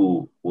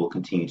who will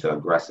continue to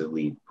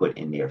aggressively put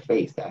in their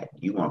face that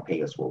you want to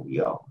pay us what we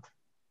owe.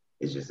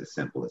 It's just as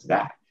simple as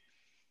that.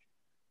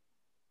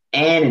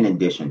 And in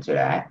addition to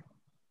that,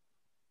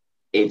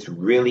 it's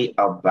really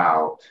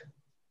about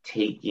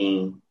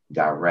taking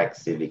direct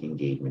civic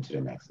engagement to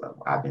the next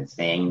level. I've been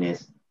saying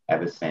this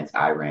ever since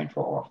I ran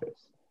for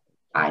office.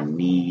 I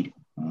need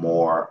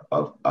more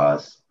of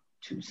us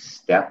to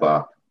step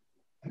up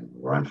and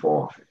run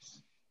for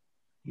office.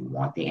 You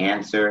want the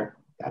answer?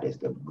 That is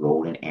the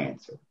golden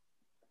answer.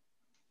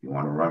 You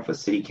want to run for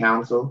city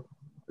council?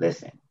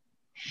 Listen,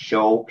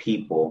 Show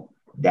people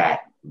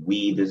that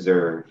we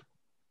deserve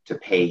to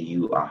pay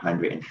you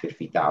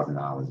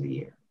 $150,000 a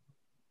year.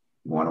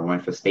 You want to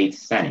run for state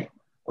senate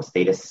or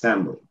state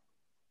assembly?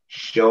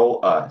 Show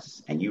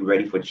us, and you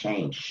ready for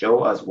change. Show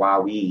us why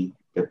we,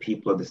 the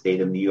people of the state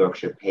of New York,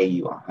 should pay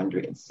you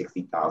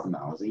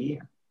 $160,000 a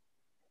year.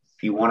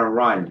 If you want to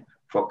run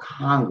for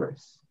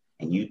Congress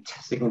and you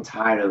sick and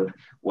tired of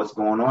what's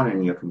going on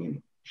in your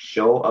community,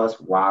 show us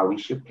why we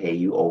should pay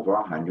you over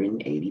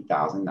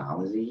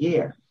 $180,000 a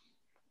year.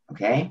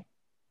 Okay?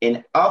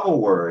 In other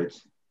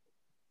words,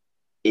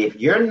 if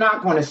you're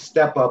not going to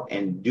step up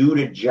and do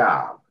the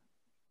job,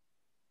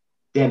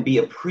 then be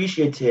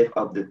appreciative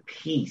of the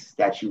peace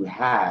that you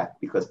have,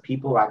 because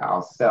people like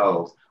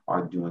ourselves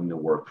are doing the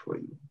work for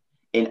you.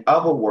 In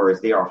other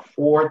words, there are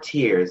 4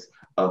 tiers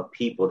of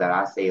people that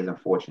I say is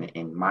unfortunate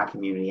in my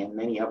community and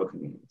many other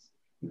communities.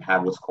 You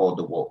have what's called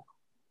the woke,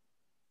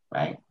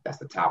 right? That's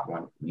the top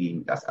one.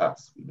 That's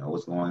us. We know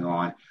what's going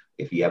on.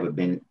 If you ever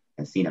been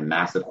and seen a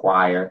massive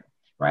choir,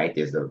 right?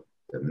 There's a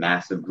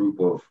massive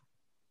group of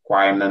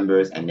choir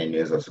members, and then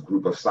there's a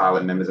group of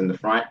solid members in the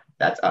front.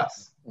 That's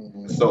us,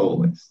 the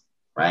soloists.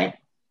 Right?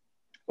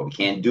 But we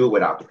can't do it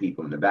without the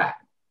people in the back.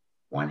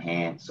 One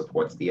hand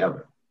supports the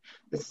other.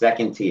 The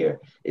second tier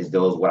is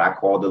those what I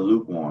call the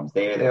lukewarms.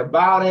 They're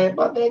about it,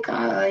 but they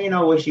kind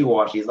of,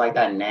 wishy-washy. It's like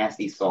that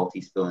nasty,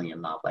 salty spill in your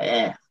mouth.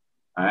 Like,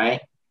 all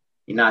right?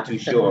 You're not too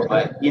sure,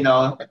 but, they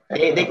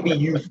can be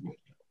useful,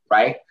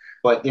 right?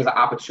 But there's an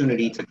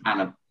opportunity to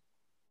kind of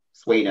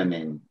sway them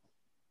in,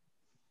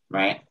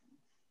 right?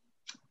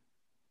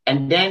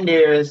 And then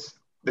there's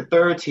the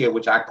third tier,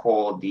 which I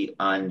call the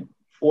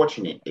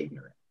unfortunate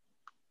ignorant,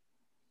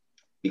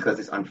 because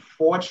it's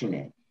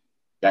unfortunate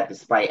that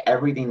despite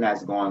everything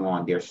that's going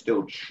on, they're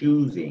still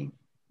choosing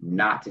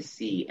not to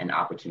see an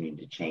opportunity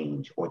to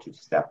change or to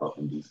step up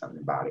and do something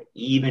about it,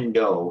 even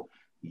though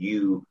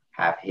you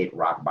have hit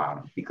rock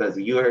bottom. Because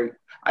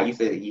I used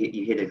to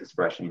you hear this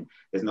expression,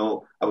 there's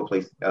no other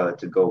place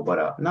to go but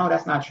up. No,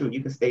 that's not true.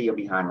 You can stay your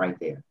behind right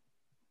there.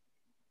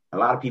 A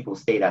lot of people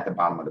stayed at the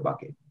bottom of the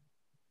bucket.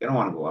 They don't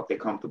want to go up. They're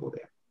comfortable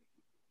there.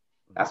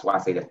 That's why I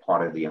say that's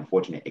part of the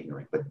unfortunate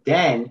ignorant. But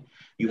then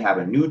you have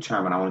a new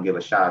term, and I want to give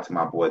a shout out to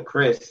my boy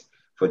Chris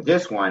for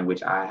this one,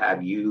 which I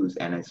have used,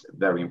 and it's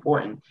very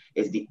important,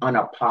 is the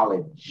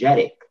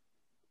unapologetic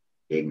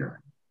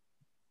ignorant.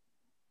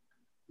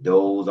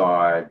 Those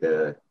are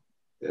the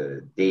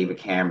David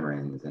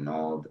Camerons and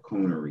all the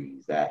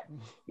cooneries that,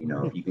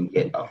 if you can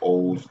get an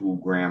old school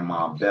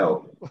grandma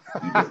belt,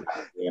 you just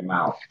wear them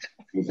out.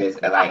 You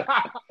just like,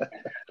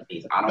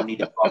 I don't need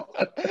to talk.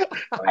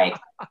 Like,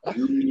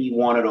 you need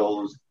one of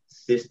those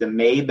Sister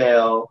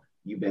Maybell.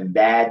 You've been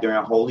bad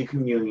during Holy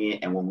Communion,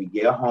 and when we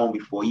get home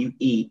before you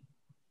eat,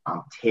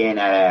 I'm tearing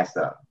that ass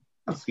up.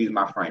 Excuse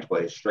my French,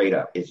 but it's straight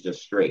up. It's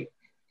just straight,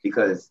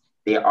 because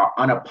they are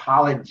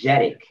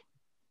unapologetic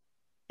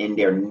in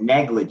their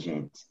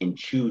negligence in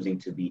choosing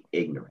to be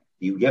ignorant.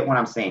 You get what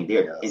I'm saying?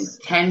 They're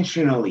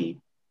intentionally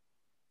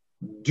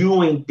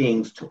doing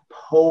things to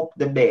poke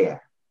the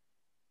bear.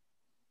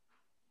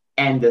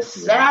 And the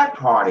sad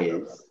part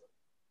is,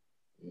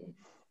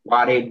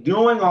 while they're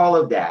doing all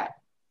of that,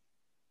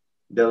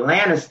 the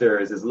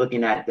Lannisters is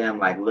looking at them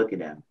like, look at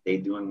them. They're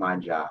doing my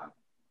job.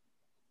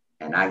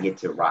 And I get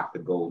to rock the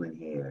golden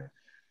hair,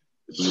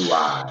 the blue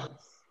eyes,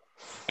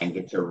 and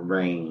get to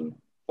reign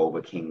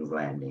over King's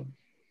Landing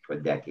for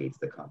decades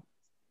to come.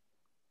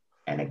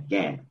 And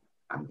again,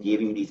 I'm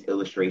giving these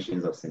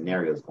illustrations of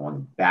scenarios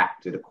going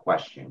back to the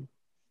question,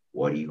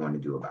 what are you going to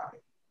do about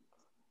it?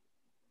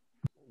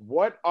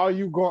 What are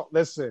you going,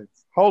 listen,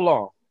 hold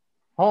on.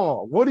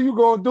 What are you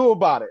going to do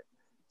about it?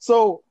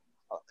 So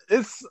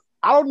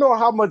I don't know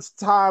how much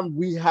time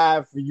we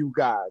have for you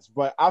guys,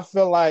 but I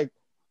feel like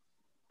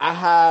I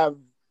have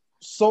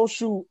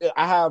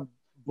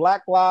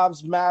Black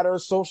Lives Matter,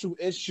 social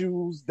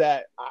issues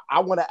that I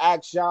want to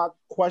ask y'all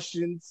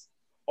questions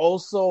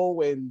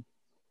also. And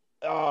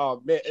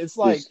man, it's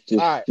like,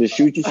 just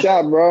shoot your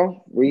shot,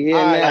 bro. We here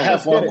now. I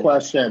have one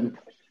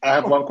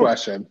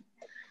question.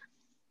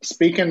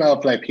 Speaking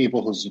of like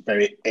people who's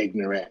very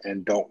ignorant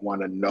and don't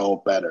want to know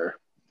better,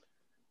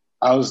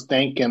 I was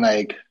thinking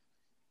like,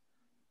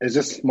 is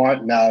it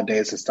smart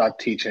nowadays to start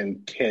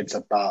teaching kids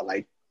about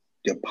like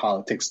your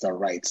politics, the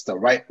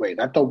right way,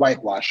 not the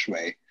whitewash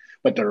way,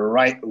 but the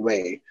right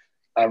way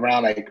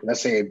around like,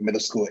 let's say middle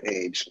school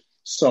age.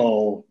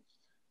 So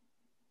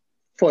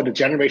for the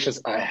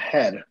generations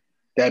ahead,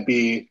 that'd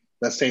be,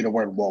 let's say the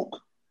word woke,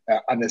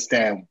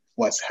 understand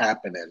what's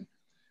happening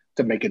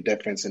to make a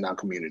difference in our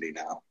community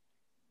now.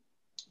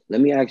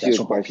 Let me ask you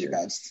a question.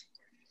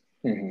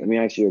 Let me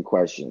ask you a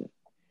question.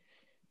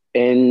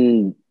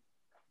 In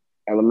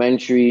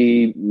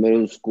elementary,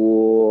 middle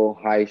school,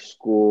 high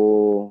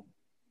school,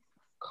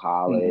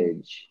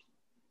 college,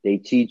 they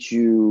teach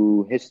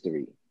you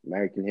history,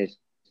 American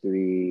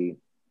history,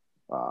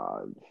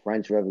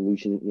 French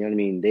Revolution. You know what I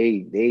mean?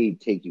 They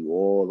take you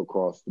all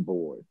across the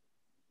board.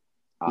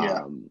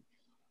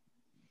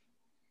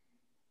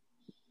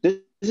 This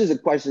is a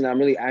question I'm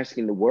really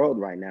asking the world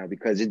right now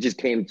because it just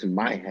came to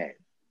my head.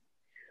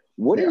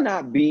 would it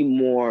not be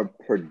more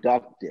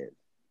productive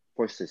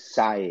for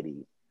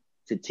society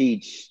to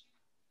teach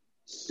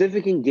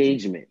civic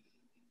engagement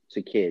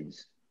to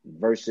kids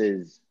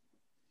versus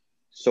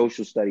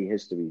social study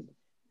history?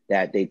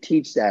 That they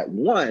teach that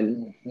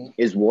one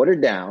is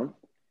watered down.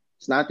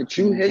 It's not the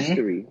true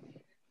history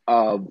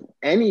of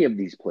any of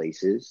these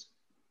places.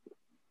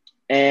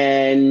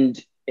 And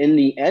in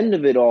the end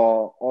of it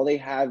all they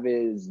have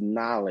is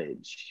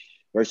knowledge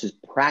versus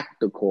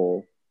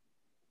practical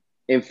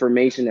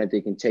information that they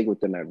can take with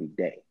them every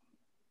day.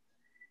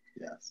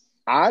 Yes.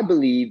 I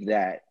believe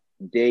that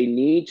they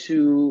need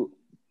to,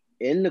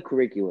 in the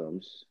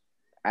curriculums,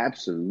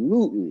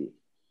 absolutely,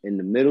 in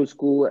the middle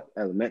school,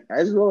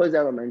 as well as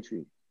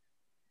elementary,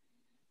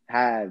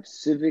 have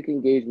civic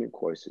engagement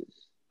courses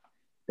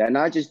that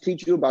not just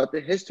teach you about the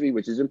history,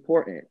 which is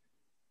important,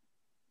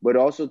 but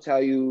also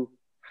tell you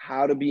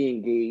how to be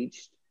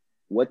engaged,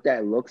 what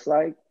that looks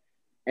like,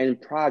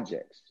 and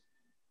projects.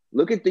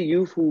 Look at the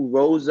youth who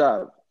rose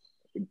up.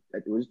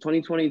 It was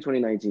 2020,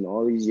 2019.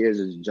 All these years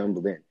is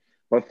jumbled in.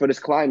 But for this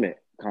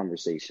climate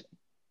conversation,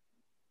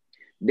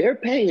 they're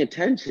paying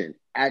attention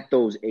at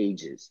those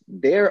ages.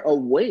 They're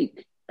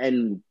awake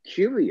and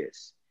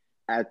curious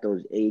at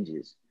those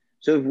ages.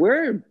 So if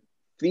we're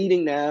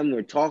feeding them,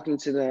 we're talking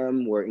to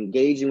them, we're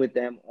engaging with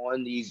them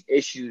on these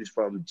issues,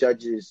 from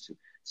judges to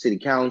city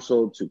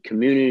council to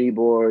community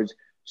boards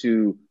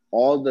to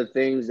all the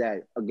things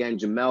that, again,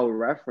 Jamell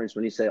referenced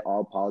when he said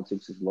all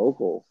politics is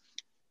local.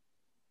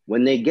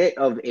 When they get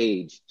of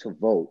age to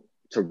vote,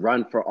 to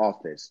run for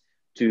office,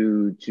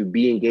 to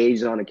be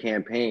engaged on a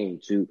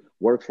campaign, to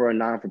work for a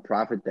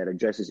non-for-profit that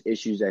addresses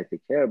issues that they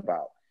care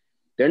about,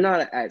 they're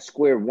not at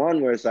square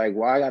one where it's like,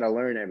 well, I got to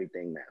learn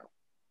everything now.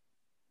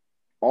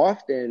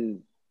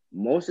 Often,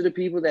 most of the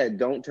people that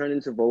don't turn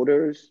into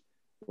voters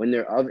when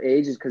they're of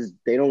age is because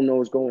they don't know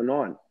what's going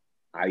on.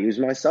 I use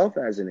myself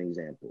as an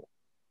example.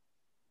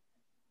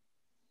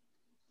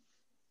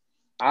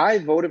 I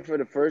voted for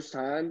the first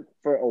time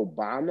for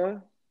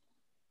Obama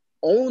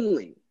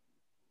only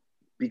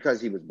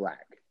because he was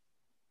Black.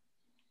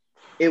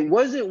 It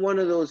wasn't one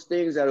of those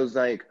things that was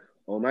like,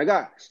 oh my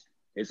gosh,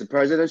 it's a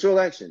presidential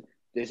election.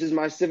 This is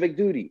my civic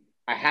duty.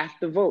 I have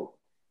to vote,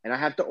 and I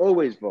have to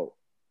always vote.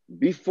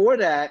 Before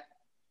that,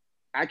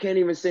 I can't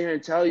even sit here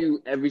and tell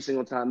you every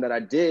single time that I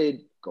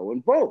did go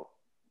and vote.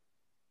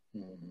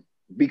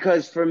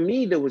 Because for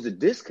me, there was a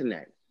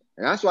disconnect.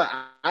 And that's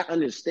why I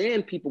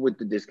understand people with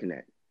the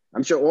disconnect.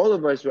 I'm sure all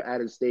of us were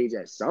at a stage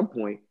at some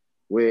point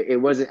where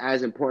it wasn't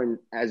as important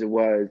as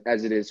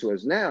it is to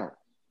us now.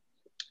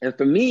 And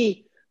for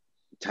me,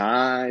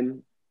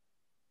 time,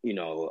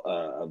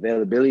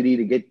 availability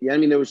to get,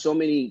 there were so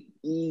many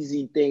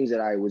easy things that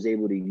I was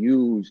able to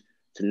use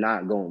to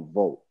not go and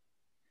vote.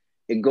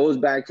 It goes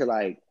back to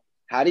like,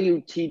 how do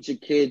you teach a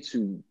kid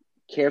to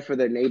care for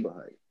their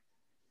neighborhood?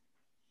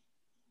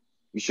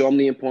 You show them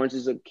the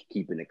importance of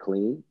keeping it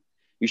clean.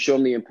 You show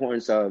them the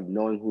importance of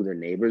knowing who their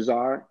neighbors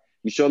are.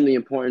 You show them the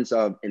importance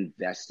of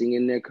investing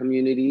in their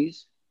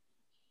communities.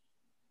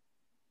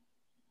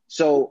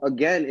 So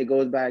again, it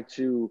goes back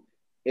to,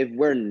 if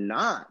we're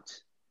not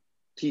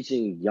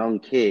teaching young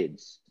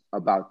kids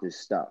about this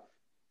stuff,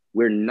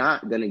 we're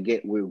not going to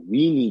get where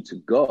we need to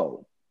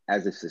go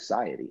as a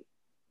society.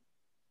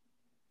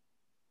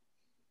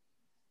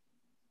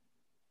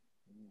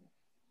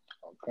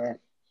 Okay.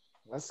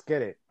 Let's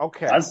get it.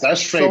 Okay. That's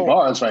straight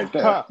bars right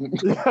there.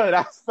 Yeah,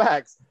 that's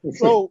facts.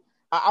 So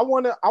I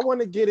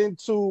wanna get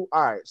into,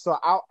 all right. So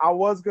I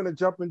was gonna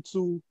jump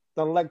into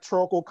the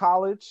electoral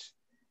college,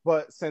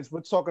 but since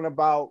we're talking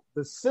about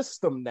the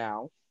system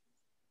now,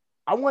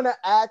 I want to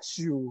ask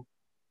you,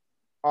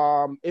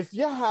 if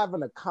you're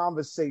having a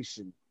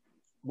conversation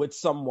with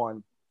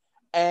someone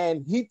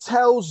and he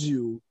tells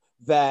you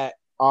that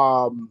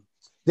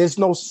there's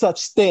no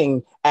such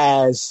thing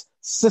as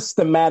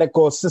systematic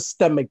or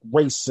systemic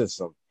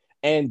racism,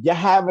 and you're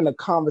having a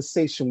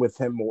conversation with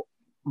him,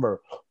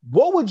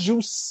 what would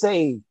you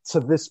say to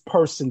this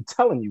person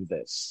telling you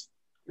this?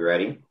 You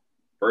ready?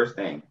 First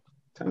thing,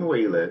 tell me where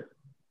you live.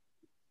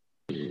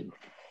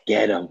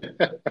 Get him.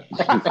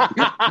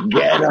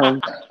 Get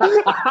him.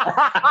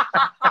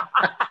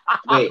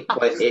 Wait,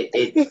 but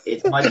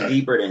it's much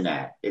deeper than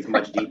that. It's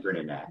much deeper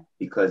than that,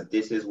 because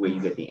this is where you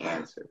get the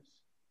answers.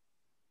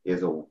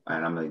 And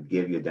I'm going to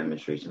give you a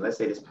demonstration. Let's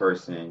say this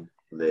person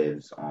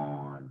lives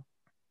on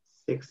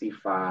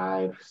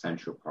 65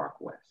 Central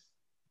Park West,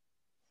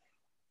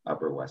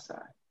 Upper West Side.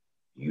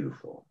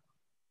 Beautiful,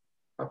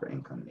 upper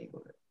income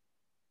neighborhood,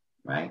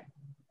 right?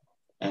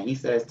 And he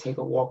says, take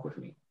a walk with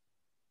me,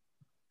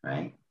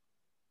 right?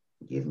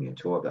 He gives me a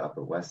tour of the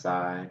Upper West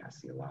Side. I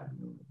see a lot of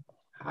new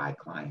high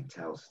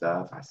clientele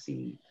stuff. I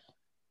see,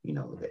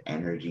 the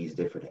energy is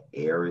different, the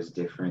air is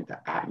different, the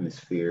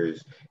atmosphere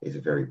is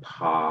very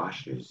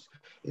posh, is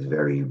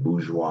very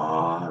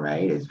bourgeois,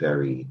 right? It's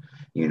very,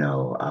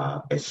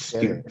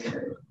 astute,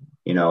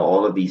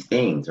 all of these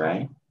things,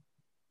 right?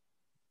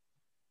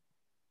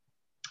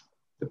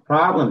 The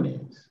problem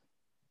is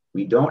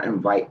we don't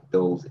invite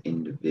those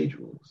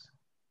individuals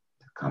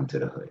to come to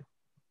the hood.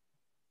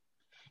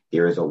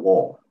 There is a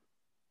wall.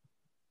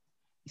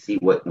 You see,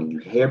 when you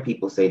hear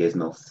people say there's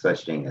no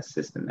such thing as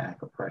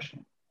systematic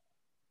oppression,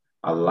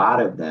 a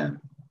lot of them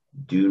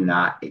do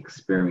not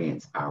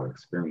experience our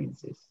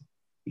experiences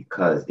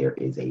because there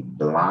is a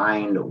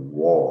blind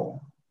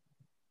wall.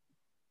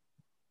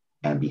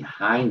 And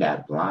behind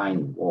that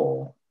blind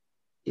wall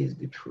is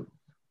the truth.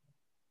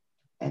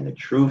 And the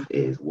truth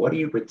is, what are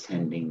you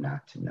pretending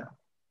not to know?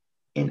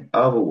 In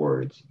other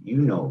words, you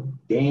know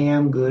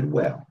damn good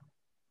well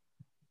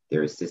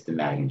there is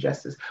systematic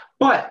injustice.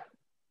 But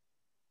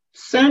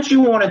since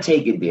you want to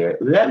take it there,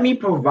 let me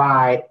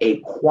provide a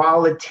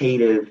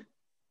qualitative,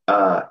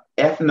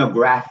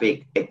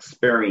 ethnographic,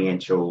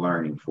 experiential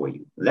learning for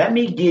you. Let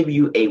me give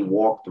you a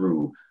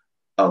walkthrough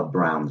of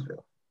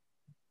Brownsville.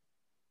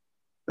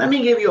 Let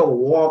me give you a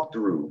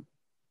walkthrough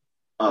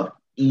of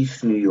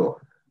East New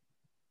York.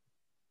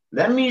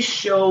 Let me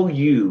show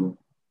you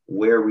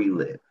where we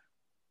live.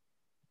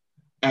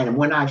 And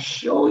when I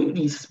show you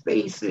these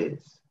spaces,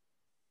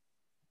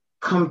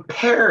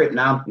 compare it.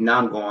 Now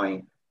I'm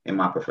going in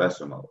my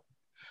professor mode.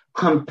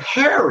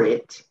 Compare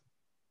it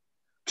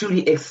to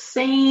the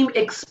same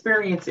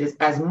experiences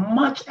as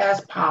much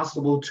as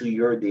possible to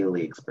your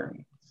daily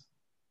experience.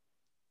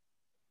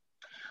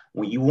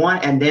 When you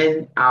want, and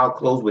then I'll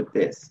close with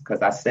this,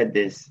 because I said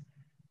this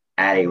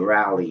at a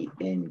rally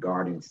in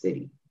Garden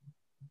City.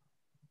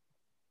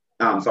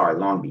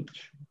 Long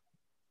Beach.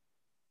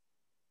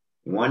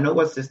 You want to know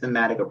what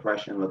systematic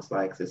oppression looks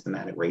like,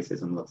 systematic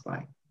racism looks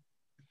like?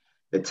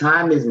 The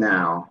time is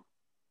now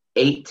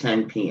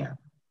 8:10 p.m.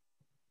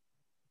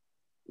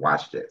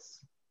 Watch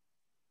this.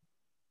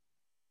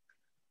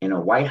 In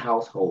a white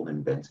household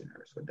in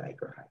Bensonhurst or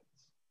Dyker Heights,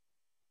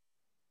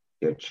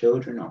 their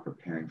children are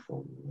preparing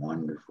for a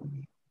wonderful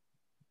meal.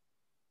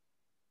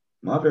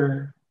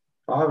 Mother,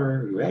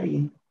 father, you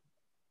ready?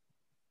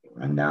 They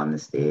run down the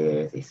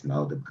stairs. They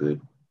smell the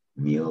good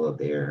meal of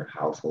their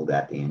household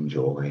that they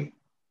enjoy.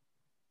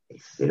 They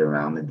sit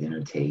around the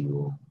dinner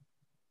table.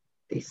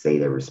 They say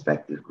their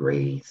respective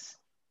grace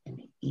and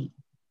they eat.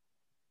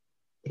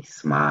 They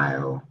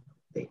smile.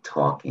 They're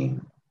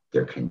talking.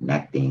 They're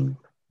connecting.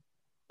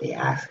 They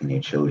asking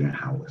their children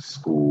how was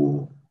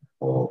school,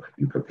 or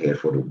you prepared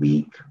for the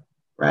week,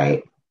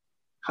 right?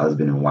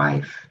 Husband and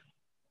wife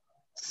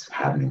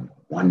having a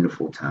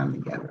wonderful time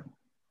together,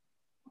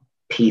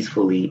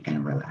 peacefully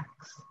and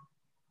relaxed.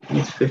 And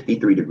it's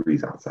 53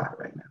 degrees outside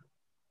right now.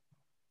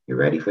 You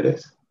ready for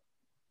this?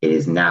 It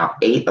is now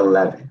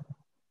 8:11,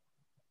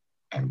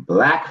 and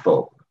Black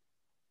folk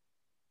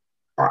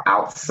are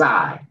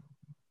outside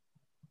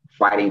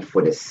fighting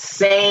for the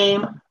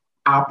same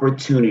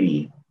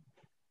opportunity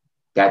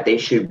that they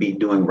should be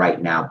doing right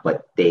now,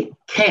 but they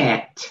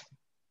can't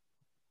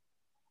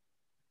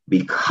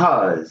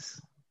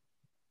because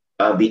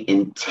of the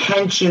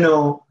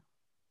intentional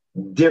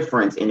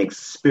difference in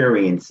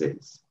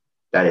experiences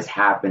that is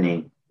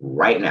happening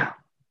right now.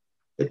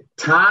 The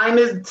time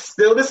is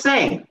still the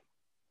same,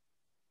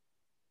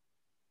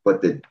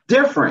 but the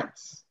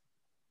difference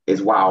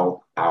is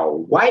while our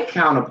white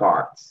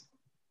counterparts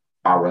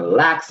are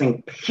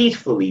relaxing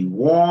peacefully,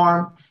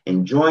 warm,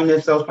 enjoying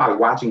themselves, probably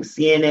watching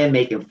CNN,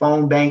 making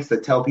phone banks to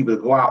tell people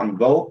to go out and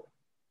vote,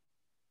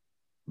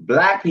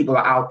 Black people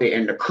are out there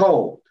in the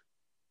cold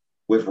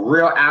with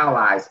real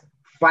allies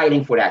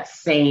fighting for that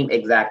same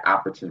exact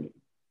opportunity.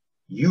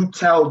 You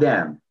tell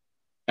them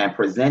and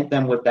present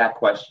them with that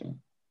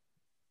question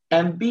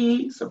and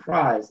be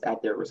surprised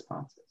at their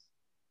responses.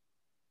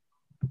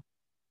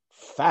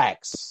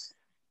 Facts.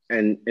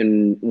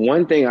 And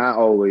one thing I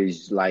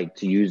always like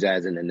to use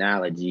as an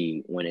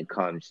analogy when it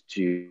comes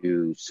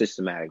to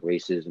systematic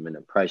racism and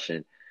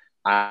oppression,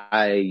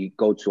 I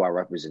go to our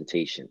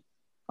representation.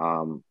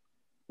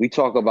 We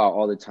talk about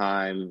all the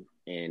time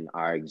in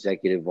our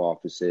executive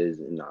offices,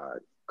 in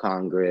our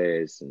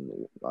Congress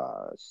and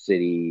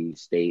city,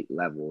 state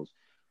levels,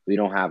 we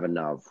don't have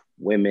enough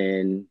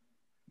women,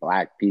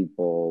 Black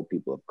people,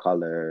 people of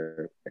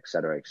color, et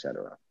cetera, et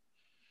cetera.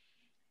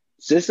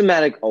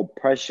 Systematic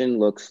oppression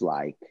looks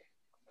like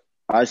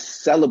us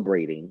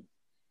celebrating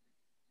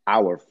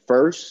our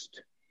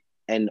first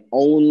and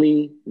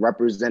only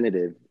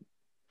representative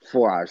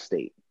for our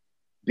state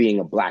being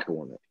a Black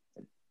woman.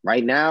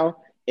 Right now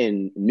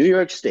in New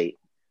York State,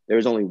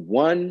 there's only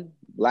one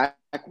Black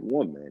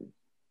woman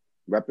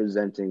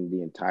representing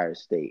the entire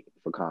state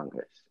for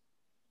Congress.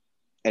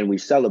 And we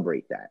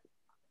celebrate that.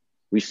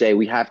 We say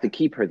we have to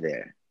keep her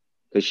there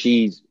because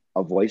she's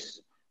a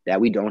voice that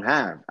we don't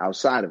have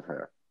outside of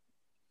her.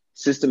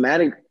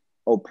 Systematic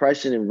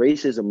oppression and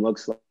racism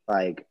looks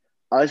like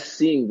us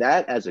seeing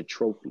that as a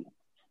trophy.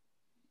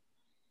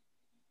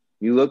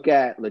 You look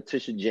at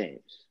Letitia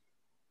James,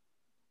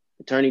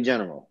 Attorney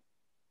General,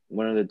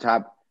 one of the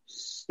top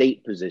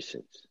state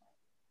positions.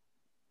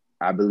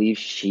 I believe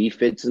she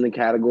fits in the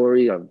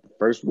category of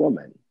first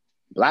woman,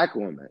 Black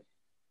woman.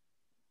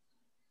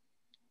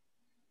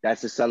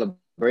 That's a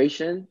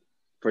celebration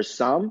for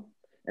some.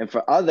 And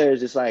for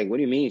others, it's like, what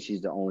do you mean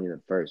she's the only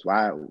the first?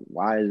 Why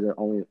is it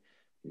only?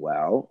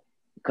 Well,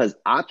 because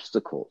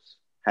obstacles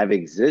have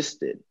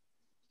existed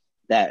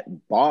that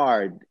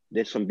barred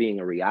this from being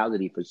a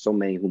reality for so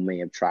many who may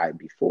have tried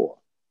before.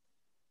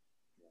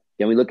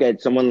 Then we look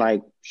at someone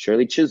like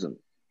Shirley Chisholm,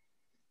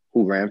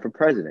 who ran for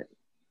president.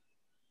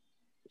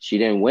 She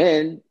didn't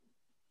win,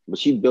 but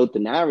she built the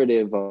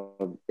narrative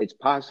of it's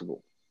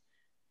possible.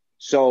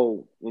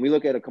 So when we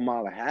look at a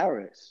Kamala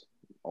Harris,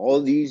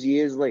 all these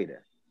years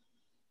later,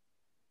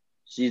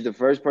 she's the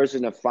first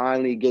person to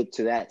finally get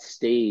to that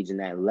stage and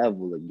that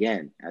level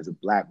again as a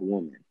Black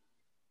woman.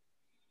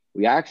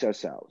 We ask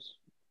ourselves,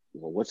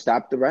 well, what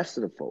stopped the rest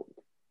of the folk?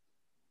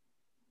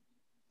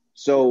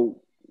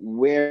 So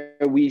where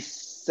we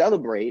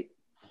celebrate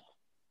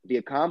the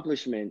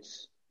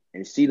accomplishments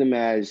and see them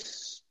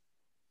as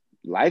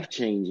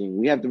life-changing,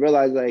 we have to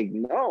realize, like,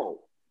 no,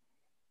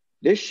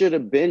 this should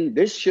have been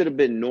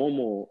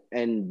normal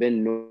and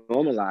been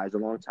normalized a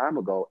long time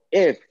ago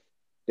if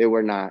there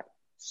were not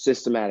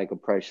systematic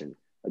oppression.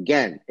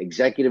 Again,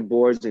 executive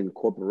boards and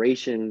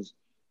corporations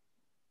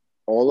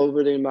all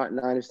over the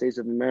United States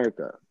of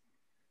America.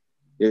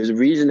 There's a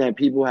reason that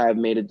people have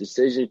made a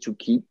decision to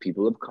keep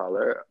people of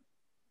color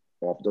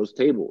off those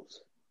tables,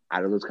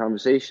 out of those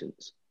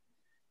conversations.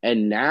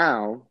 And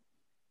now,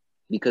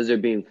 because they're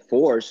being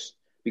forced,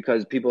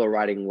 because people are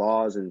writing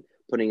laws and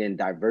putting in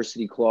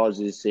diversity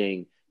clauses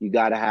saying you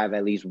got to have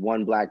at least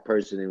one Black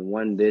person and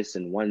one this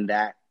and one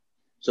that.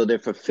 So they're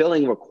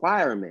fulfilling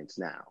requirements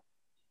now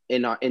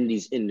in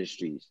these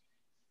industries.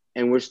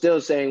 And we're still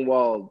saying,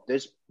 well,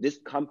 this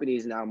company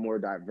is now more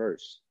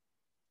diverse,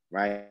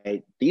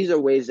 right? These are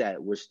ways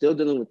that we're still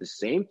dealing with the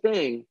same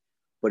thing,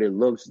 but it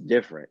looks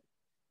different.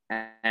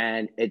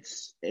 And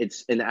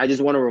and I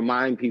just want to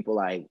remind people,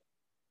 like,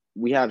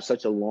 we have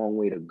such a long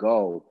way to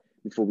go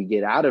before we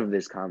get out of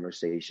this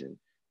conversation,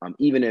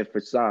 even if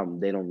for some,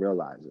 they don't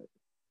realize it.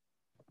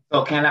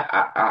 So can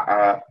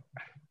I'm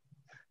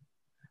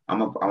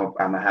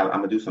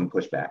gonna do some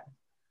pushback,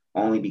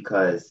 only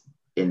because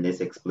in this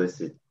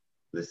explicit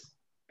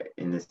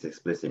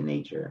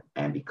nature,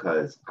 and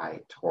because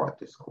I taught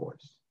this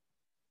course,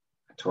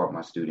 I taught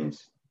my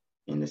students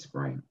in the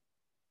spring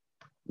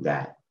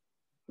that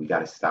we got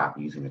to stop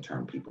using the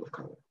term people of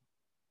color.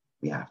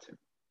 We have to.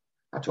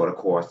 I taught a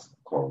course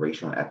called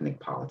Racial and Ethnic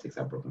Politics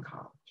at Brooklyn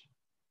College.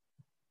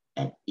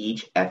 And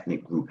each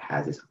ethnic group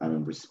has its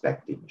own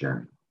respective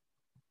journey.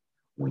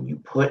 When you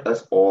put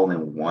us all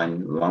in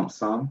one lump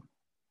sum,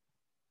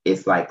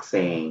 it's like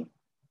saying,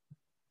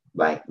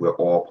 like, we're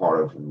all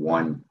part of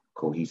one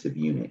cohesive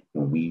unit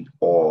when we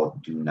all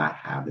do not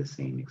have the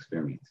same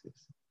experiences.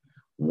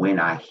 When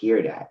I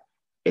hear that,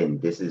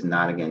 and this is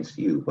not against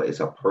you, but it's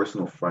a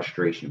personal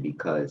frustration,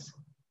 because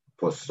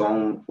for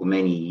so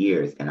many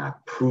years, and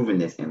I've proven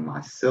this in my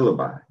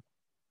syllabi,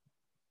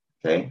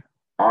 okay,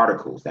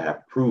 articles that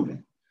have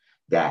proven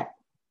that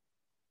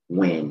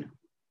when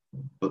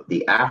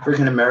the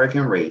African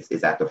American race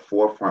is at the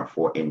forefront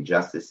for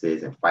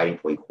injustices and fighting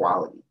for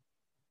equality,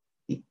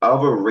 the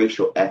other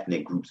racial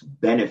ethnic groups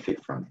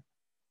benefit from it.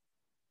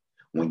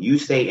 When you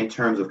say in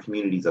terms of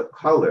communities of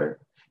color,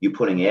 you're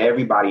putting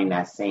everybody in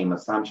that same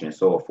assumption.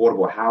 So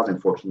affordable housing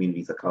for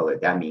communities of color,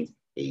 that means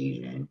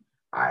Asian,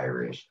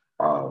 Irish,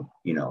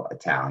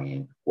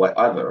 Italian, what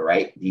other,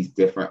 right? These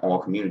different all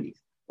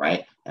communities,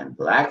 right? And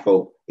Black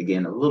folk,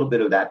 again, a little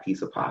bit of that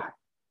piece of pie.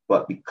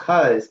 But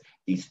because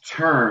these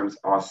terms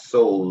are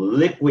so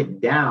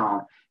liquid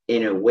down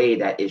in a way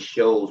that it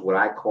shows what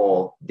I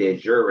call de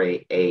jure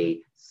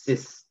a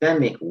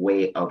systemic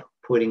way of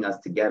putting us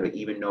together,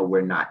 even though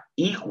we're not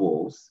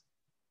equals,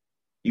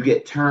 you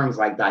get terms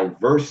like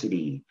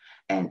diversity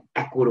and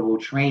equitable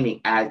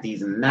training as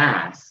these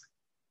masks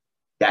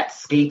that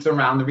skates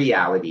around the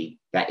reality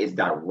that is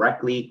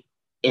directly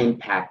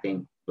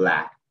impacting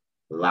Black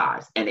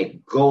lives. And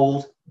it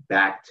goes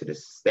back to the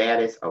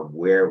status of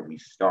where we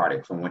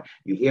started. So when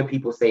you hear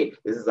people say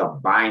this is a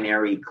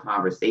binary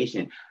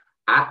conversation,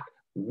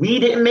 we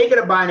didn't make it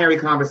a binary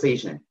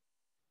conversation.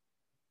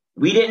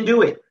 We didn't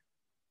do it.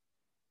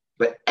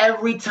 But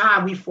every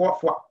time we fought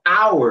for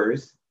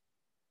hours,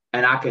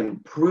 and I can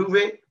prove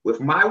it with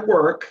my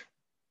work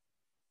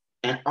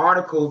and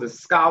articles and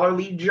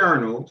scholarly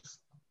journals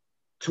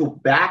to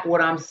back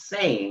what I'm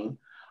saying,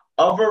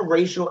 other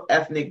racial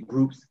ethnic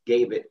groups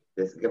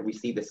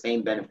received the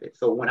same benefit.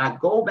 So when I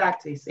go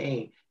back to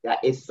saying that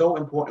it's so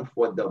important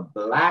for the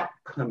Black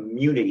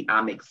community,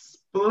 I'm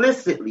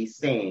explicitly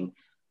saying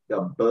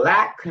the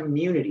Black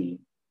community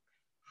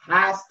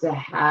has to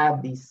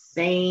have the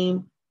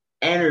same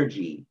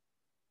energy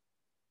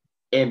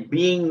and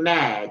being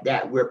mad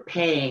that we're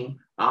paying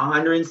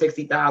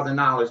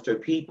 $160,000 to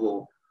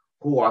people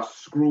who are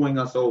screwing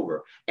us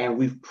over. And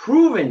we've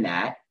proven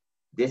that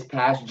this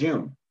past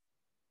June.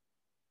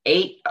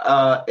 8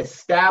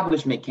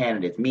 establishment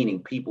candidates,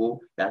 meaning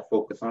people that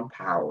focus on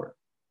power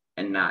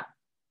and not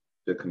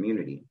the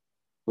community,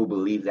 who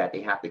believe that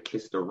they have to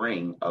kiss the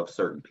ring of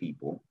certain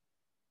people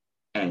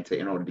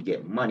in order to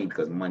get money,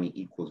 because money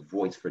equals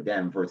voice for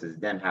them, versus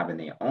them having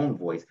their own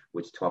voice,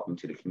 which talking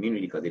to the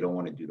community because they don't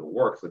want to do the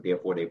work. So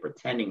therefore they're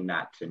pretending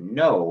not to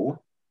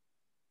know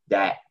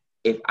that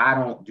if I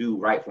don't do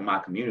right for my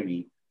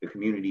community, the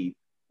community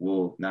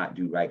will not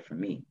do right for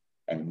me.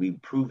 And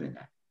we've proven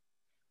that.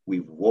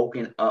 We've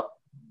woken up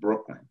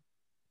Brooklyn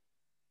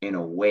in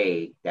a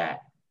way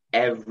that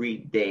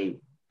everyday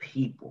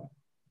people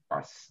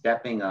are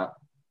stepping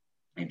up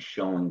and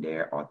showing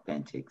their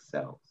authentic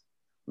selves.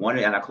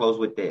 And I close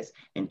with this.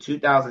 In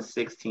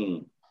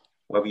 2016,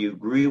 whether you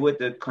agree with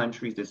the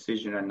country's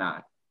decision or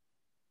not,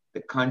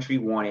 the country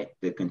wanted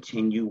the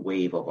continued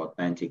wave of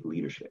authentic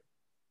leadership.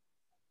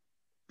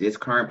 This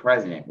current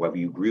president, whether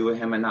you agree with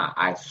him or not,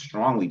 I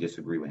strongly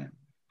disagree with him.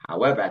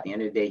 However, at the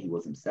end of the day, he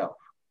was himself.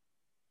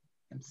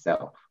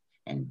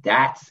 And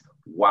that's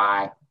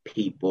why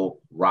people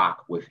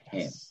rock with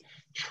him.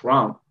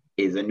 Trump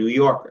is a New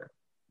Yorker.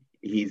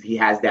 He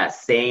has that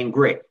same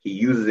grit. He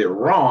uses it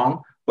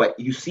wrong, but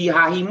you see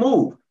how he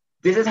moves.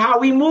 This is how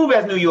we move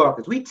as New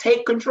Yorkers. We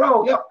take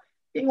control. Yo,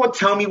 you ain't gonna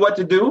tell me what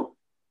to do.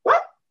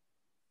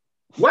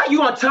 What? You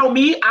gonna tell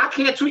me I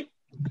can't tweet?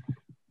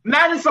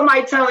 Imagine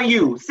somebody telling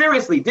you,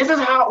 seriously, this is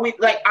how we,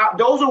 like,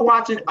 those who are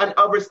watching in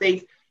other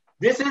states,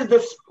 this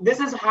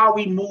is how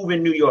we move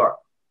in New York.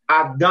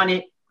 I've done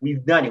it.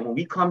 We've done it. When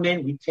we come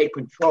in, we take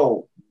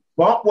control.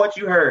 Bump what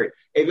you heard.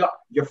 If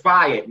you're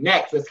fired,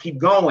 next, let's keep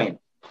going.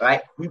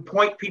 Right? We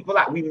point people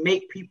out. We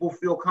make people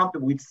feel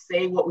comfortable. We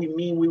say what we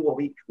mean.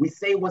 We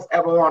say what's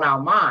ever on our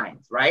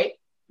minds, right?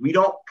 We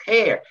don't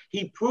care.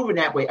 He's proven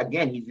that way.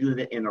 Again, he's using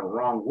it in the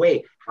wrong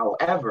way.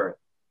 However,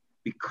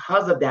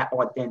 because of that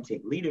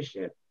authentic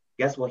leadership,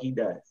 guess what he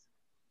does?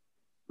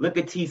 Look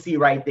at TC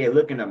right there,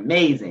 looking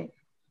amazing.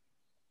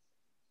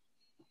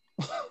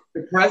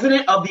 The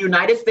president of the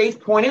United States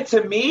pointed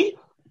to me.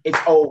 It's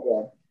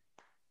over.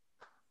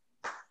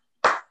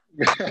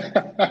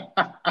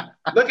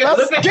 Look at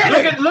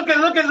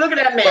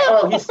that man.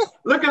 Oh,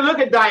 look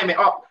at Diamond.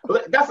 Oh,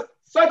 that's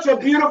such a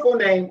beautiful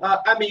name.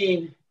 I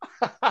mean,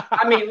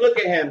 look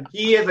at him.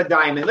 He is a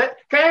diamond.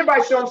 Can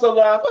everybody show him some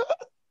love?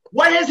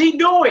 What is he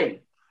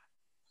doing?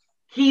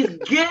 He's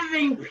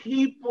giving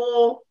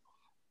people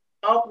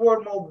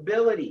upward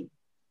mobility.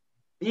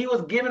 He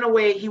was giving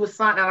away. He was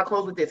signing. I'll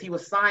close with this. He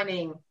was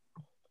signing.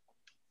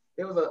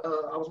 I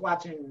was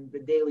watching the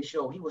Daily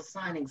Show. He was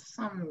signing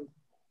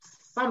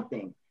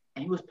something.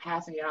 And he was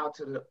passing it out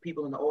to the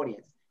people in the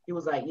audience. He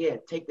was like, yeah,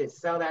 take this,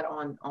 sell that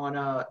on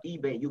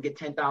eBay. You get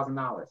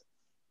 $10,000.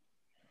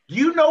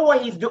 You know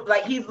what he's doing?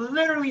 Like, he's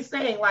literally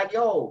saying, like,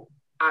 yo,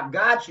 I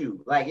got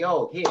you. Like,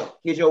 yo,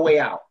 here's your way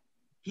out.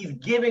 He's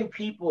giving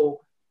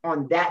people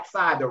on that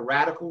side, the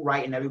radical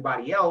right and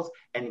everybody else,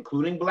 and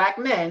including black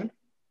men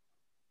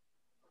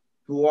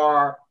who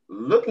are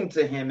looking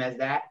to him as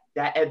that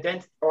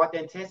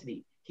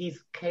authenticity.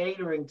 He's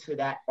catering to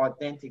that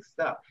authentic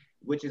stuff,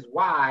 which is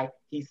why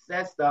he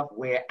says stuff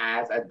where,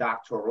 as a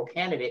doctoral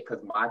candidate,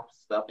 because my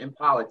stuff in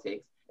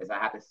politics is I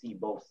have to see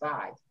both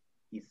sides,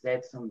 he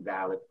said some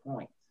valid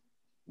points.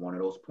 One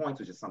of those points,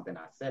 which is something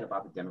I said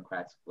about the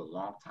Democrats for a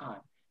long time,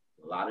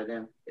 a lot of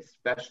them,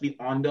 especially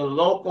on the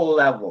local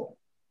level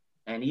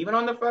and even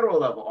on the federal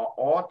level, are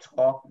all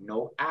talk,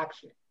 no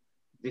action.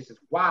 This is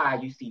why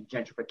you see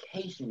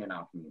gentrification in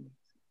our communities,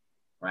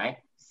 right?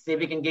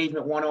 Civic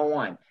engagement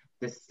 101.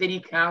 The city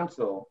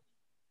council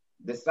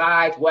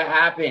decides what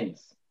happens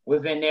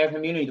within their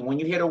community. When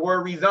you hear the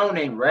word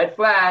rezoning, red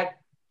flag,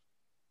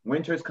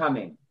 winter's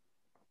coming.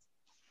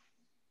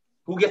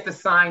 Who gets to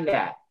sign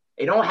that?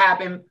 It don't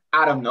happen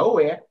out of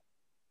nowhere.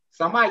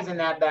 Somebody's in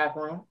that back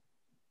room.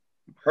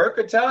 Herc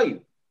could tell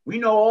you. We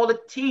know all the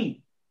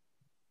tea.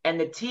 And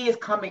the tea is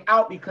coming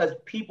out because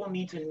people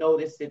need to know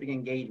this civic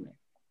engagement.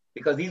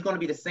 Because these going to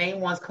be the same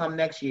ones come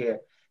next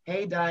year.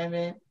 Hey,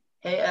 Diamond.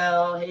 Hey,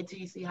 L. Hey,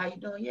 TC. How you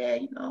doing? Yeah,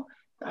 you know,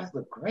 guys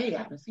look great. I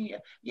haven't seen you.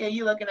 Yeah,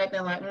 you looking at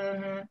them like,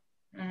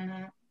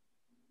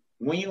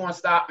 When you want to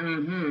stop,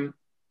 and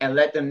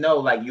let them know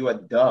like you're a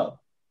dub.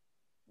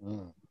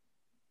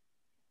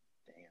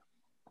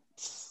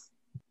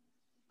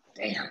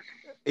 Damn.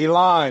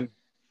 Elon,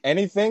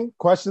 anything?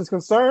 Questions,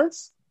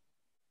 concerns?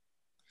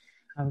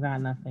 I've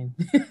got nothing.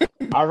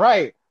 All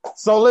right.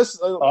 So let's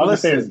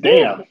say is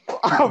damn.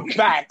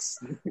 Facts.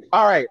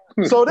 All right.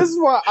 So this is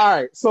why. All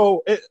right.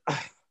 So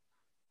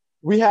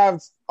we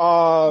have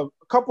a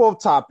couple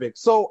of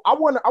topics. So I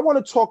want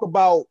to talk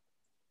about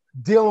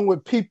dealing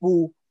with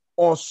people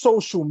on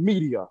social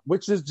media,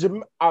 which is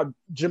Jamell.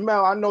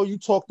 I know you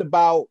talked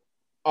about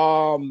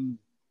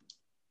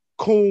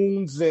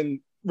coons and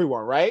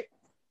everyone, right?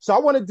 So I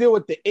want to deal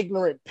with the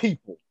ignorant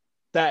people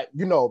that,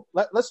 you know,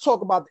 let's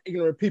talk about the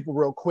ignorant people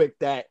real quick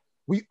that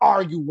we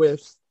argue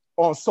with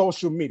on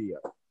social media.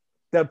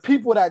 The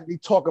people that be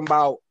talking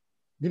about,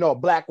 you know,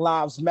 Black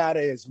Lives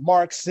Matter is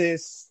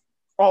Marxists.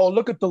 Oh,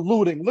 look at the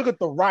looting. Look at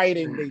the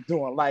rioting they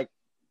doing. Like,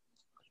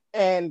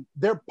 and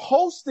they're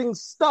posting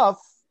stuff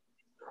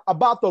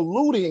about the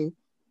looting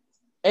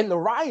and the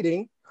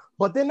rioting,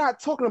 but they're not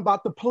talking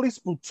about the police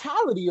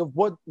brutality of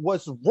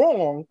what's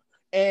wrong.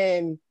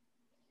 And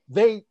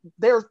they're,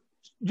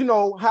 you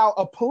know, how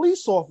a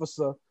police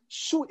officer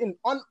shoot an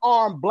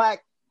unarmed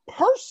black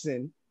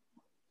person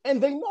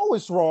and they know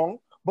it's wrong,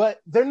 but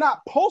they're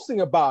not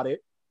posting about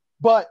it.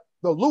 But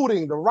the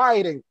looting, the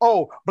rioting,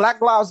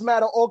 Black Lives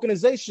Matter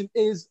organization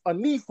is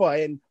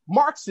Antifa and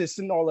Marxist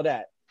and all of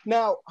that.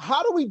 Now,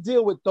 how do we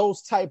deal with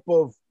those type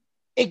of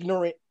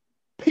ignorant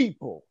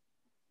people?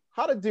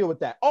 How to deal with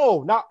that?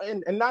 Oh, not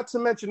and not to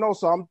mention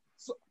also,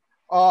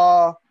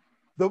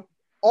 the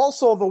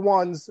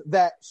ones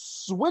that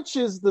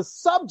switches the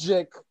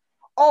subject.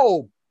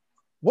 Oh,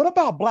 what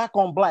about black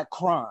on black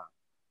crime?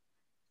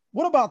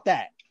 What about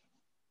that?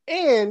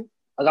 And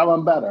I got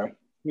one better.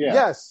 Yeah.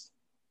 Yes.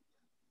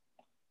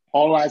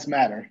 All lives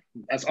matter.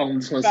 That's all I'm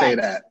just going to say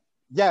that.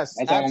 Yes,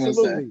 that's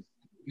absolutely.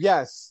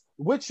 Yes,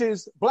 which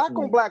is black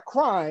on black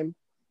crime.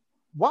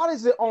 Why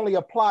does it only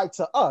apply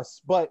to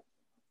us? But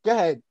go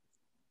ahead.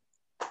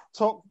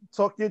 Talk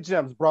your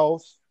gems,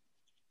 bros.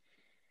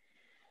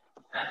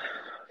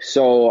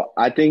 So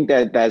I think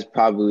that's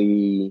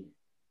probably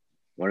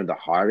one of the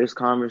hardest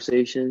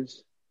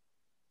conversations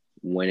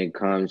when it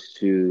comes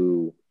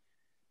to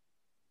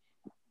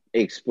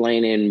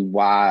explaining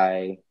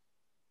why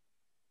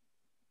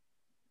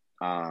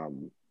I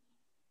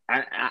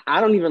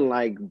don't even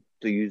like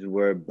to use the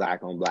word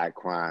black on black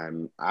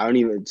crime. I don't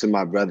even, to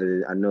my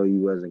brother, I know you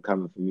wasn't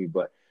coming for me,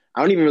 but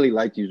I don't even really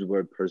like to use the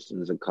word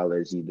persons of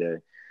colors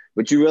either.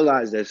 But you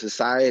realize that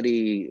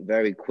society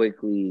very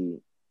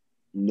quickly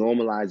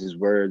normalizes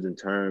words and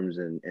terms,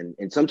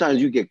 and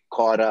sometimes you get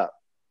caught up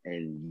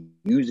in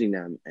using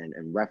them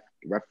and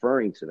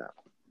referring to them.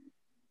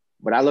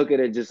 But I look at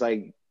it just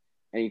like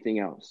anything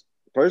else.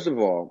 First of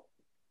all,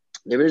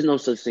 there is no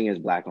such thing as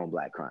black on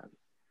black crime.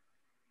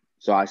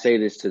 So I say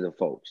this to the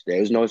folks.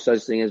 There is no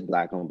such thing as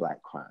black on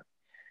black crime.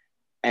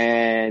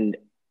 And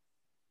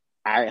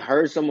I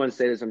heard someone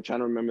say this, I'm trying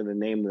to remember the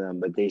name of them,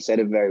 but they said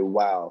it very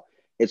well.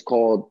 It's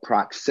called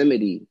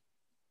proximity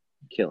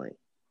killing.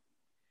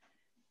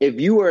 If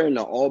you are in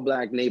an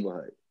all-black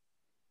neighborhood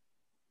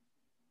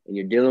and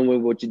you're dealing with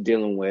what you're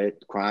dealing with,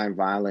 crime,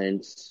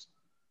 violence,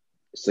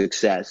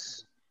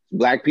 success,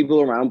 black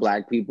people around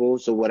black people,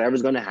 so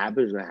whatever's going to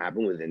happen is going to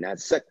happen within that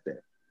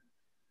sector.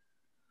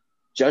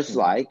 Just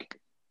like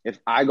if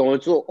I go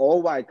into an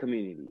all-white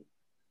community,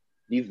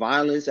 the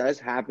violence that's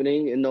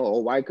happening in the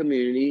all-white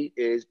community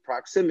is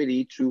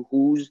proximity to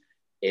who's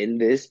in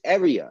this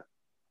area.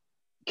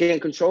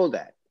 Can't control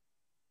that.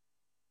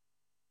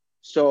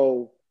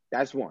 So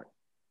that's one.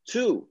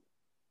 Two,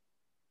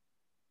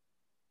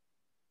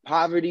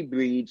 poverty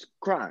breeds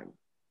crime.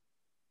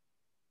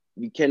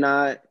 You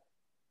cannot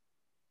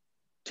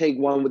take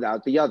one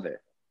without the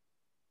other.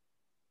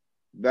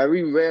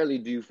 Very rarely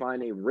do you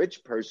find a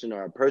rich person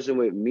or a person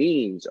with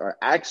means or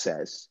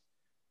access.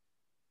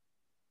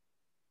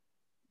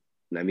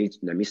 Let me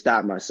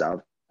stop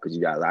myself, because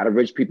you got a lot of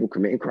rich people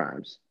committing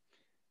crimes.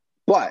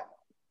 But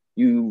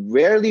you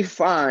rarely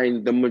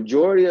find the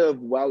majority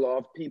of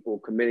well-off people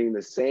committing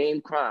the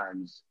same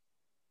crimes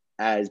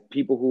as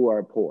people who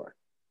are poor.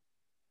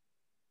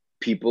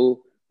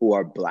 People who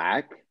are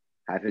black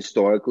have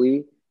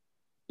historically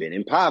been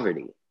in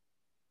poverty,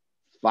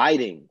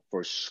 fighting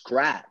for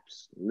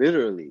scraps,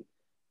 literally.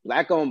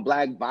 Black on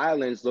black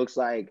violence looks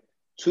like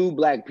two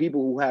black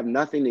people who have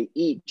nothing to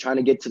eat trying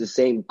to get to the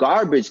same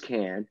garbage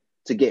can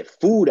to get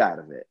food out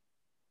of it.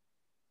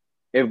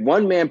 If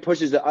one man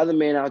pushes the other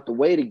man out the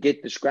way to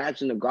get the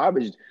scraps in the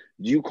garbage,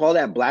 do you call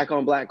that black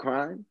on black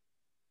crime?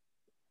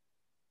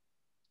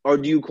 Or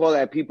do you call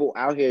that people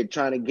out here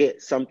trying to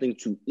get something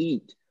to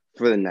eat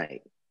for the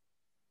night?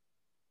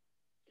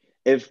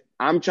 If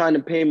I'm trying to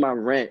pay my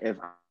rent, if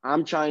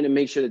I'm trying to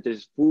make sure that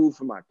there's food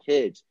for my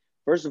kids,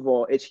 first of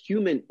all, it's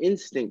human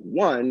instinct,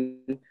 one,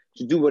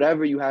 to do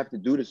whatever you have to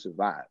do to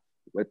survive.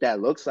 What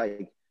that looks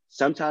like,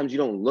 sometimes you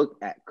don't look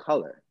at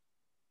color.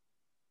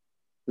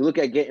 You look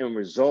at getting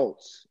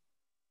results.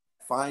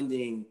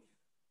 Finding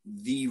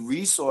the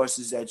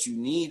resources that you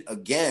need,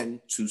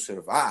 again, to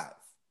survive.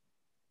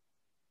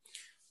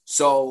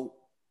 So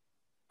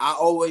I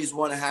always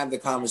want to have the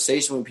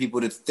conversation with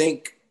people to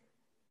think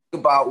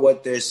about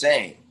what they're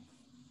saying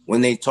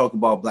when they talk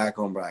about black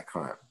on black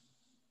crime.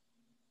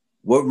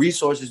 What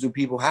resources do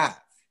people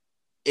have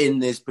in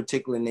this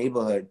particular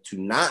neighborhood to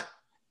not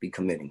be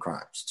committing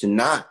crimes, to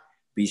not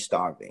be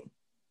starving?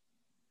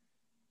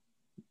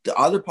 The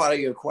other part of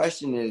your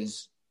question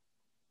is,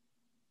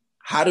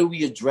 how do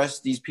we address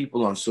these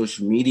people on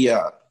social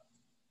media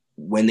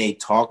when they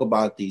talk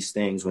about these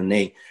things, when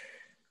they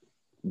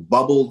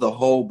bubble the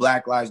whole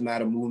Black Lives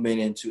Matter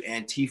movement into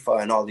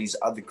Antifa and all these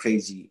other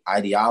crazy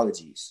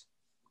ideologies?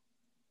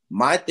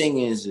 My thing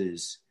is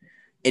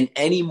in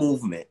any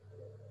movement,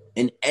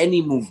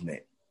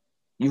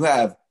 you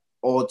have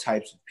all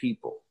types of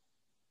people.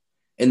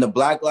 In the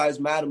Black Lives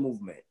Matter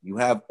movement, you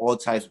have all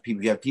types of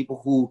people. You have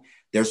people who,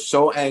 they're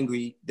so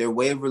angry, their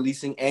way of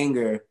releasing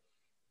anger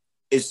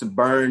is to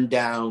burn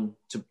down,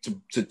 to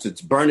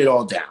burn it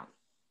all down.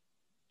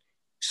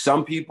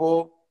 Some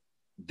people,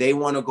 they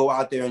want to go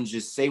out there and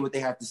just say what they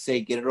have to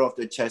say, get it off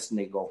their chest, and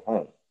they go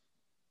home.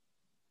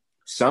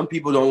 Some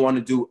people don't want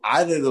to do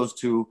either of those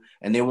two,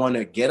 and they want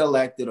to get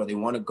elected, or they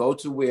want to go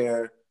to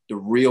where the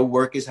real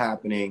work is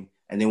happening,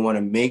 and they want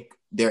to make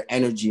their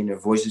energy and their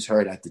voices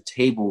heard at the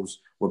tables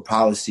where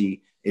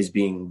policy is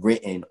being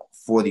written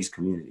for these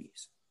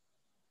communities.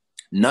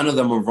 None of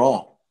them are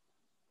wrong,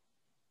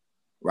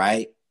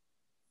 right?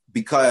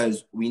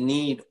 because we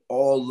need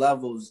all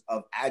levels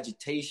of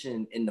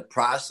agitation in the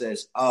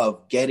process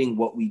of getting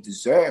what we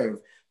deserve,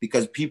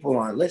 because people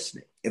aren't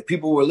listening. If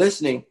people were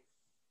listening,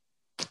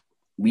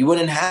 we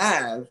wouldn't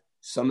have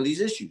some of these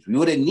issues. We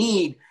wouldn't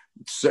need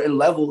certain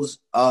levels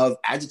of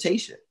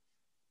agitation.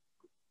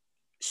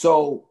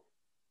 So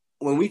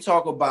when we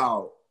talk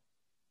about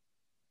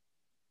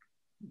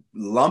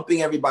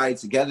lumping everybody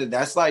together,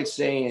 that's like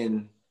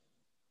saying,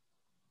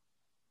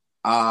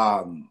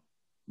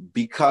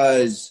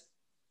 because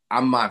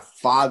I'm my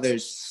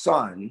father's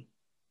son,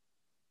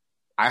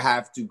 I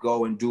have to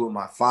go and do what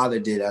my father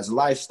did as a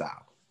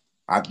lifestyle.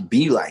 I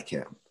be like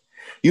him.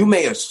 You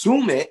may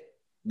assume it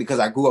because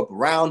I grew up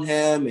around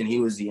him and he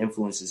was the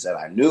influences that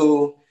I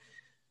knew,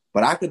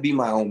 but I could be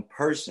my own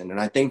person. And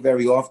I think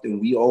very often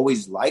we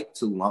always like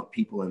to lump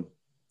people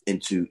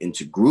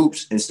into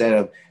groups instead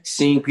of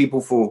seeing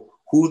people for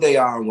who they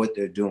are and what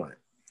they're doing.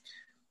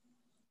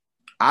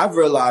 I've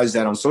realized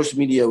that on social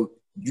media,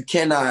 you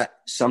cannot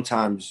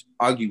sometimes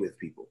argue with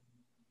people.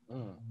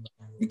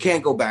 You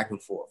can't go back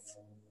and forth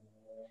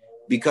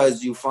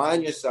because you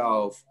find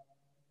yourself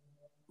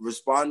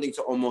responding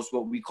to almost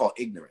what we call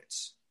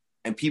ignorance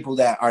and people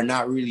that are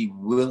not really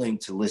willing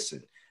to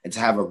listen and to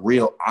have a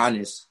real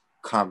honest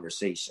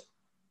conversation.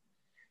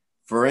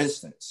 For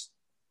instance,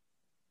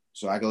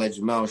 so I can let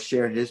Jamell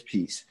share his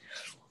piece.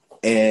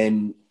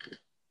 And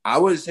I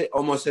was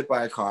almost hit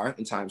by a car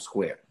in Times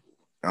Square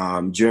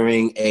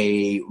during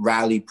a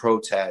rally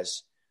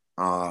protest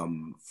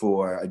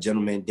for a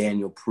gentleman,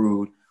 Daniel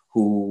Prude,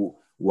 who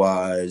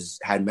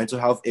had mental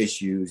health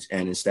issues,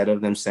 and instead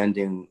of them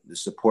sending the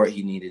support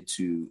he needed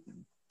to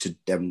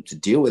them to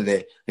deal with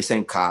it, they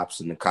sent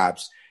cops, and the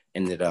cops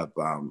ended up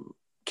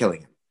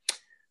killing him.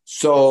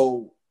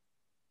 So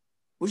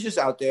was just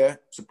out there,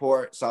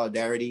 support,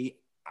 solidarity.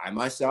 I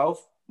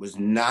myself was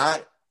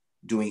not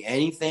doing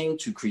anything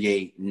to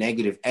create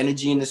negative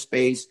energy in the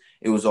space.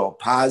 It was all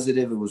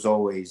positive. It was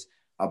always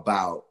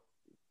about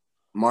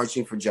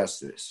marching for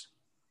justice.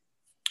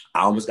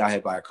 I almost got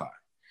hit by a car.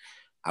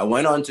 I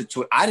went on to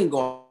Twitter. I didn't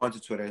go on to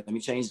Twitter. Let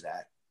me change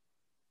that.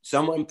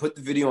 Someone put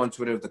the video on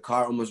Twitter of the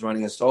car almost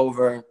running us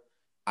over.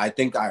 I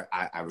think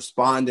I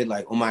responded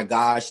like, oh my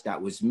gosh,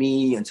 that was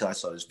me, until I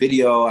saw this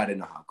video. I didn't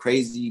know how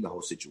crazy the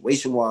whole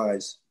situation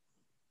was.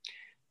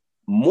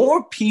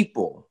 More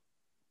people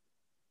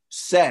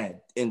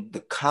said in the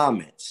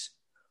comments,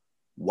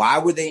 why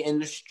were they in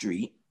the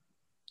street?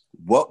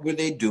 What were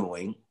they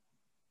doing?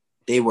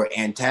 They were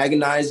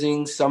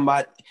antagonizing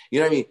somebody. You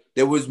know what I mean?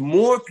 There was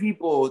more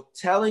people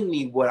telling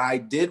me what I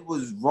did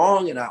was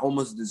wrong and I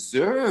almost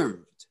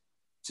deserved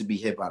to be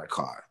hit by the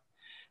car.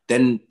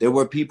 Then there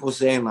were people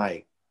saying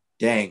like,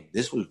 dang,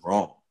 this was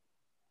wrong.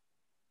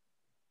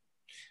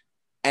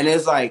 And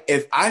it's like,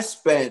 if I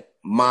spent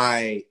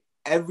my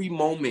every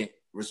moment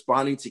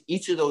responding to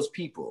each of those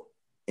people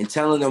and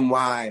telling them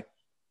why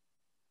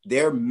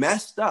they're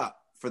messed up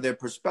for their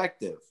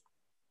perspective,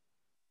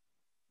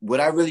 would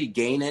I really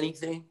gain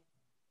anything?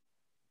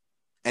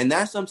 And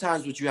that's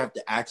sometimes what you have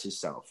to ask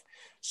yourself.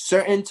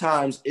 Certain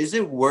times, is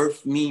it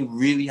worth me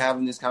really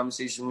having this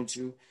conversation with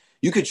you?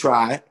 You could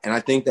try, and I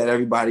think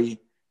that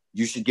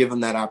you should give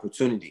them that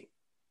opportunity.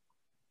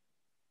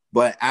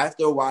 But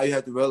after a while, you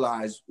have to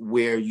realize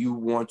where you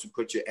want to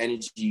put your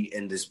energy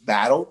in this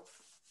battle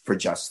for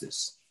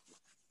justice.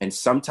 And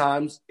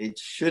sometimes it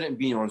shouldn't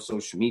be on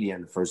social media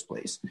in the first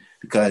place,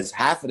 because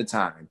half of the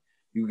time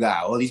you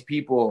got all these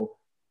people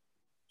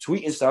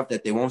tweeting stuff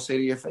that they won't say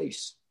to your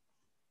face.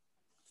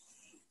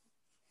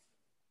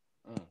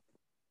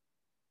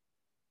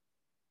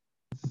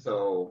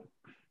 So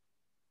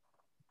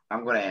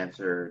I'm going to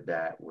answer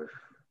that with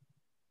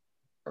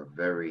a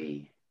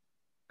very,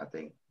 I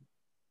think,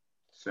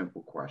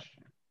 simple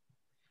question.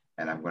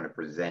 And I'm going to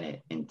present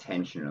it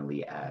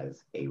intentionally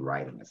as a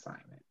writing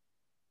assignment,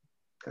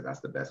 because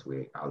that's the best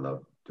way. I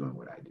love doing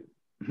what I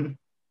do.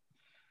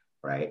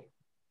 Right?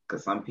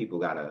 Because some people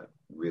got to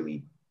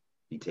really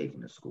be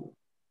taken to school.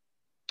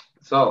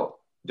 So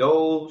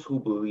those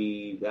who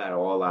believe that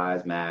all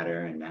lives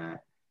matter and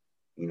that,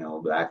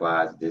 Black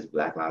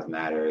Lives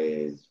Matter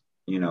is,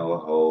 a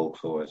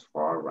hoax or it's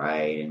far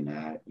right, and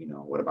that,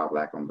 what about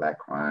Black on Black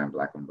crime,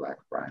 Black on Black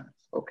violence?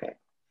 Okay.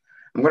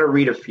 I'm going to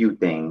read a few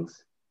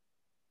things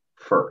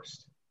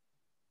first.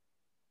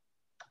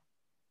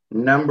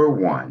 Number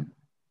one,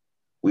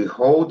 we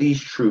hold these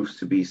truths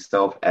to be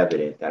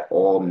self-evident that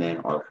all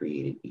men are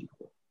created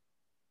equal,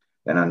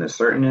 that under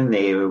certain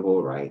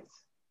inalienable rights,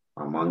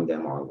 among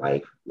them are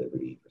life,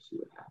 liberty,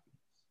 pursuit of happiness.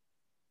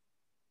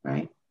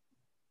 Right?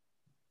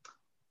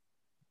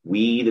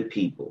 We, the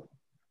people,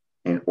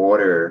 in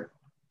order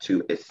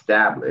to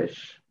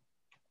establish,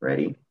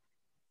 ready,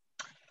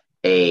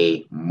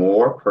 a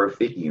more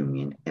perfect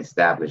union,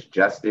 establish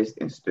justice,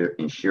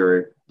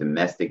 ensure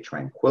domestic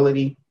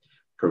tranquility,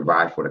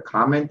 provide for the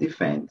common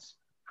defense,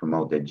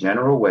 promote the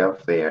general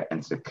welfare,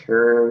 and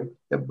secure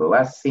the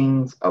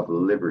blessings of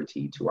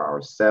liberty to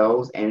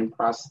ourselves and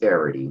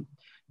posterity,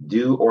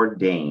 do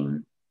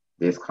ordain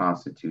this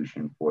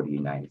Constitution for the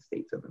United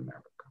States of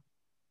America.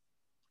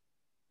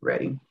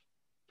 Ready?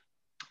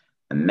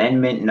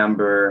 Amendment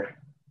number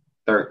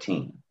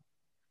 13.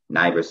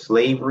 Neither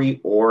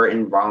slavery or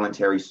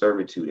involuntary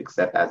servitude,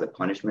 except as a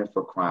punishment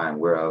for crime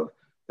whereof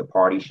the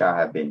party shall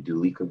have been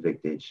duly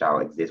convicted, shall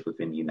exist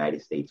within the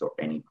United States or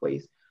any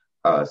place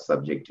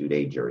subject to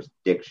their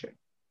jurisdiction.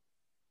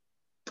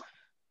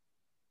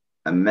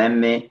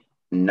 Amendment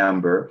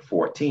number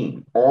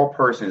 14. All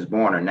persons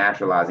born or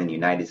naturalized in the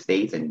United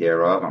States and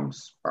thereof,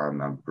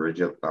 I'm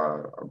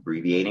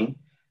abbreviating,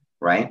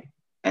 right?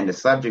 And the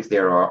subjects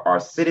thereof are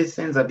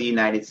citizens of the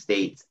United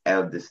States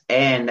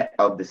and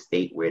of the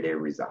state where they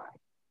reside.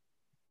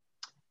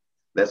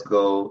 Let's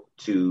go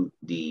to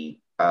the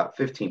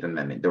 15th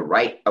Amendment. The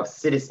right of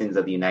citizens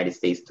of the United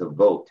States to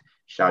vote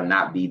shall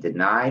not be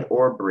denied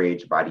or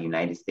abridged by the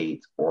United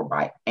States or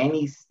by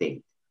any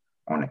state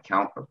on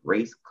account of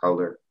race,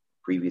 color,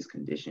 previous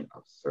condition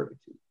of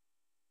servitude.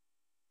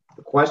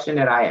 The question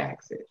that I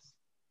ask is,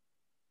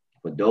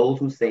 for those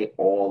who say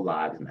all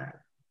lives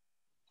matter,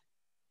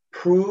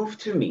 prove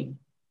to me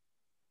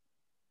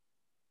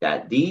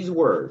that these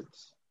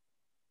words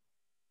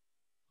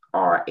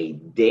are a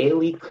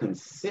daily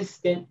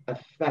consistent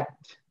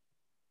effect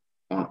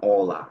on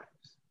all lives.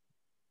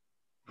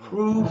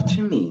 Prove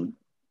to me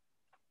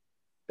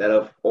that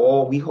of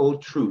all we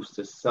hold truths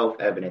to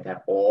self-evident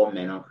that all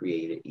men are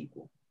created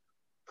equal.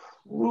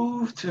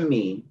 Prove to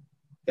me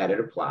that it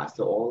applies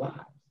to all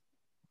lives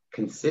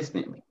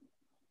consistently,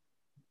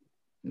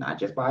 not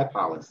just by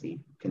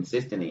policy,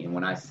 consistently. And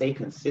when I say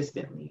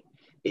consistently,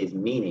 is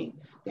meaning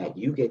that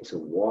you get to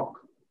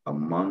walk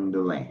among the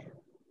land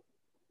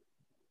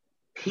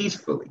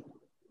peacefully,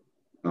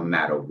 no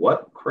matter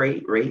what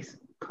race,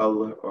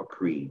 color, or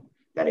creed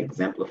that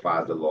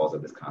exemplifies the laws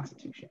of this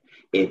Constitution.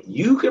 If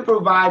you can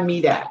provide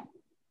me that,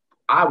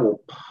 I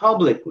will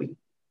publicly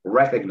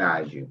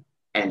recognize you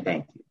and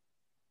thank you.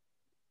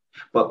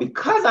 But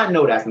because I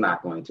know that's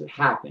not going to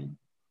happen,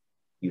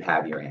 you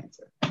have your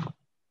answer.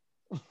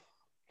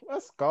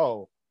 Let's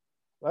go.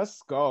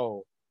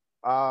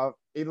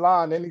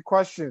 Elon, any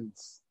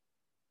questions?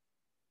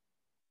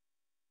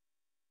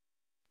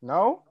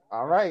 No?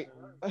 All right.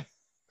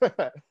 All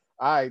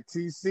right,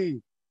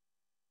 TC.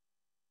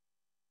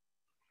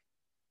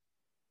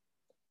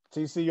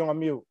 TC, you on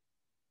mute.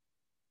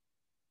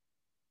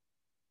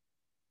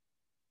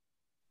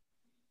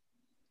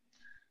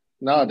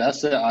 No,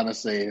 that's it,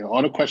 honestly.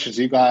 All the questions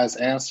you guys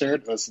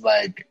answered was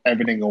like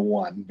everything in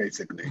one,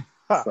 basically.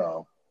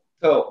 So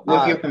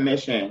with your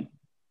permission,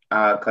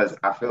 because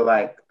I feel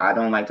like I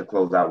don't like to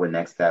close out with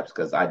next steps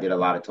because I did a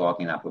lot of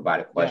talking. I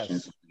provided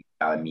questions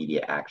about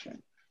immediate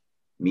action.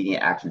 Immediate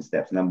action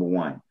steps. Number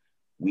one,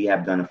 we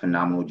have done a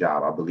phenomenal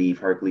job. I believe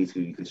Hercules,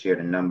 who you could share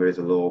the numbers,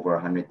 a little over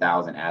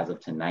 100,000 as of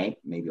tonight,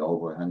 maybe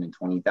over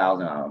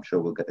 120,000. I'm sure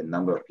we'll get the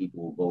number of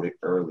people who voted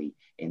early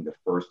in the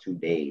first 2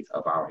 days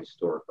of our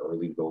historic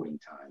early voting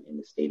time in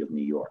the state of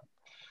New York.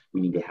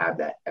 We need to have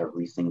that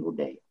every single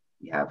day.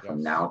 We have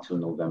from now till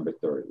November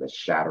 3rd. Let's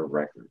shatter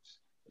records.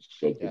 Let's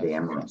shake the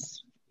damn room.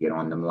 Get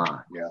on them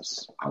lines.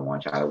 Yes. I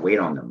want y'all to wait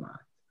on them lines.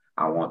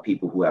 I want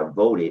people who have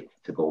voted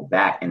to go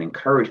back and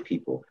encourage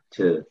people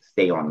to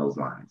stay on those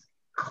lines.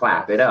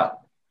 Clap it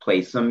up.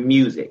 Play some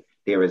music.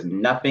 There is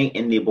nothing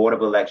in the Board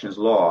of Elections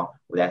law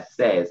that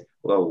says,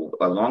 well,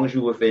 as long as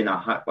you're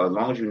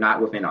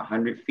not within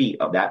 100 feet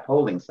of that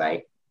polling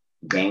site,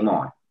 game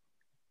on.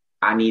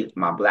 I need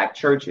my Black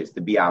churches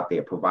to be out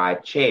there,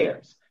 provide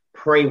chairs,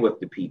 pray with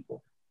the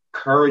people,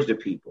 encourage the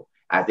people.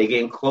 As they're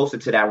getting closer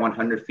to that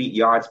 100 feet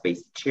yard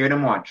space, cheer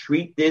them on.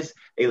 Treat this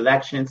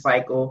election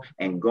cycle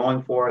and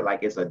going forward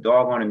like it's a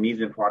doggone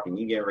amusement park and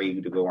you get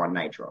ready to go on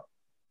nitro.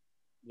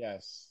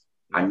 Yes.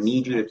 I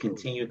need you to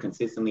continue to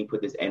consistently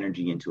put this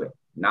energy into it.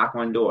 Knock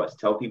on doors.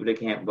 Tell people they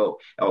can't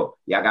vote. Oh,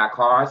 y'all got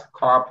cars?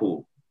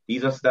 Carpool.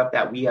 These are stuff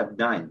that we have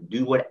done.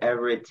 Do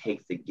whatever it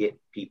takes to get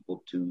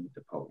people to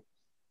the polls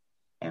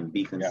and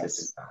be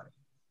consistent about it.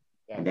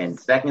 Yes. And then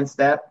second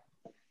step,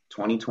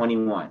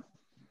 2021.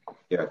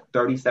 There are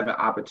 37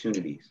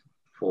 opportunities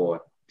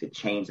to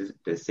change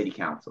the city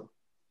council.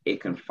 It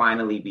can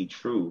finally be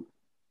truly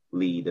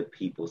the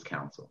people's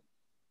council.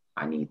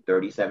 I need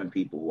 37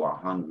 people who are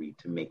hungry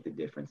to make the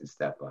difference and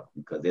step up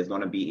because there's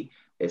going to be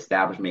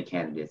establishment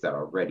candidates that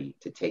are ready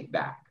to take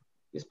back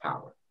this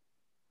power.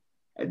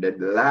 And then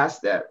the last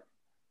step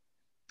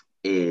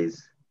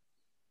is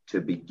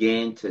to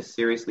begin to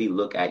seriously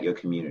look at your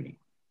community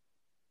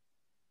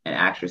and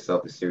ask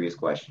yourself the serious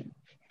question.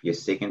 If you're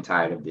sick and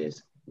tired of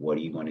this, what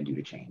are you going to do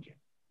to change it?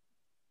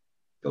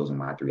 Those are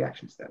my 3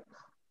 action steps.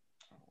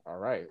 All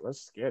right,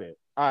 let's get it.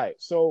 All right,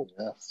 so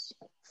yes.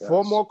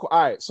 4 more.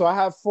 All right, so I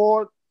have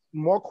 4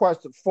 more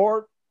questions.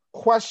 4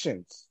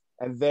 questions,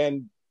 and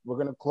then we're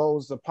gonna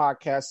close the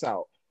podcast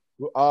out.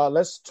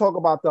 Let's talk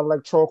about the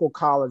Electoral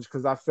College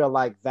because I feel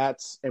like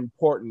that's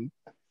important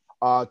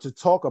to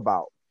talk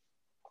about.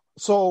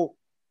 So,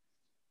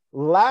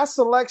 last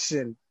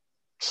election,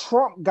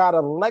 Trump got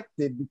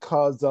elected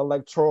because the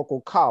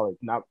Electoral College.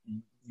 Now,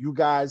 you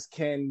guys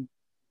can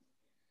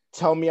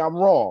tell me I'm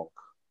wrong.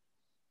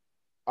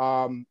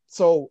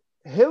 So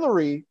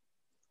Hillary,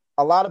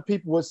 a lot of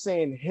people were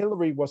saying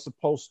Hillary was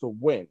supposed to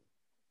win.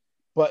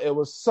 but it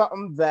was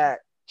something that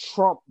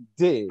Trump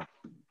did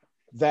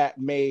that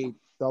made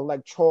the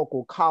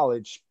Electoral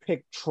College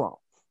pick Trump.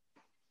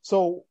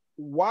 So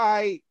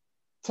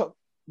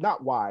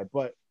not why,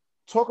 but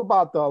talk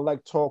about the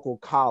Electoral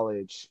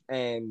College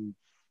and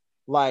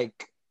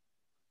like,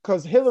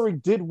 because Hillary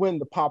did win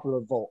the popular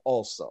vote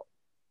also.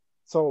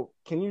 So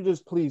can you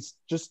just please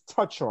just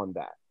touch on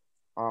that?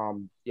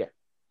 Yeah.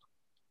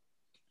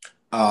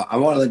 I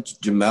want to let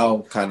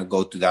Jamell kind of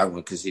go through that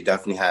one because he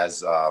definitely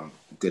has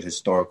good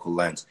historical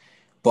lens.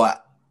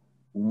 But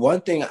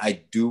one thing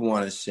I do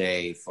want to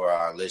say for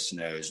our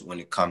listeners when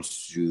it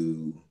comes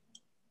to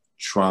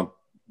Trump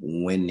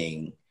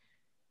winning,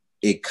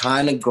 it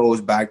kind of goes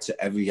back to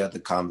every other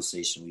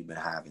conversation we've been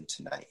having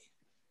tonight.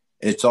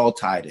 It's all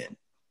tied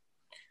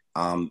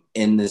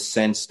in the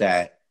sense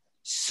that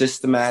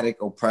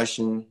systematic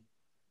oppression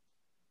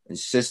and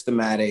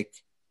systematic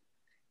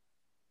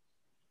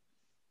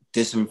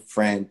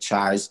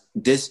disenfranchised.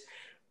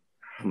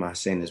 Am I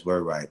saying this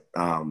word right?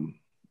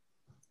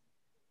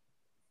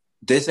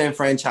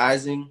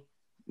 Disenfranchising.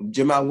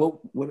 Jamell,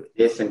 what?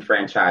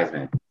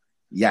 Disenfranchisement.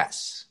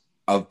 Yes,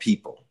 of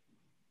people.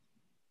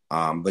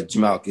 But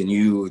Jamell, can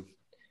you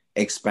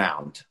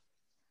expound?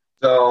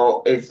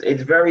 So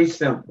it's very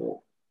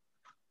simple.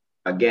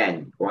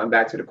 Again, going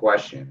back to the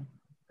question,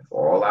 if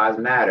all lives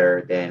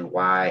matter, then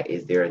why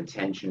is there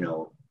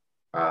intentional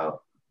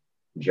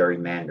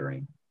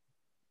gerrymandering?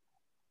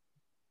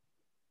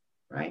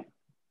 Right?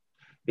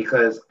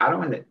 Because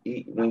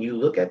when you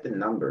look at the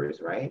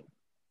numbers, right?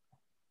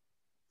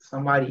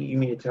 You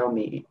mean to tell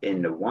me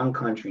in the one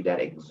country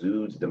that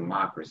exudes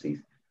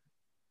democracies,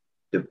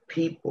 the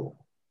people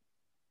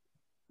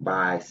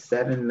by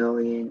 7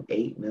 million,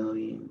 8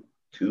 million,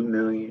 2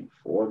 million,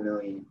 4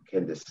 million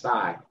can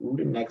decide who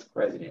the next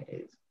president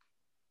is.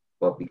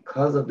 But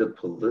because of the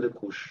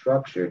political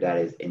structure that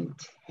is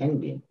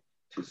intended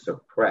to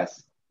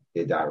suppress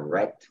the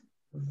direct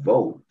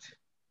vote,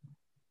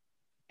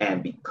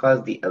 and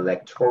because the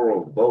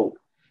electoral vote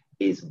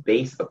is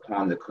based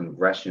upon the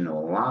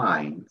congressional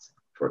lines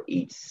for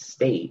each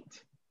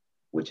state,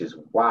 which is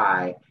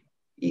why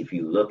if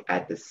you look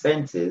at the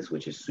census,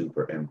 which is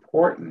super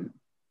important,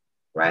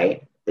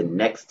 right, the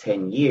next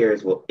 10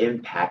 years will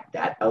impact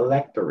that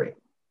electorate.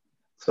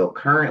 So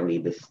currently,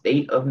 the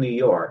state of New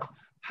York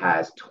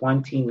has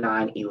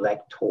 29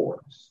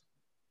 electors,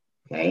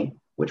 okay,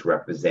 which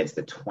represents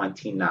the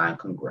 29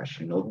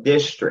 congressional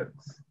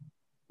districts,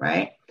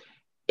 right?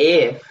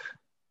 If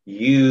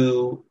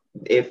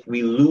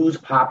we lose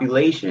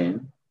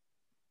population,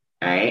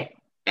 right,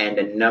 and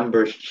the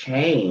numbers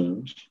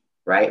change,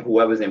 right,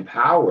 whoever's in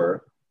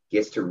power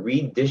gets to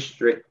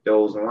redistrict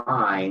those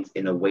lines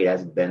in a way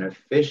that's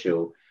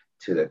beneficial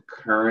to the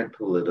current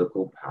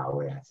political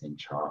power that's in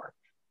charge,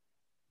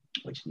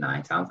 which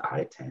 9 times out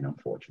of 10,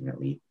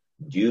 unfortunately,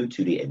 due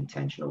to the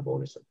intentional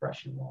voter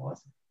suppression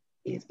laws,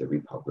 is the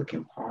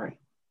Republican Party.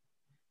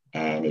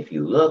 And if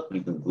you look,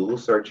 you can Google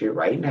search it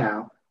right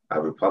now. A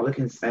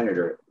Republican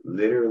senator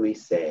literally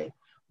said,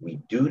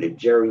 we do the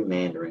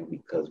gerrymandering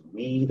because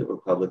we, the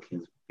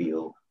Republicans,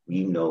 feel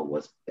we know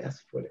what's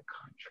best for the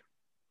country.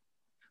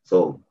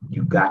 So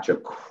you got your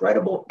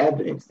credible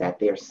evidence that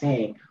they're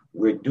saying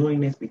we're doing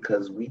this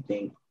because we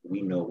think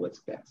we know what's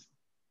best.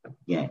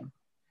 Again,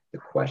 the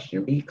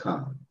question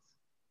becomes,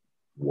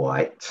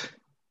 what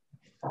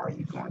are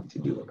you going to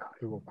do about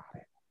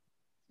it?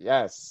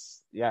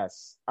 Yes.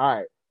 All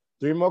right.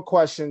 3 more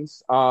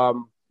questions.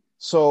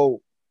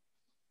 So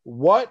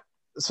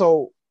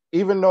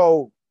even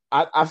though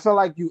I feel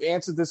like you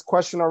answered this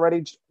question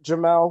already,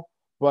 Jamell,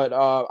 but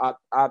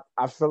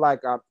I feel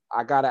like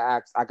I gotta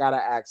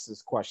ask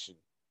this question.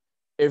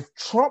 If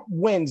Trump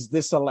wins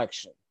this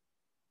election,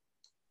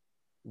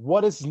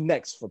 what is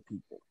next for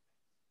people?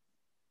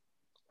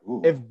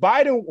 Ooh. If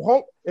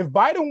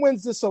Biden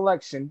wins this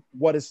election,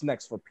 what is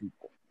next for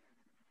people?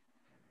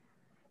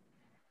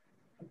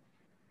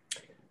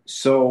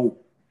 So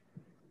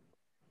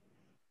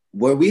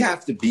where we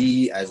have to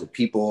be as a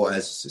people,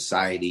 as a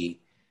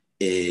society,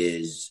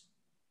 is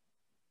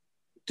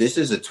this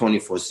is a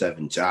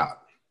 24/7 job.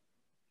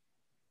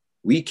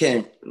 We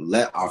can't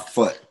let our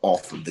foot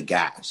off of the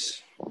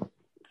gas.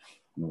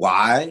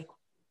 Why?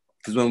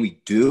 Because when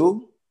we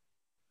do,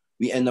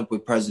 we end up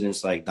with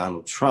presidents like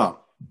Donald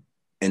Trump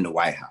in the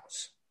White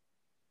House.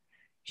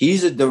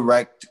 He's a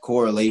direct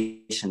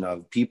correlation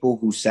of people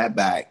who sat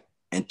back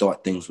and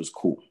thought things was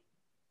cool.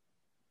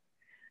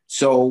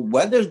 So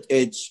whether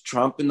it's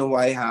Trump in the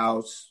White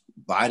House,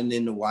 Biden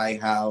in the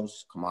White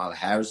House, Kamala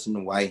Harris in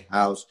the White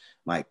House,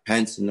 Mike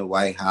Pence in the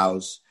White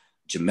House,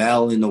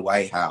 Jamell in the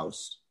White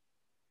House,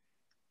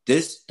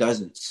 this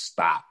doesn't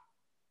stop.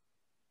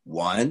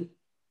 One,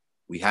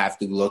 we have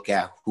to look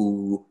at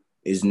who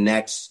is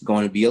next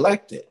going to be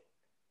elected.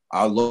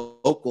 Our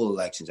local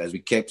elections, as we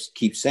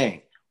keep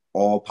saying,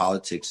 all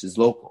politics is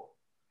local.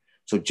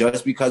 So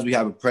just because we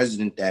have a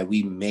president that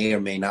we may or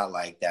may not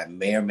like, that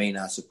may or may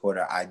not support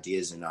our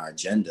ideas and our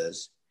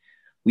agendas,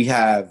 we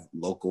have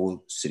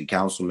local city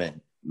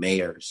councilmen,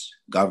 mayors,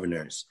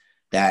 governors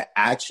that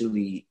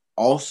actually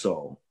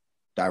also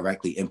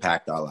directly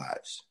impact our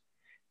lives.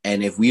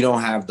 And if we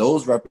don't have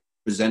those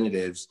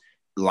representatives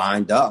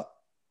lined up,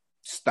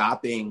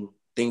 stopping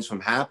things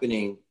from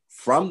happening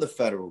from the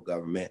federal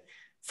government,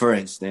 for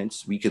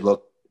instance, we could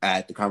look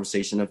at the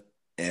conversation of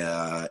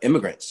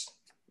immigrants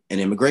and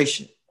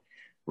immigration,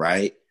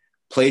 right?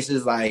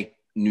 Places like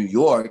New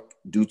York,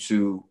 due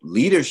to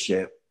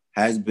leadership,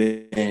 has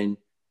been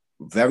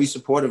very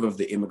supportive of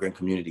the immigrant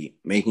community,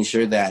 making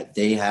sure that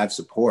they have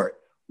support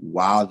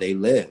while they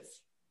live,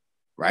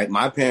 right?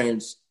 My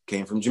parents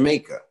came from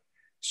Jamaica.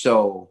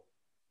 So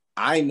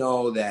I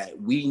know that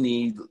we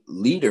need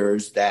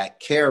leaders that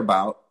care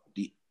about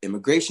the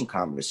immigration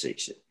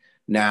conversation.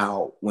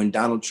 Now, when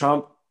Donald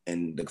Trump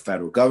and the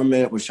federal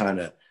government was trying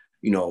to,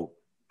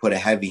 put a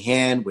heavy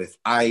hand with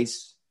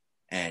ICE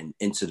and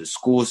into the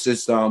school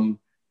system,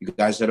 you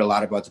guys heard a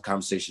lot about the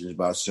conversations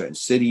about certain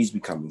cities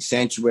becoming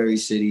sanctuary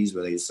cities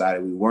where they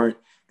decided we weren't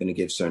going to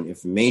give certain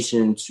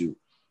information to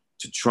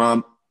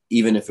Trump,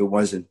 even if it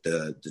wasn't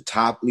the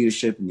top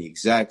leadership and the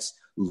execs.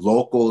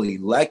 Local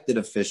elected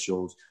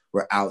officials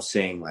were out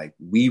saying, like,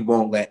 we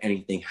won't let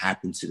anything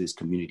happen to this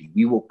community.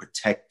 We will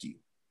protect you.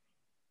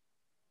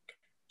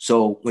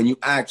 So when you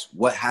ask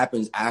what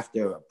happens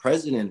after a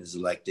president is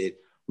elected,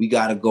 we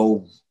got to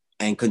go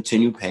and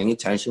continue paying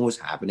attention to what's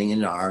happening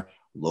in our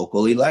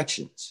local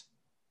elections.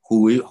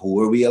 Who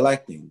are we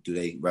electing? Do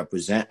they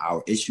represent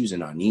our issues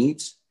and our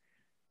needs?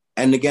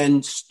 And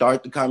again,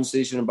 start the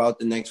conversation about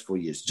the next 4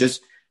 years.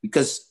 Just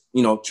because,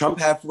 Trump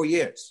had 4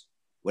 years.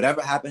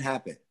 Whatever happened,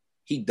 happened.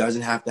 He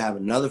doesn't have to have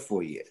another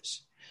 4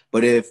 years.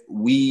 But if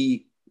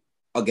we,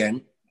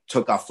 again,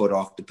 took our foot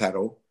off the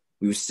pedal,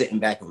 we were sitting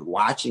back and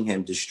watching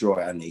him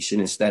destroy our nation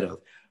instead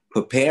of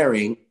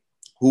preparing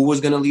who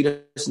was going to lead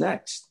us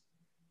next.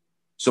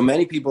 So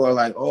many people are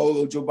like,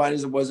 oh, Joe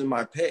Biden wasn't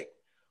my pick.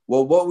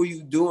 Well, what were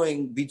you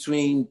doing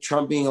between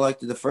Trump being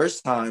elected the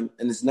first time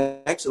and this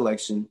next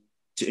election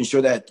to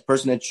ensure that the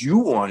person that you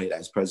wanted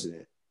as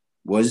president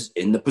was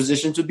in the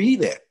position to be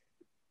there?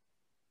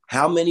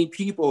 How many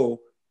people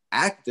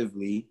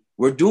actively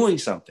were doing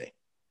something?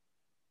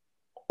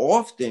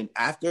 Often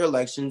after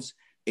elections,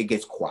 it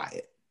gets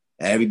quiet.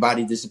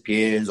 Everybody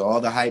disappears.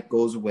 All the hype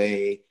goes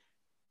away.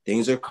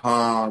 Things are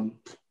calm.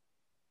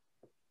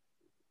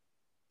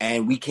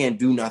 And we can't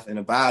do nothing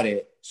about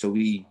it. So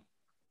we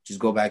just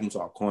go back into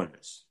our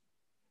corners.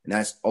 And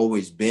that's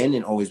always been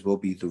and always will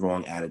be the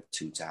wrong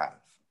attitude to have.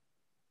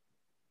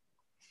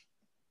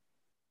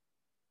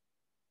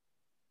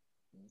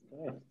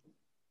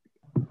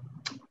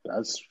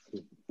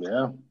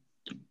 Yeah.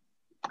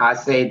 I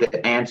say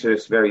the answer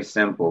is very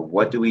simple.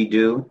 What do we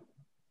do?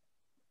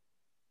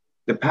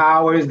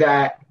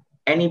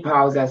 Any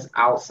powers that's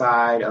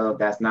outside of,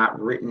 that's not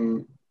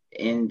written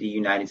in the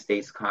United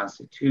States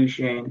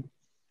Constitution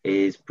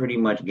is pretty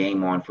much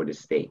game on for the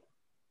state.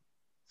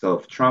 So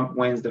if Trump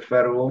wins the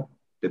federal,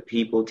 the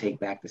people take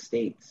back the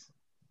states.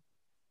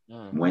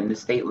 When the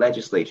state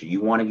legislature,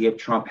 you want to give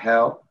Trump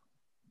hell,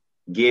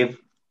 give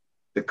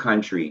the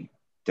country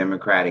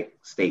Democratic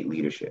state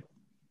leadership.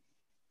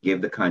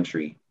 Give the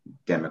country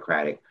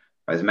Democratic.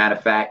 As a matter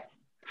of fact,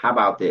 how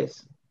about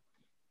this?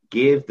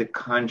 Give the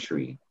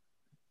country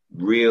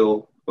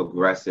real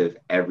progressive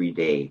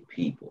everyday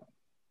people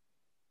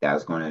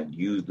that's going to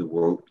use the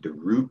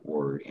root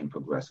word in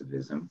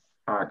progressivism,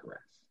 progress.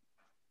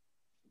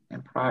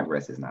 And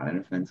progress is not an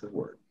offensive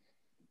word.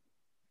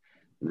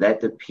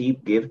 Let the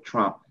people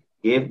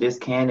give this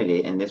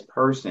candidate and this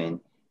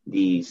person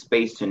the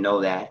space to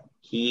know that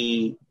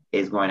he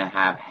is going to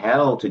have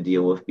hell to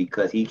deal with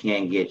because he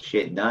can't get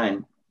shit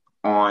done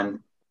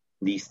on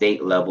the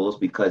state levels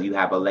because you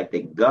have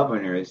elected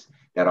governors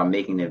that are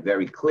making it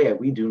very clear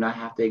we do not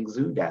have to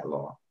exude that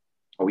law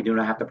or we do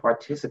not have to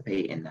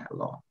participate in that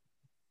law.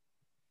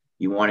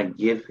 You want to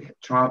give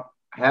Trump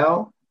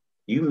hell?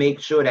 You make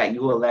sure that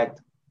you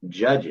elect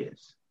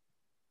judges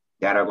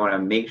that are going to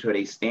make sure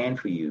they stand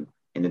for you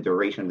in the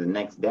duration of the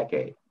next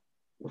decade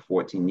or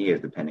 14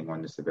 years, depending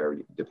on the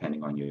severity,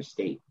 depending on your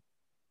state.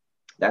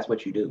 That's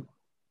what you do.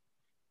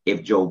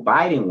 If Joe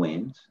Biden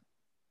wins,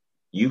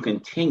 you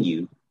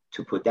continue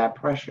to put that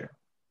pressure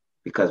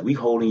because we're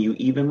holding you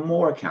even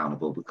more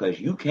accountable because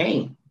you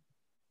came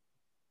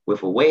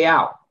with a way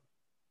out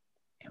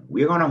and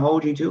we're going to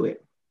hold you to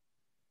it.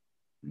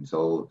 And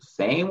so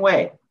same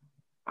way,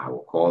 I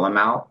will call him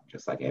out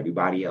just like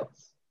everybody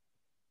else.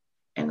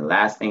 And the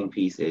last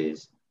piece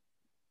is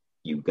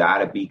you got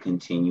to be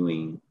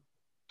continuing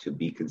to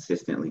be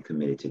consistently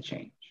committed to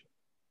change.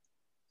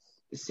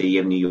 The city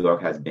of New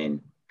York has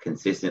been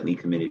consistently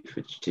committed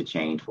to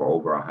change for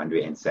over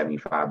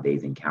 175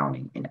 days and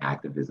counting in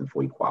activism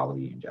for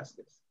equality and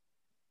justice.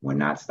 We're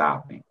not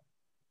stopping,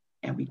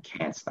 and we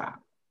can't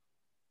stop.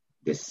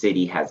 The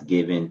city has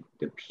given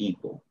the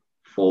people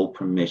full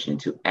permission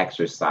to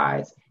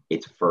exercise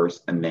its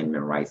First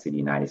Amendment rights to the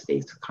United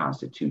States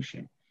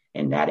Constitution,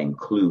 and that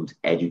includes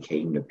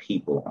educating the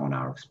people on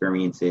our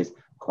experiences,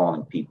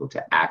 calling people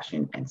to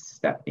action, and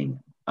stepping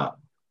up.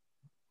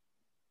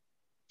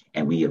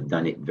 And we have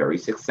done it very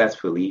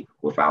successfully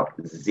without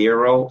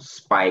zero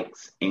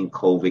spikes in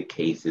COVID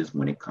cases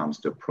when it comes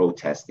to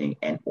protesting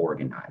and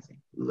organizing.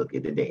 Look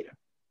at the data.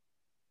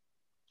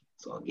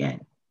 So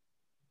again,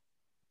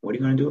 what are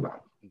you going to do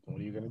about it? What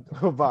are you going to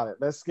do about it?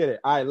 Let's get it.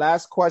 All right,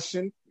 last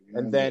question,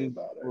 and then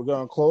we're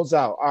going to close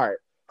out. All right.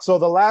 So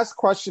the last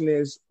question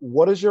is,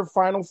 what is your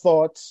final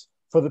thoughts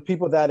for the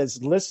people that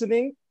is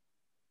listening?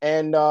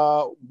 And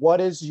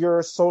what is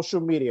your social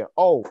media?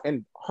 Oh,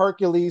 and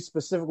Hercules,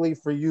 specifically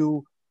for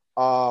you,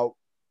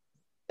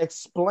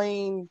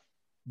 explain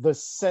the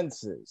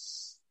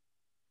census.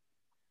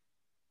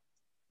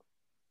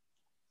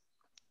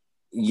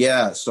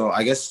 Yeah, so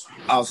I guess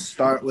I'll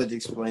start with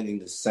explaining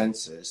the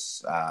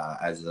census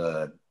as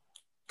a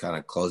kind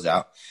of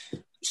closeout.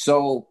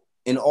 So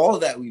in all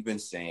that we've been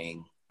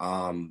saying,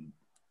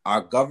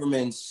 our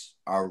governments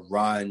are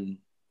run,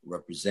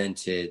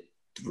 represented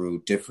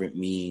through different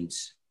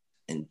means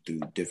and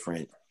through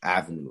different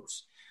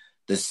avenues.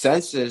 The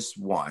census,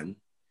 one,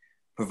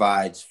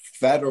 provides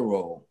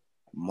federal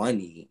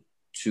money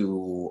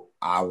to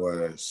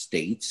our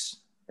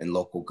states and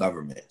local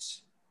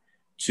governments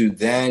to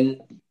then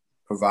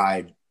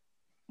provide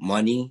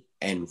money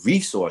and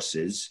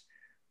resources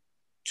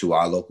to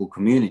our local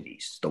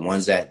communities, the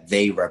ones that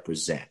they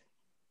represent.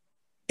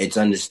 It's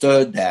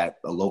understood that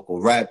a local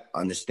rep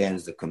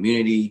understands the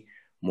community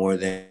more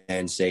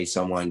than, say,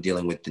 someone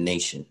dealing with the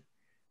nation,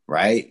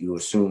 right? You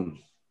assume.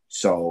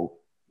 So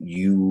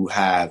you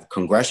have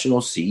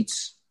congressional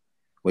seats,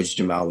 which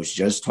Jamell was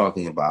just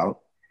talking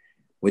about.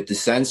 With the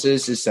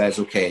census, it says,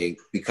 okay,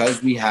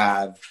 because we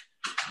have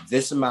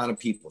this amount of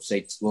people,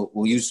 say,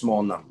 we'll use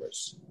small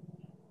numbers.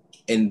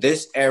 In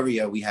this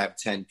area, we have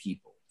 10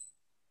 people.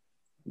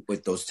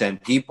 With those 10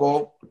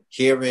 people,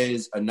 here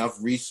is enough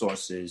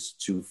resources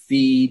to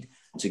feed,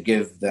 to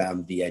give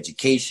them the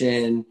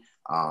education,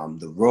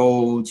 the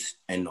roads,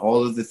 and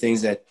all of the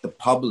things that the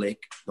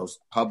public, those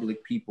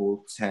public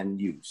people tend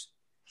to use.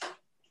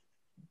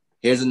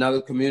 Here's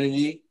another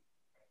community.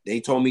 They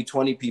told me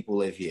 20 people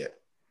live here.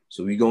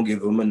 So we're going to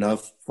give them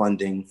enough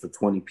funding for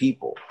 20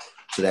 people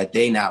so that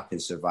they now can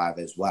survive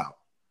as well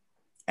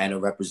and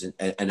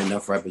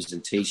enough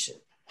representation.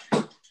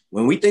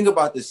 When we think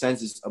about the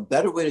census, a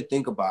better way to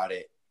think about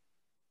it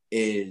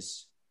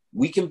is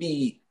we can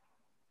be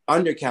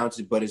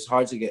undercounted, but it's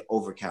hard to get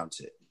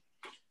overcounted.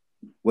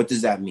 What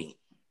does that mean?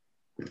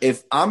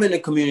 If I'm in a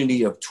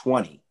community of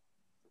 20,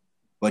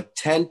 but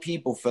 10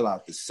 people fill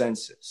out the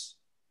census,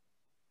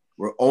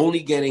 we're only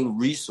getting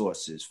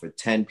resources for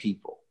 10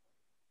 people.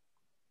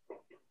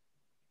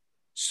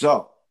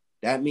 So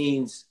that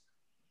means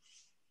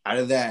out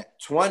of that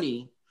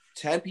 20,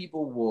 10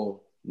 people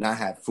will not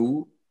have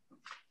food,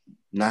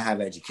 not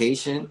have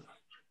education,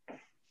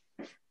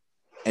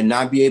 and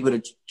not be able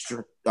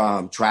to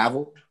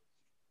travel,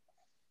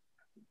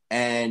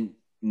 and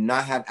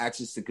not have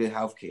access to good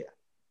health care.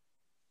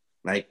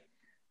 Like,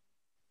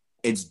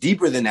 it's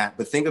deeper than that,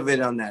 but think of it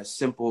on those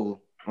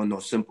simple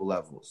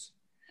levels.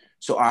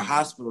 So our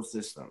hospital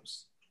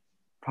systems,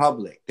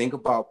 public, think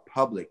about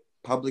public.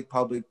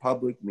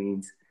 Public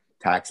means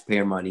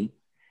taxpayer money.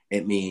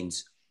 It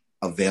means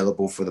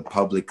available for the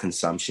public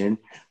consumption,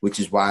 which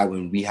is why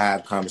when we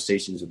have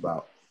conversations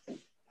about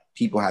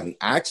people having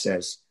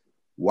access,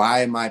 why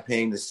am I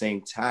paying the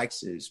same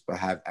taxes but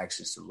have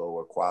access to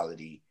lower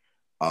quality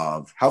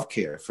of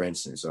healthcare, for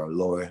instance, or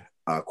lower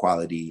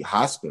quality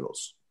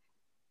hospitals?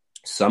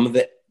 Some of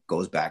it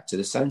goes back to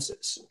the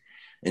census.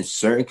 In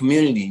certain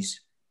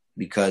communities,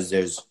 because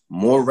there's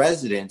more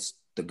residents,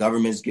 the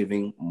government's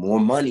giving more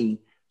money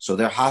so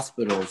their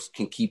hospitals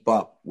can keep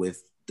up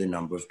with the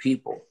number of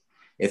people.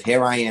 If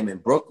here I am in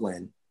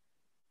Brooklyn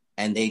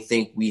and they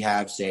think we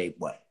have, say,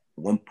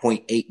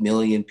 1.8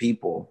 million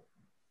people,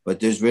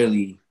 but there's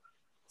really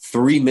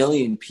 3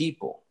 million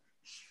people.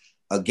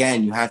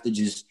 Again, you have to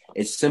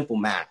it's simple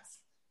math.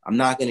 I'm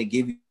not going to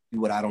give you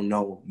what I don't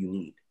know you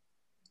need.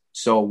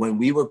 So when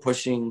we were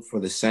pushing for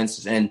the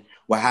census, and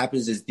what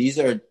happens is these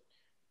are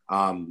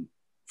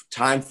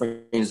time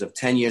frames of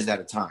 10 years at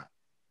a time.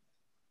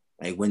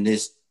 Like when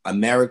this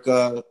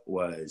America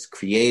was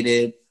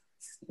created,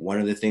 one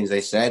of the things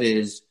they said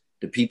is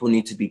the people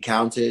need to be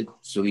counted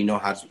so we know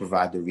how to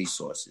provide the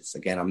resources.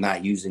 Again, I'm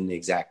not using the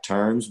exact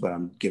terms, but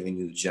I'm giving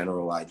you the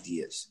general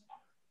ideas.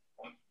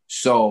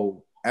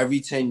 So every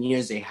 10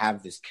 years, they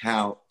have this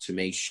count to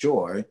make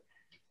sure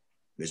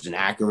there's an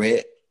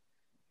accurate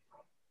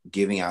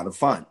giving out of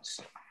funds.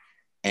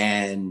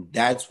 And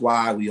that's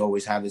why we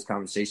always have this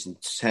conversation.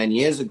 10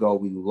 years ago,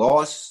 we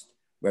lost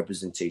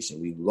representation.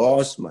 We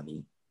lost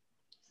money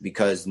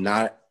because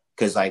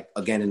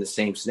again, in the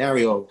same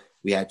scenario,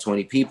 we had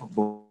 20 people,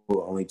 but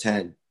only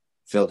 10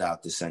 filled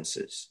out the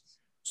census.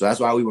 So that's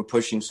why we were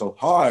pushing so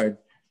hard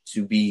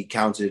to be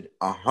counted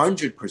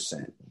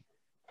 100%.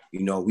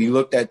 We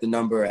looked at the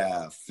number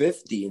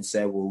 50 and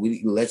said, well,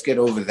 let's get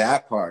over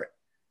that part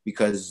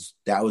because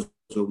that was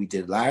what we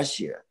did last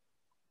year.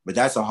 But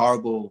that's a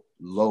horrible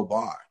low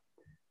bar.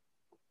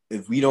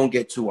 If we don't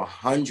get to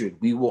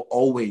 100, we will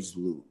always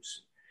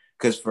lose.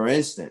 Because, for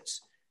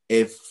instance,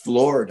 if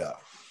Florida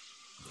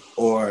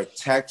or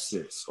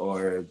Texas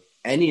or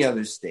any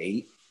other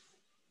state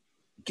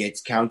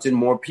gets counted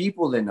more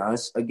people than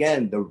us,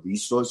 again, the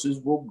resources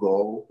will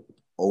go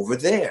over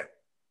there.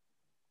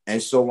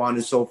 And so on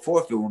and so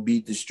forth. It will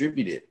be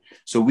distributed.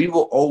 So we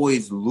will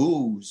always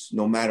lose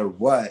no matter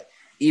what,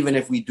 even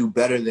if we do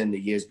better than the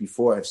years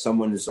before, if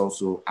someone is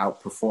also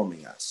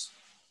outperforming us.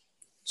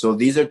 So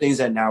these are things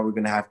that now we're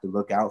going to have to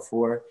look out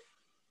for,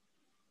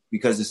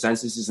 because the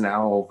census is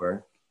now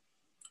over.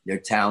 They're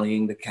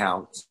tallying the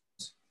counts.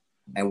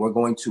 And we're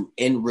going to,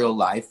 in real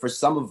life, for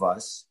some of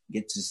us,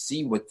 get to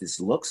see what this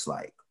looks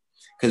like.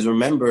 Because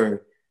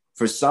remember,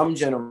 for some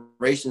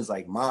generations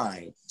like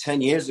mine,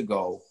 10 years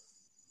ago,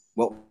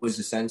 what was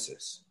the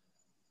census?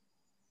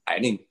 I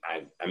mean,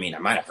 I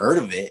might have heard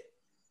of it,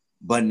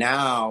 but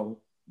now,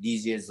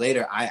 these years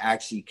later, I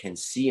actually can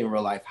see in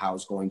real life how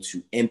it's going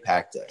to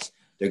impact us.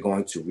 They're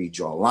going to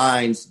redraw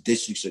lines.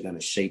 Districts are going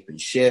to shape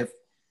and shift.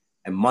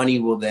 And money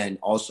will then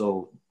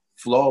also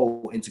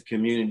flow into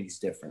communities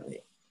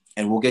differently.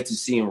 And we'll get to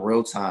see in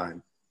real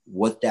time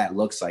what that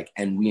looks like.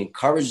 And we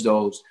encourage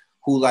those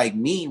who, like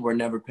me, were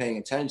never paying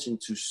attention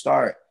to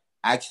start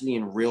actually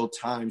in real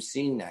time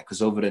seeing that.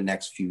 Because over the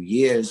next few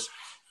years,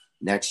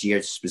 next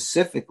year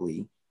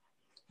specifically,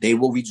 they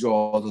will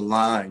redraw the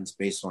lines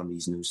based on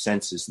these new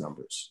census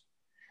numbers.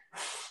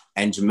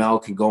 And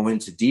Jamell can go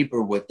into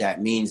deeper what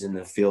that means in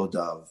the field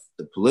of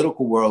the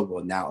political world.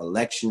 Well, now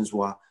elections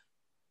will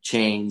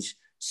change.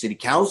 City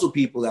council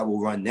people that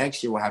will run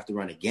next year will have to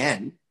run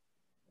again,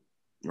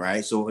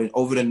 right? So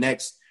over the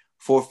next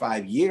 4 or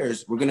 5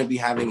 years, we're going to be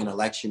having an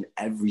election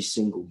every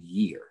single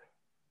year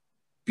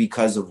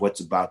because of what's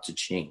about to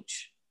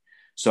change.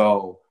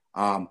 So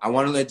I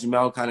want to let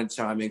Jamell kind of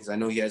chime in, because I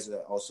know he has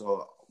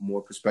also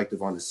more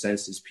perspective on the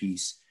census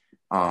piece.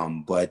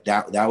 But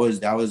that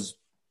was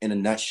in a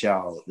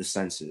nutshell the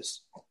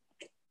census.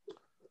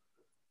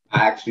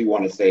 I actually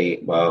want to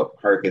say, well,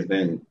 Herc has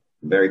been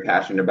very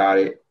passionate about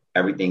it.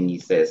 Everything he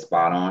says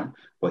spot on.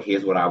 But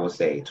here's what I will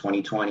say: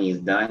 2020 is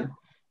done.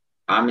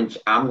 I'm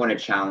going to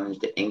challenge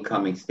the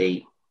incoming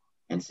state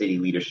and city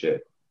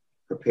leadership.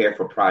 Prepare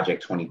for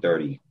Project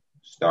 2030,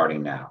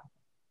 starting now.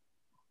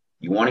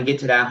 You want to get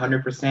to that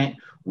 100%?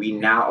 We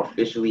now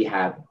officially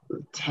have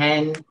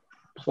 10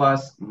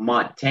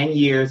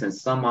 years and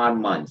some odd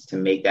months to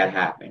make that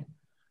happen.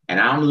 And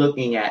I'm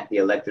looking at the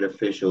elected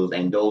officials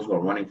and those who are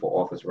running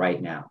for office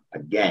right now.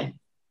 Again,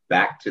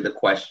 back to the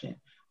question.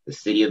 The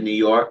city of New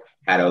York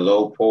had a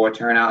low poor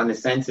turnout in the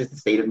census. The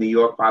state of New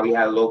York probably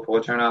had a low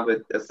poor turnout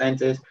with the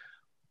census.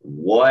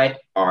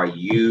 What are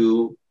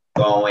you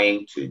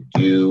going to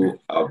do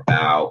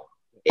about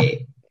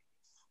it?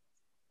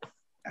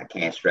 I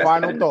can't stress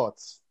that enough.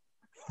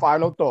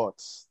 Final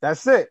thoughts.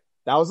 That's it.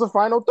 That was the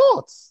final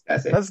thoughts.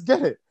 That's it. Let's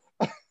get it.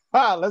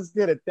 Let's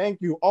get it.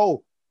 Thank you.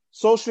 Oh,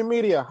 social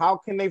media. How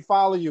can they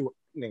follow you?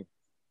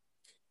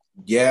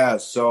 Yeah.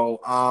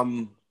 So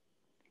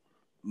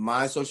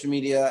my social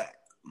media,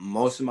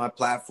 most of my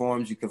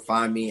platforms, you can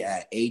find me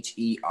at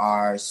HERCULES_Reid,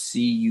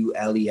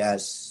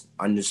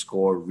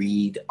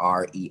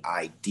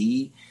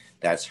 REID.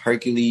 That's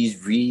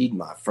Hercules Reid,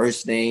 my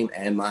first name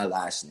and my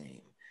last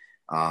name.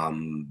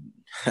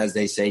 As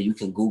they say, you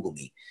can Google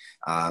me.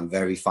 I'm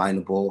very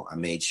findable. I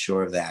made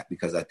sure of that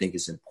because I think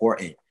it's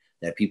important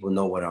that people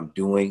know what I'm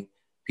doing.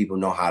 People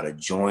know how to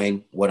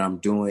join what I'm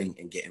doing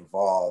and get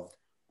involved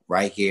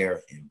right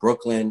here in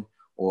Brooklyn,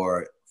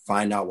 or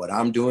find out what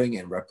I'm doing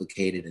and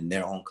replicate it in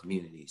their own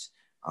communities.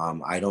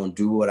 I don't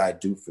do what I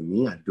do for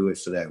me. I do it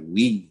so that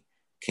we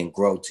can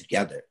grow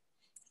together.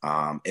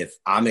 If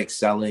I'm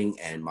excelling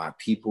and my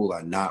people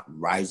are not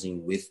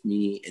rising with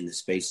me in the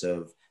space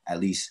of at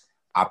least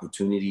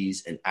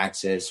opportunities and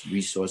access,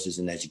 resources,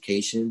 and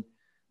education,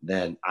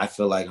 then I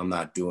feel like I'm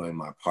not doing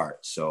my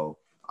part. So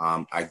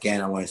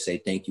again, I want to say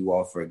thank you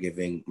all for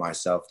giving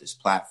myself this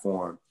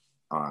platform.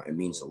 It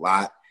means a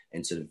lot.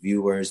 And to the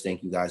viewers,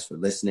 thank you guys for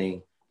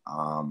listening.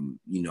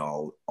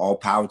 All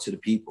power to the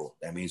people.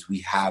 That means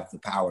we have the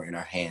power in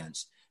our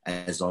hands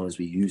as long as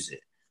we use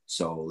it.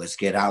 So let's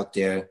get out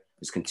there.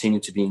 Let's continue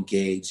to be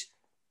engaged.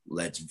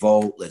 Let's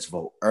vote. Let's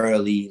vote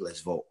early.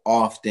 Let's vote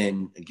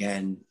often.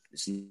 Again,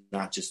 it's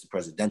not just the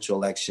presidential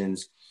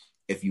elections.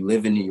 If you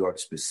live in New York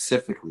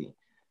specifically,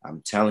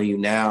 I'm telling you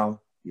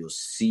now, you'll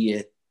see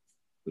it,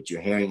 but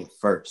you're hearing it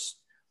first.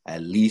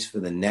 At least for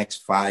the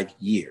next 5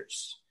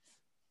 years,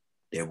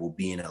 there will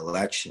be an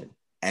election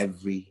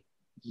every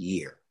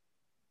year,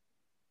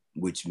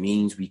 which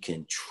means we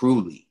can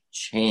truly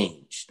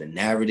change the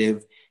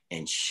narrative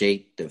and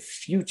shape the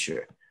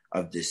future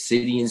of the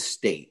city and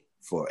state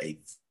for a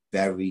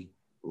very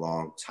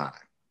long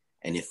time.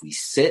 And if we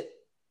sit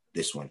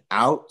this one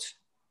out,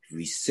 if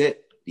we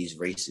sit these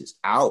races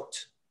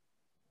out,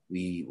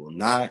 we will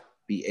not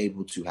be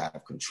able to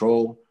have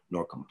control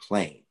nor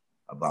complain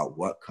about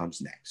what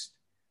comes next.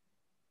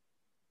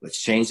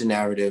 Let's change the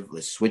narrative,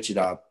 let's switch it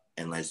up,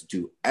 and let's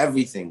do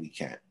everything we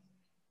can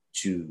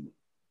to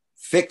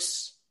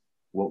fix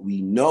what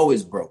we know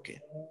is broken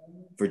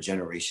for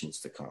generations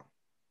to come.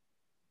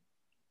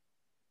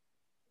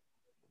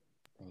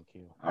 Thank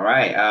you. All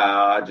right.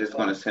 I'm just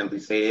going to simply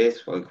say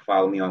this.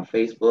 Follow me on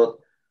Facebook,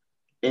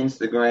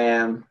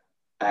 Instagram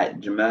at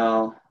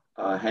Jamell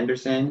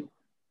Henderson.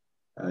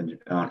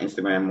 On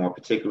Instagram, more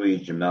particularly,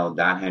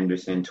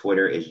 Jamell.Henderson.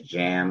 Twitter is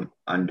Jam_Henderson,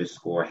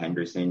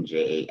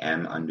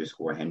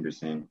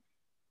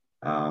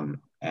 JAM_Henderson.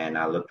 And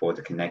I look forward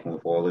to connecting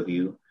with all of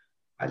you.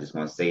 I just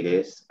want to say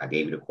this. I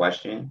gave you the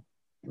question.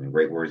 In the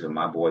great words of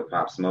my boy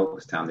Pop Smoke,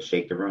 it's time to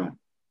shake the room.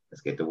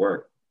 Let's get to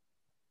work.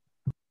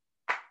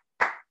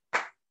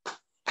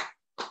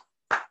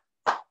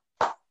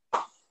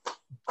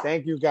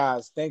 Thank you,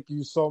 guys. Thank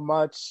you so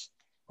much.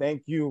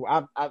 Thank you.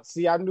 I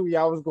see. I knew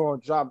y'all was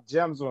going to drop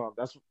gems on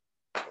them.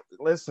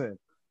 Listen.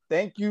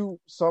 Thank you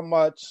so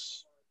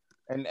much,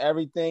 and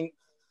everything.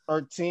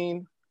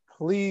 13.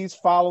 Please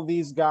follow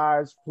these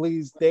guys.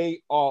 Please,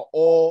 they are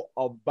all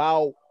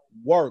about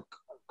work,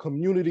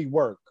 community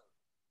work.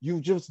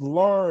 You just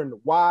learned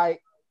why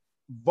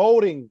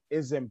voting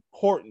is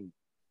important.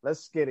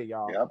 Let's get it,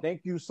 y'all. Yep.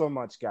 Thank you so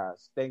much,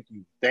 guys. Thank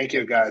you. Thank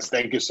you, guys.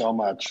 Thank you so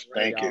much.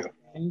 Thank you.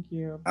 Thank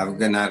you. Have a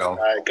good night, all. All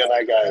right. Good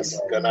night, guys.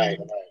 Good night.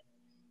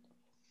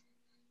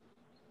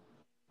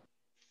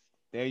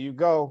 There you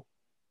go.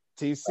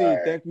 TC, All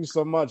right. Thank you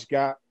so much,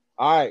 guy.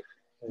 All right.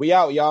 We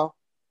out, y'all.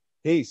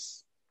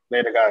 Peace.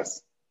 Later,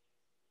 guys.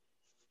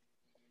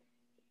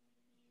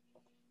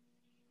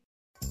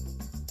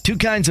 Two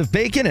kinds of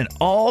bacon and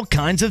all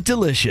kinds of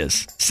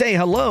delicious. Say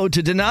hello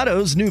to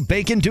Donato's new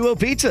Bacon Duo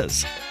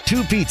pizzas.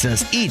 2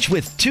 pizzas, each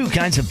with 2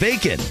 kinds of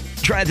bacon.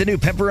 Try the new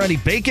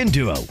Pepperoni Bacon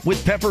Duo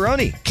with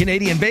pepperoni,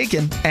 Canadian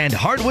bacon, and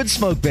hardwood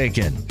smoked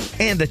bacon.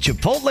 And the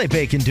Chipotle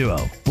Bacon Duo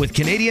with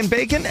Canadian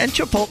bacon and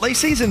Chipotle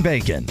seasoned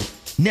bacon.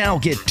 Now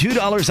get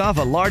 $2 off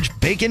a large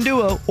Bacon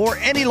Duo or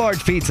any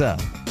large pizza.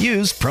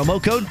 Use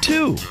promo code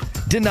 2.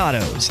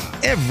 Donato's.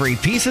 Every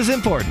piece is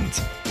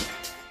important.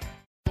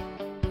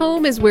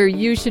 Home is where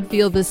you should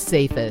feel the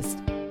safest,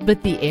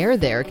 but the air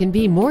there can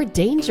be more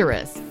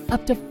dangerous,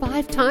 up to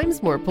 5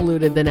 times more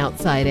polluted than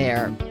outside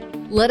air.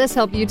 Let us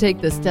help you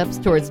take the steps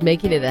towards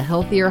making it a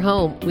healthier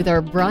home with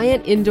our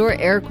Bryant Indoor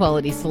Air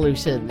Quality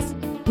Solutions.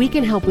 We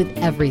can help with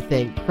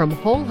everything from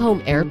whole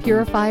home air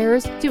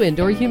purifiers to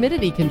indoor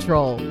humidity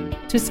control.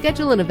 To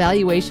schedule an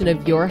evaluation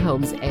of your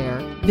home's air,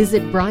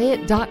 visit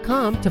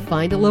Bryant.com to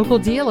find a local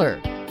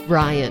dealer.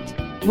 Bryant,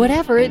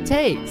 whatever it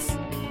takes.